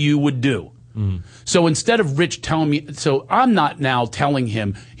what you would do. Mm. So instead of Rich telling me, so I'm not now telling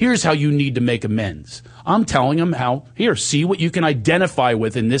him, here's how you need to make amends. I'm telling him see what you can identify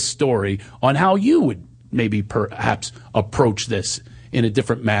with in this story on how you would maybe perhaps approach this in a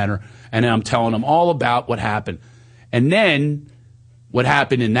different manner. And then I'm telling him all about what happened. And then what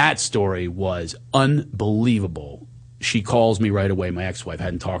happened in that story was unbelievable. She calls me right away. My ex-wife,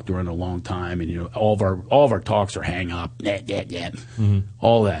 hadn't talked to her in a long time, and all of our talks are hang up, mm-hmm.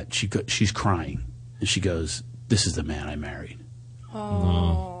 All that. She's crying, and she goes, "This is the man I married.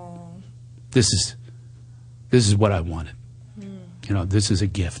 Oh, this is what I wanted. This is a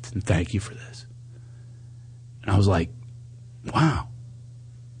gift, and thank you for this." And I was like, "Wow,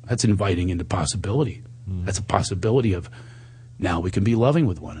 that's inviting into possibility. That's a possibility of." Now we can be loving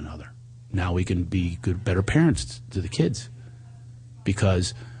with one another. Now we can be better parents to the kids.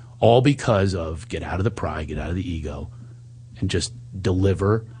 Because of get out of the pride, get out of the ego, and just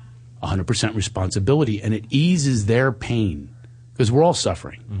deliver 100% responsibility. And it eases their pain. Because we're all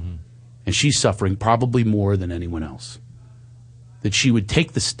suffering. Mm-hmm. And she's suffering probably more than anyone else. That she would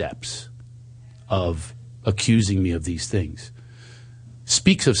take the steps of accusing me of these things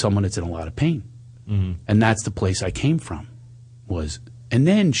speaks of someone that's in a lot of pain. And that's the place I came from. And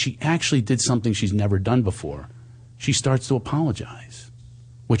then she actually did something she's never done before. She starts to apologize,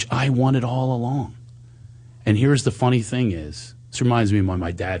 which I wanted all along. And here's the funny thing is, this reminds me of when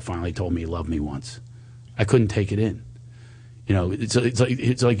my dad finally told me he loved me once. I couldn't take it in. You know,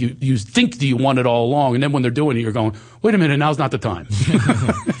 it's like you think you want it all along, and then when they're doing it, you're going, wait a minute, now's not the time.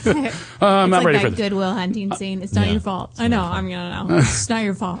 I'm not ready for this. Good Will Hunting scene. It's not your fault. I know. I'm gonna know. It's not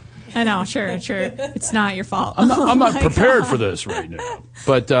your fault. I know. Sure. It's not your fault. I'm not prepared for this right now.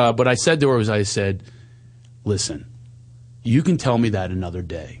 But I said to her, I said, listen, you can tell me that another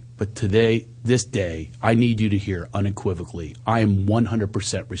day, but today, this day, I need you to hear unequivocally, I am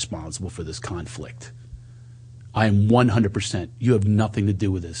 100% responsible for this conflict. I am 100%. You have nothing to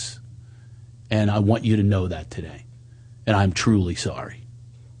do with this. And I want you to know that today. And I'm truly sorry.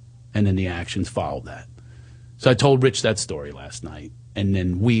 And then the actions followed that. So I told Rich that story last night. And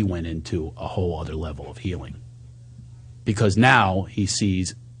then we went into a whole other level of healing. Because now he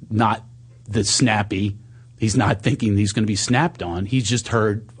sees not the snappy, he's not thinking he's going to be snapped on. He's just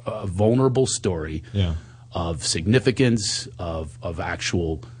heard a vulnerable story of significance, of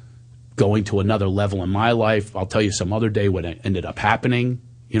actual going to another level in my life. I'll tell you some other day what ended up happening,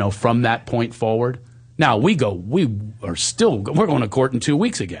 from that point forward. Now we're going to court in 2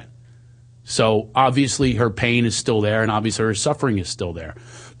 weeks again. So obviously her pain is still there, and obviously her suffering is still there.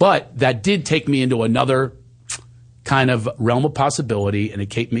 But that did take me into another kind of realm of possibility, and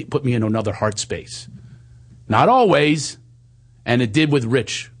it put me into another heart space. Not always, and it did with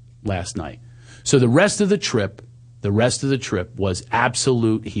Rich last night. So the rest of the trip was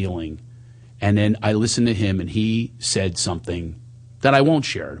absolute healing. And then I listened to him, and he said something that I won't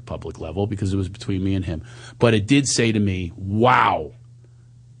share at a public level because it was between me and him. But it did say to me, wow,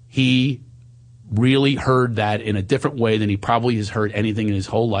 he really heard that in a different way than he probably has heard anything in his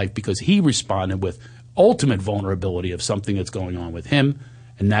whole life, because he responded with ultimate vulnerability of something that's going on with him.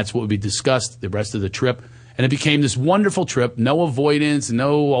 And that's what we discussed the rest of the trip. And it became this wonderful trip, no avoidance,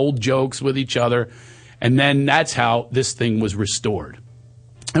 no old jokes with each other. And then that's how this thing was restored.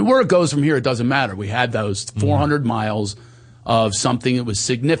 And where it goes from here, it doesn't matter. We had those 400 miles of something that was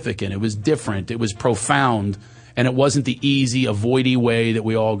significant. It was different. It was profound. And it wasn't the easy, avoidy way that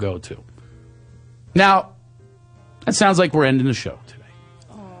we all go to. Now, that sounds like we're ending the show today.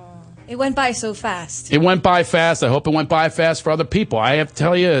 It went by so fast. It went by fast. I hope it went by fast for other people. I have to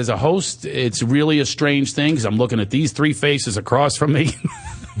tell you, as a host, it's really a strange thing because I'm looking at these three faces across from me.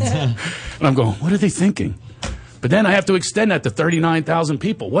 And I'm going, what are they thinking? But then I have to extend that to 39,000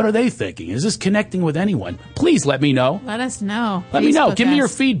 people. What are they thinking? Is this connecting with anyone? Please let me know. Let us know. Let me know. Give me your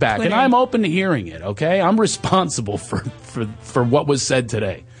feedback, Twitter. And I'm open to hearing it, okay? I'm responsible for what was said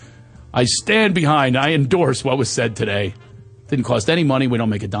today. I stand behind, I endorse what was said today. Didn't cost any money. We don't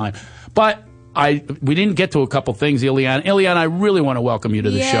make a dime. But we didn't get to a couple things, Ileana. Ileana, I really want to welcome you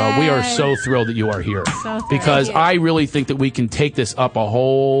to the show. We are so thrilled that you are here. Because I really think that we can take this up a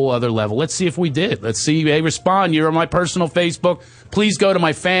whole other level. Let's see if we did. Let's see. Hey, respond. You're on my personal Facebook. Please go to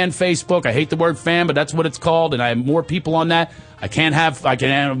my fan Facebook. I hate the word fan, but that's what it's called. And I have more people on that. I can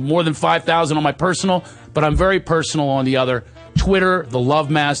have more than 5,000 on my personal, but I'm very personal on the other. Twitter, The Love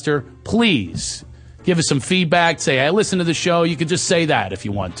Master. Please give us some feedback. Say, I listen to the show. You can just say that if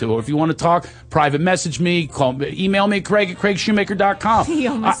you want to. Or if you want to talk, private message me, email me, Craig@CraigShoemaker.com. He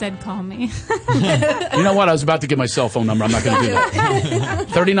almost said call me. You know what? I was about to give my cell phone number. I'm not going to do that.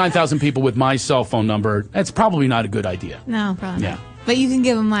 39,000 people with my cell phone number. That's probably not a good idea. No, probably not. But you can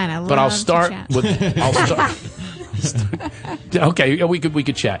give them mine. I'll start with. Okay, we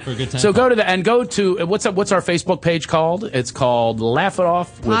could chat. So go to what's our Facebook page called? It's called Laugh It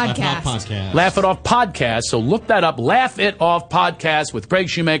Off Podcast. Laugh It Off Podcast. So look that up. Laugh It Off Podcast with Craig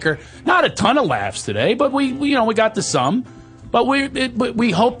Shoemaker. Not a ton of laughs today, but we got to some. But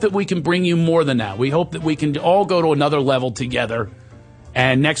we hope that we can bring you more than that. We hope that we can all go to another level together.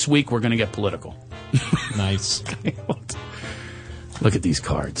 And next week we're going to get political. Nice. Look at these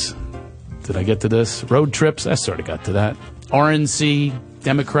cards. Did I get to this? Road trips? I sort of got to that. RNC,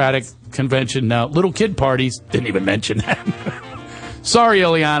 Democratic Convention. Now, little kid parties. Didn't even mention that. Sorry,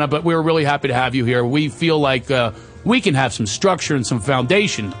 Ileana, but we're really happy to have you here. We feel like we can have some structure and some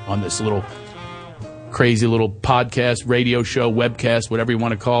foundation on this little crazy little podcast, radio show, webcast, whatever you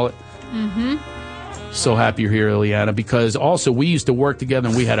want to call it. Mm-hmm. So happy you're here, Ileana, because also we used to work together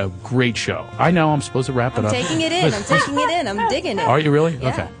and we had a great show. I know I'm supposed to wrap it up. I'm taking it in. I'm digging it. Are you really? Yeah.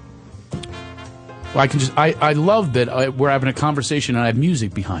 Okay. Well, I love that we're having a conversation and I have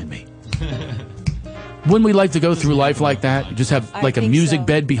music behind me. Wouldn't we like to go through life like that? Just have like a music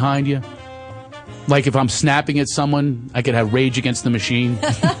bed behind you? Like if I'm snapping at someone, I could have Rage Against the Machine.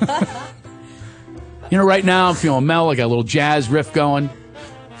 You know, right now I'm feeling mellow. I got a little jazz riff going.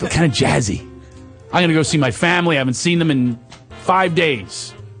 I feel kind of jazzy. I'm going to go see my family. I haven't seen them in 5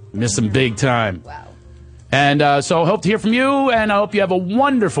 days. Miss them big time. Wow. And so I hope to hear from you, and I hope you have a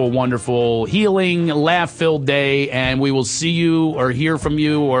wonderful, wonderful, healing, laugh-filled day, and we will see you or hear from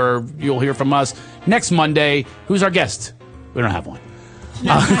you, or you'll hear from us next Monday. Who's our guest? We don't have one.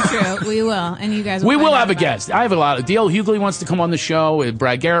 That's not true. We will, and you guys will. We will have a guest. I have a lot of. D.L. Hughley wants to come on the show.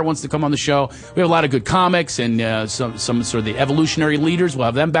 Brad Garrett wants to come on the show. We have a lot of good comics and some sort of the evolutionary leaders. We'll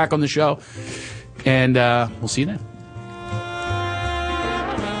have them back on the show, and we'll see you then.